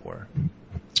 as it were.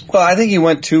 Well, I think he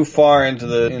went too far into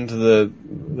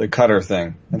the cutter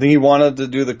thing. I think he wanted to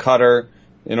do the cutter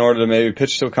in order to maybe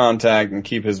pitch to contact and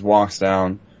keep his walks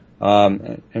down.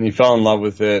 And he fell in love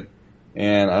with it.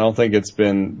 And I don't think it's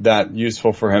been that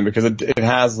useful for him, because it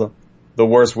has the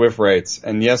worst whiff rates.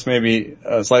 And yes, maybe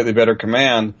a slightly better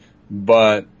command,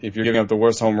 but if you're giving up the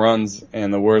worst home runs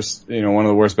and the worst, one of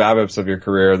the worst BABIPs of your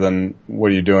career, then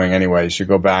what are you doing anyway? You should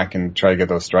go back and try to get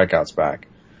those strikeouts back.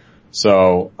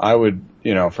 So I would,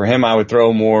 for him, I would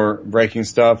throw more breaking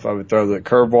stuff. I would throw the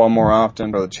curveball more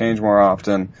often, throw the change more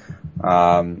often,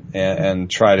 and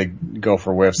try to go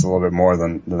for whiffs a little bit more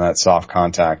than that soft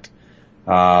contact.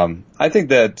 I think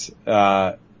that,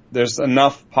 there's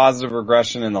enough positive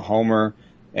regression in the homer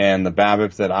and the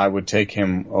BABIP that I would take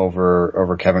him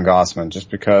over Kevin Gausman, just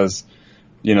because,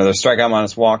 their strikeout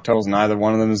minus walk totals, neither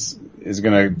one of them is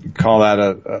going to call that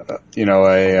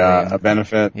a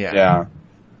benefit. Yeah.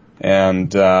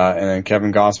 And then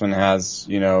Kevin Gausman has,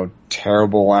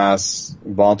 terrible ass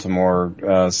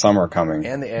Baltimore, summer coming.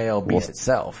 And the AL beast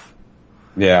itself.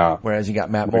 Yeah. Whereas you got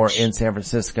Matt Moore in San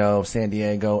Francisco, San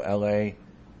Diego, LA,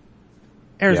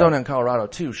 Arizona and Colorado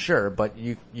too, sure, but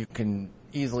you can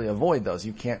easily avoid those.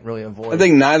 You can't really avoid. I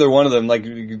think neither one of them, like,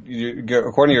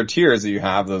 according to your tiers that you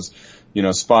have, those,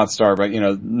 spot start, but,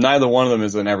 neither one of them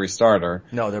is in every starter.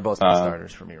 No, they're both spot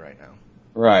starters for me right now.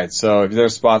 Right. So if they're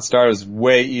spot starters,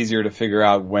 way easier to figure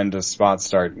out when to spot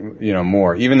start,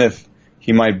 more. Even if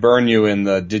he might burn you in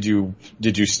the did you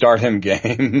start him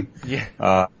game.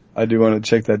 Yeah. I do want to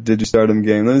check that did you start him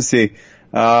game. Let me see.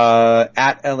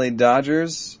 At LA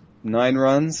Dodgers, 9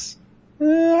 runs.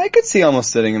 I could see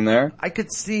almost sitting him there. I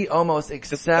could see almost,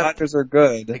 except the Dodgers are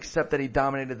good. Except that he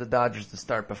dominated the Dodgers to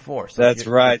start before. So that's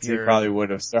right. You probably would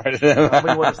have started him.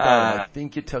 Probably would have started. I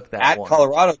think you took that at one. At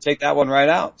Colorado, take that one right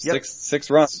out. Yep.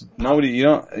 Six runs. You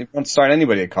don't start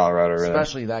anybody at Colorado, really.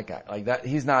 Especially that guy. Like that,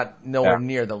 he's not nowhere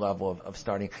near the level of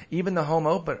starting. Even the home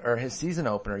opener, or his season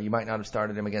opener, you might not have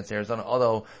started him against Arizona,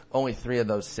 although only 3 of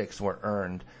those 6 were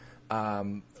earned.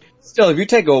 Still, if you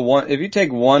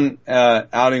take one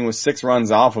outing with 6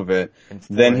 runs off of it,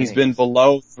 then he's been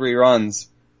below 3 runs.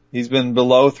 He's been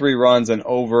below 3 runs and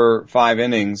over 5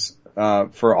 innings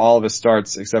for all of his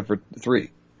starts except for 3.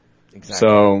 Exactly.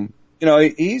 So,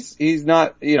 he's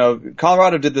not,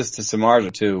 Colorado did this to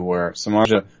Samardzija too, where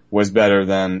Samardzija was better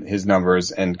than his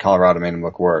numbers and Colorado made him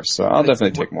look worse. So I'll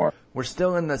definitely take more. We're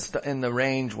still in the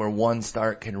range where one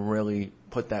start can really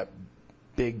put that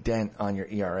big dent on your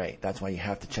ERA. That's why you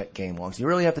have to check game logs. You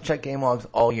really have to check game logs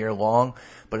all year long,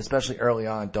 but especially early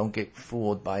on, don't get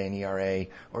fooled by an ERA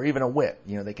or even a whip.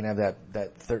 They can have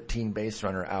that 13 base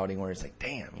runner outing where it's like,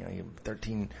 damn, you have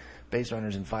 13 base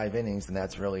runners in 5 innings, and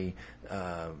that's really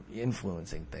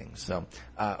influencing things. So,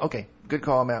 okay, good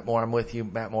call, Matt Moore. I'm with you.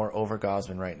 Matt Moore over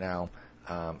Gausman right now.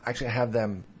 Actually, I have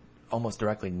them almost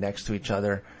directly next to each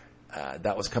other.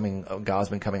 That was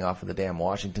Gausman coming off of the damn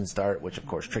Washington start, which of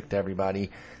course tricked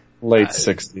everybody. Late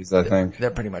 60s, I think.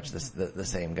 They're pretty much the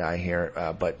same guy here,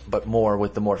 but more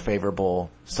with the more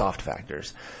favorable soft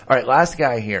factors. All right, last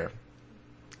guy here.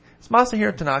 Is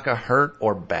Masahiro Tanaka hurt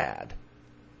or bad?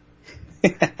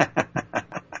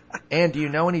 And do you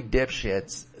know any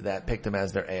dipshits that picked him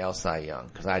as their AL Cy Young?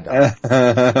 Because I don't.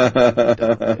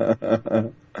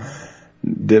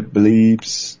 Dip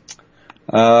bleeps.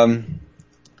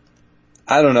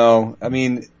 I don't know. I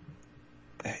mean,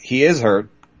 he is hurt.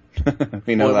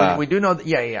 We know that. We do know that.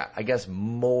 Yeah. I guess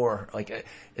more, like,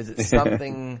 is it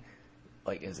something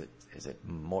like, is it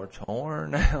more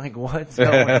torn? Like, what's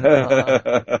going on?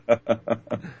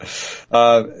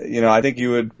 I think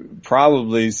you would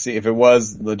probably see, if it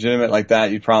was legitimate like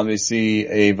that, you'd probably see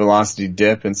a velocity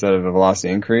dip instead of a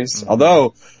velocity increase. Mm-hmm.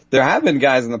 Although there have been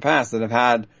guys in the past that have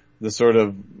had the sort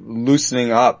of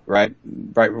loosening up, right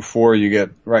before you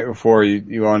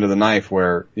go into the knife,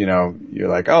 where, you're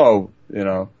like,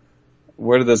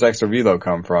 where did this extra velo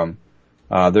come from?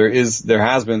 There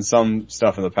has been some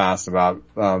stuff in the past about,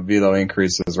 velo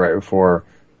increases right before,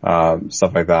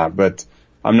 stuff like that, but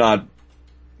I'm not,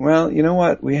 well, you know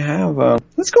what? We have,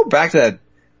 let's go back to that.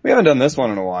 We haven't done this one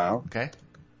in a while. Okay.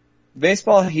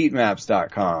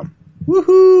 BaseballHeatMaps.com. Woohoo!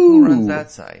 Who runs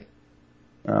that site?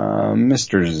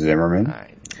 Mr. Zimmerman.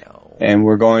 I know. And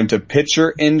we're going to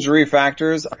pitcher injury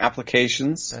factors,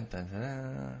 applications. Dun,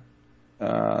 dun,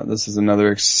 dun. This is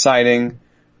another exciting,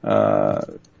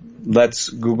 let's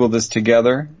Google this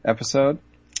together episode.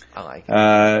 I like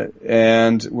it.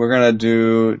 And we're gonna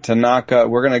do Tanaka.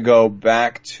 We're gonna go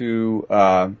back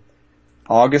to,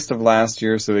 August of last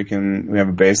year, so we have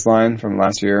a baseline from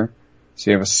last year.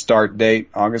 So you have a start date,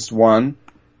 August 1,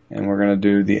 and we're gonna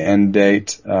do the end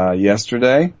date,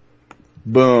 yesterday.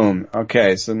 Boom.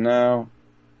 Okay, so now,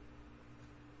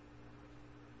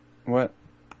 what?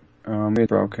 It's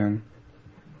broken.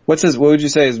 What would you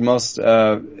say his most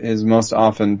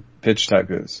often pitch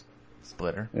type is?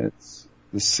 Splitter. It's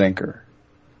the sinker.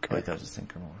 Okay. I like that was a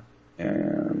sinker more.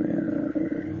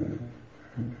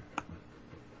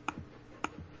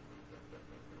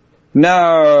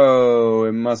 No,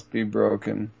 it must be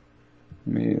broken.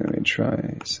 Let me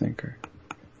try sinker.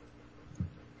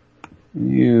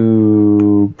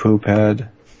 You poop head.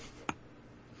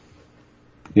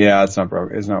 Yeah, it's not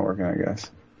broken. It's not working, I guess.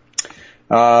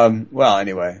 Well,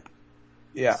 anyway.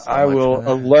 Yeah, so I will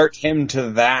alert him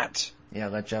to that. Yeah,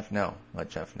 let Jeff know. Let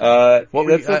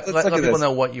people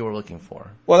know what you were looking for.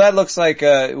 Well, that looks like,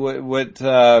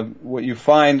 what you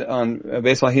find on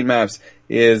Baseball Heat Maps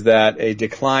is that a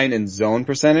decline in zone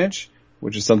percentage,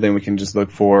 which is something we can just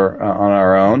look for, on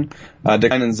our own.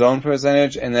 Decline in zone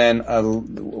percentage, and then,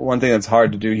 one thing that's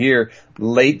hard to do here,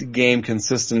 late game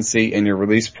consistency in your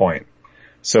release point.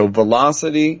 So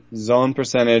velocity, zone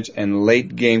percentage, and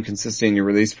late game consistency in your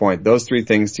release point, those three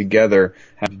things together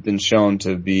have been shown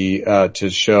to be, to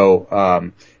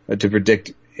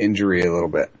predict injury a little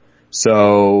bit.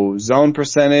 So zone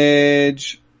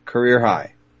percentage, career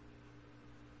high.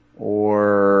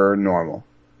 Or normal.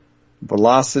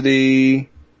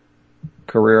 Velocity,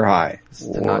 career high. This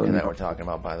is Tanaka that we're talking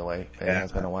about, by the way. It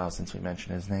has been a while since we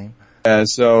mentioned his name.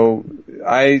 So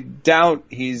I doubt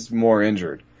he's more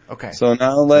injured. Okay. So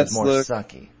now let's look.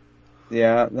 Sucky.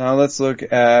 Yeah. Now let's look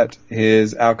at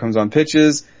his outcomes on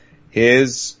pitches.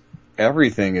 His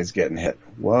everything is getting hit.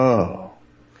 Whoa.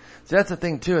 So that's the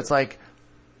thing too. It's like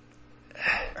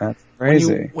that's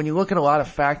crazy. When you look at a lot of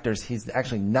factors, he's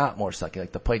actually not more sucky,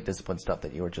 like the plate discipline stuff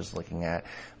that you were just looking at.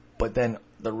 But then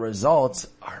the results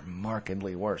are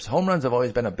markedly worse. Home runs have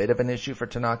always been a bit of an issue for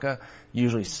Tanaka,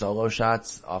 usually solo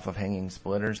shots off of hanging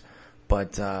splitters.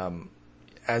 But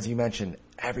as you mentioned,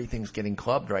 everything's getting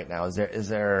clubbed right now. Is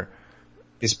there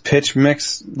his pitch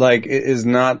mix is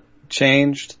not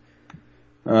changed?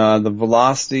 The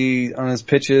velocity on his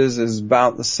pitches is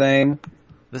about the same.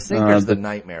 The sinker's the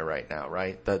nightmare right now,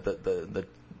 right? The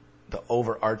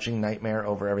overarching nightmare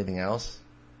over everything else.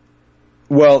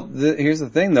 Well, here's the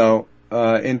thing though.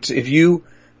 If you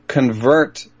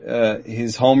convert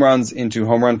his home runs into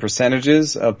home run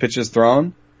percentages of pitches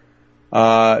thrown,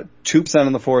 2%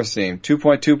 on the four seam,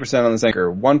 2.2% on the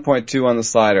sinker, 1.2 on the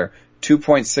slider,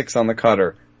 2.6 on the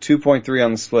cutter, 2.3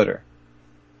 on the splitter.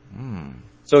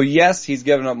 So yes, he's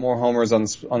given up more homers on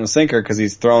the sinker because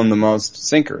he's thrown the most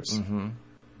sinkers. Mm-hmm.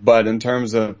 But in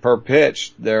terms of per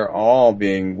pitch, they're all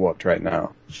being whooped right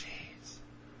now. Jeez.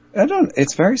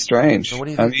 It's very strange. So what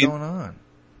do you think is going on?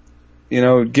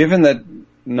 Given that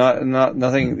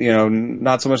nothing,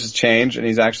 not so much has changed, and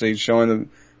he's actually showing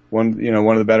one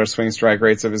of the better swing strike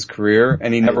rates of his career,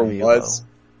 and he never was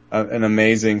an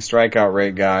amazing strikeout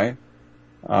rate guy.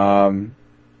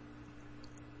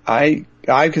 I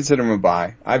consider him a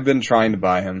buy. I've been trying to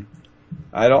buy him.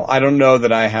 I don't know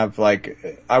that I have I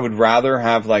would rather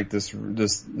have this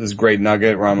great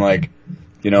nugget where I'm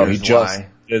he just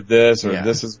did this or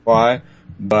this is why.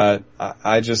 But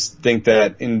I just think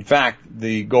that in fact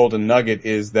the golden nugget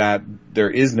is that there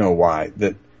is no why,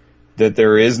 that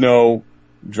there is no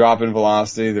drop in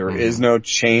velocity, there is no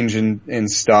change in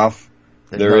stuff.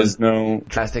 There is no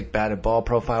drastic batted ball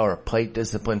profile or plate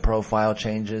discipline profile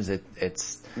changes.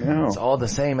 It's all the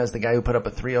same as the guy who put up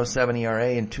a 3.07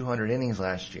 ERA in 200 innings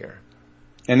last year.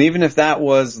 And even if that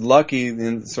was lucky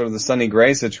in sort of the Sonny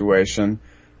Gray situation,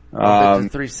 to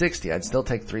 360, I'd still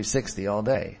take 360 all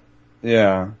day.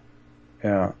 Yeah.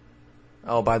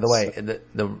 Oh, by the way,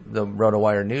 the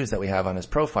RotoWire news that we have on his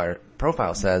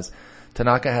profile says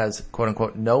Tanaka has, quote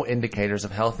unquote, no indicators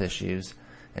of health issues,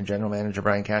 and General Manager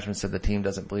Brian Cashman said the team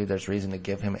doesn't believe there's reason to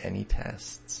give him any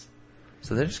tests.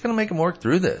 So they're just going to make him work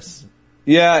through this.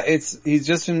 Yeah, he's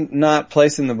just not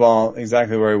placing the ball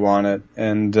exactly where he wanted,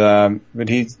 and but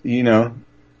he's,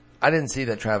 I didn't see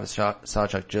that Travis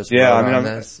Sawchuk just yeah, wrote I mean, on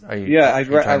this. I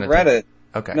read it.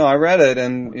 Okay. No, I read it,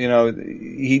 and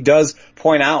he does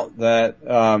point out that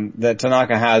that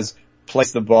Tanaka has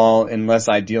placed the ball in less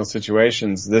ideal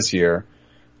situations this year,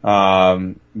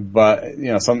 but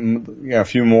a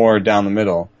few more down the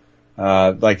middle,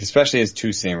 like especially his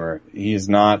two-seamer. He's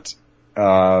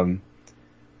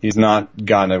not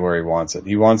gotten it where he wants it.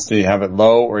 He wants to have it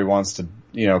low, or he wants to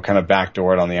kind of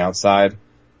backdoor it on the outside,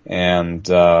 and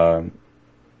he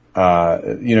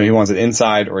wants it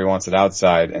inside or he wants it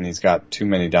outside, and he's got too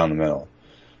many down the middle.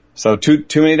 So too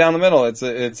many down the middle. It's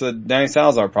a Danny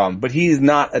Salazar problem, but he's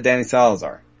not a Danny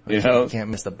Salazar. He can't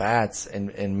miss the bats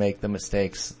and make the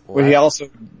mistakes. But he also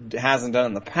hasn't done it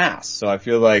in the past. So I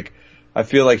feel like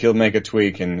he'll make a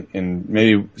tweak and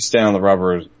maybe stand on the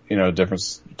rubber, a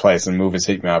different place and move his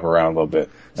heat map around a little bit.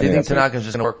 So you think Tanaka's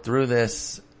just going to work through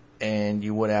this? And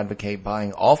you would advocate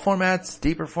buying all formats,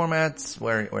 deeper formats?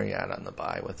 Where are you at on the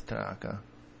buy with Tanaka?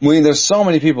 I mean, there's so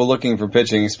many people looking for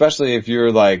pitching, especially if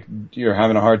you're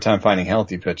having a hard time finding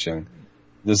healthy pitching.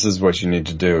 This is what you need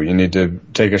to do. You need to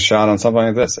take a shot on something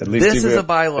like this. At least this is a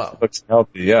buy low. Looks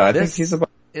healthy. Yeah, I think he's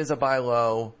is a buy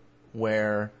low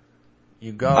where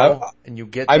you go and you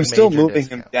get. I'm still moving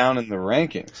discount. him down in the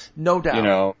rankings. No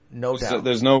doubt. No doubt. So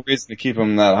there's no reason to keep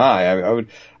him that high.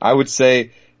 I would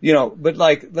say. But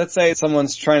let's say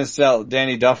someone's trying to sell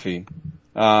Danny Duffy,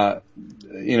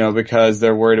 because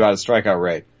they're worried about his strikeout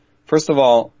rate. First of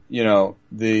all, the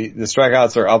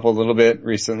strikeouts are up a little bit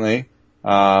recently.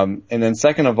 And then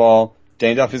second of all,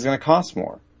 Danny Duffy's going to cost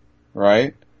more,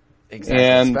 right? Exactly.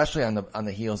 And especially on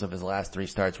the heels of his last 3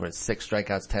 starts where it's 6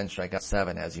 strikeouts, 10 strikeouts,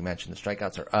 7, as you mentioned. The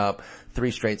strikeouts are up,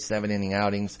 3 straight 7-inning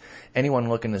outings. Anyone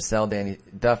looking to sell Danny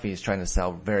Duffy is trying to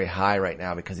sell very high right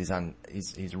now because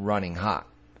he's running hot.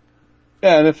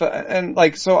 Yeah,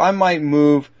 so I might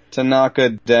move Tanaka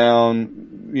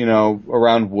down,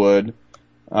 around Wood.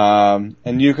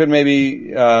 And you could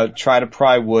maybe, try to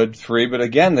pry Wood free, but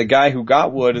again, the guy who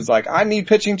got Wood is like, I need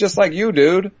pitching just like you,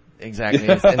 dude. Exactly.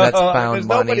 And that's found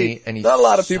money, and he's not a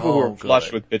lot of people so who are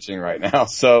flush good with pitching right now.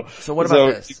 So what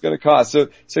about this? He's gonna cost. So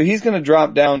he's gonna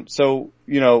drop down. So,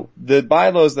 the buy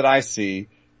lows that I see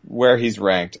where he's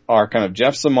ranked are kind of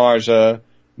Jeff Samardzija,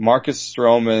 Marcus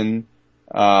Stroman,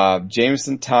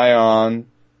 Jameson Taillon,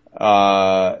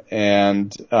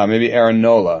 and maybe Aaron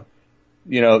Nola.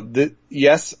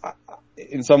 Yes,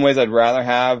 in some ways I'd rather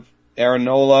have Aaron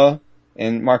Nola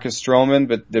and Marcus Stroman,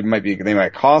 but they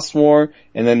might cost more,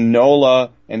 and then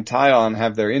Nola and Taillon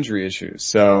have their injury issues.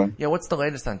 So yeah, what's the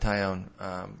latest on Taillon?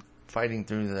 Fighting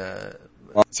through the.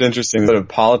 Well, it's interesting the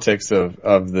politics of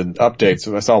the updates.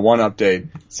 So I saw one update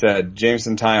said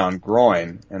Jameson Taillon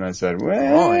groin, and I said,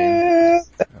 well, groin.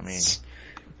 I mean.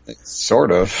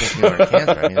 Sort of.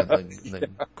 The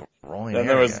groin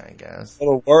area, I guess.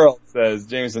 The world says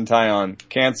Jameson Taillon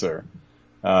cancer,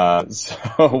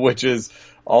 which is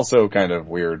also kind of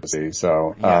weird to see.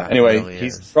 So anyway, really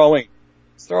he's throwing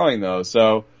though.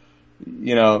 So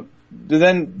then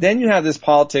you have this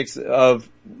politics of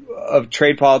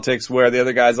trade politics where the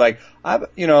other guy's like,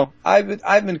 I've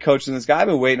been coaching this guy. I've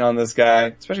been waiting on this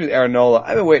guy, especially with Aaron Nola.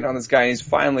 I've been waiting on this guy, and he's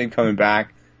finally coming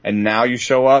back. And now you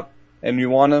show up. And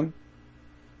you want him?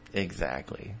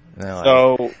 Exactly.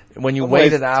 So when you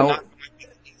wait it out,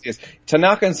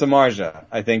 Tanaka and Samardzija,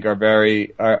 I think,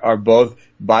 are both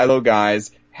buy low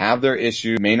guys, have their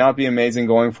issues, may not be amazing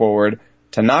going forward.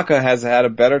 Tanaka has had a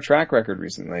better track record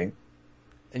recently.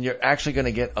 And you're actually going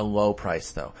to get a low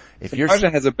price though. If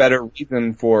Samardzija has a better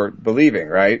reason for believing,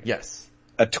 right? Yes.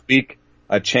 A tweak,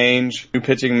 a change, new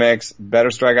pitching mix, better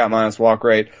strikeout minus walk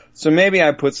rate. So maybe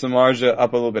I put Samardzija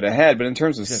up a little bit ahead, but in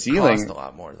terms of ceiling, cost a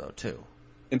lot more though too.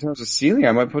 In terms of ceiling,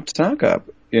 I might put Tanaka up.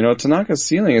 Tanaka's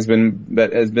ceiling has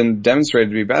been demonstrated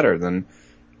to be better than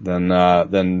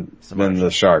the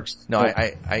Sharks. No,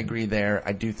 I agree there.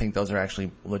 I do think those are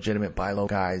actually legitimate buy low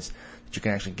guys that you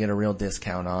can actually get a real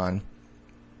discount on.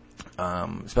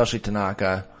 Especially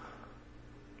Tanaka.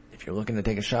 If you're looking to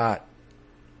take a shot,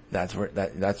 that's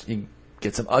you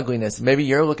get some ugliness. Maybe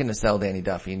you're looking to sell Danny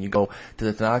Duffy and you go to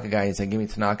the Tanaka guy and say, give me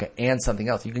Tanaka and something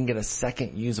else. You can get a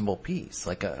second usable piece,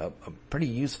 like a pretty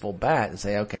useful bat, and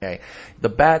say, okay, the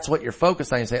bat's what you're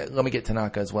focused on. You say, let me get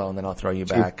Tanaka as well, and then I'll throw you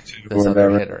back this other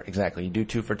hitter. Exactly. You do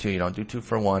 2 for 2. You don't do 2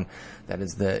 for 1. That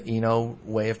is the Eno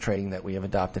way of trading that we have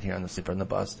adopted here on the Sleeper and the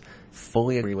Bust.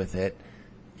 Fully agree with it.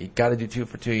 You gotta do 2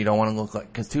 for 2. You don't want to look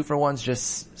like, cause 2 for 1s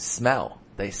just smell.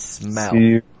 They smell. See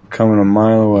you coming a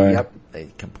mile away. Yep. They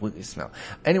completely smell.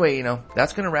 Anyway,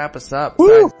 that's going to wrap us up.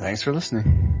 Woo! Thanks for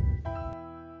listening.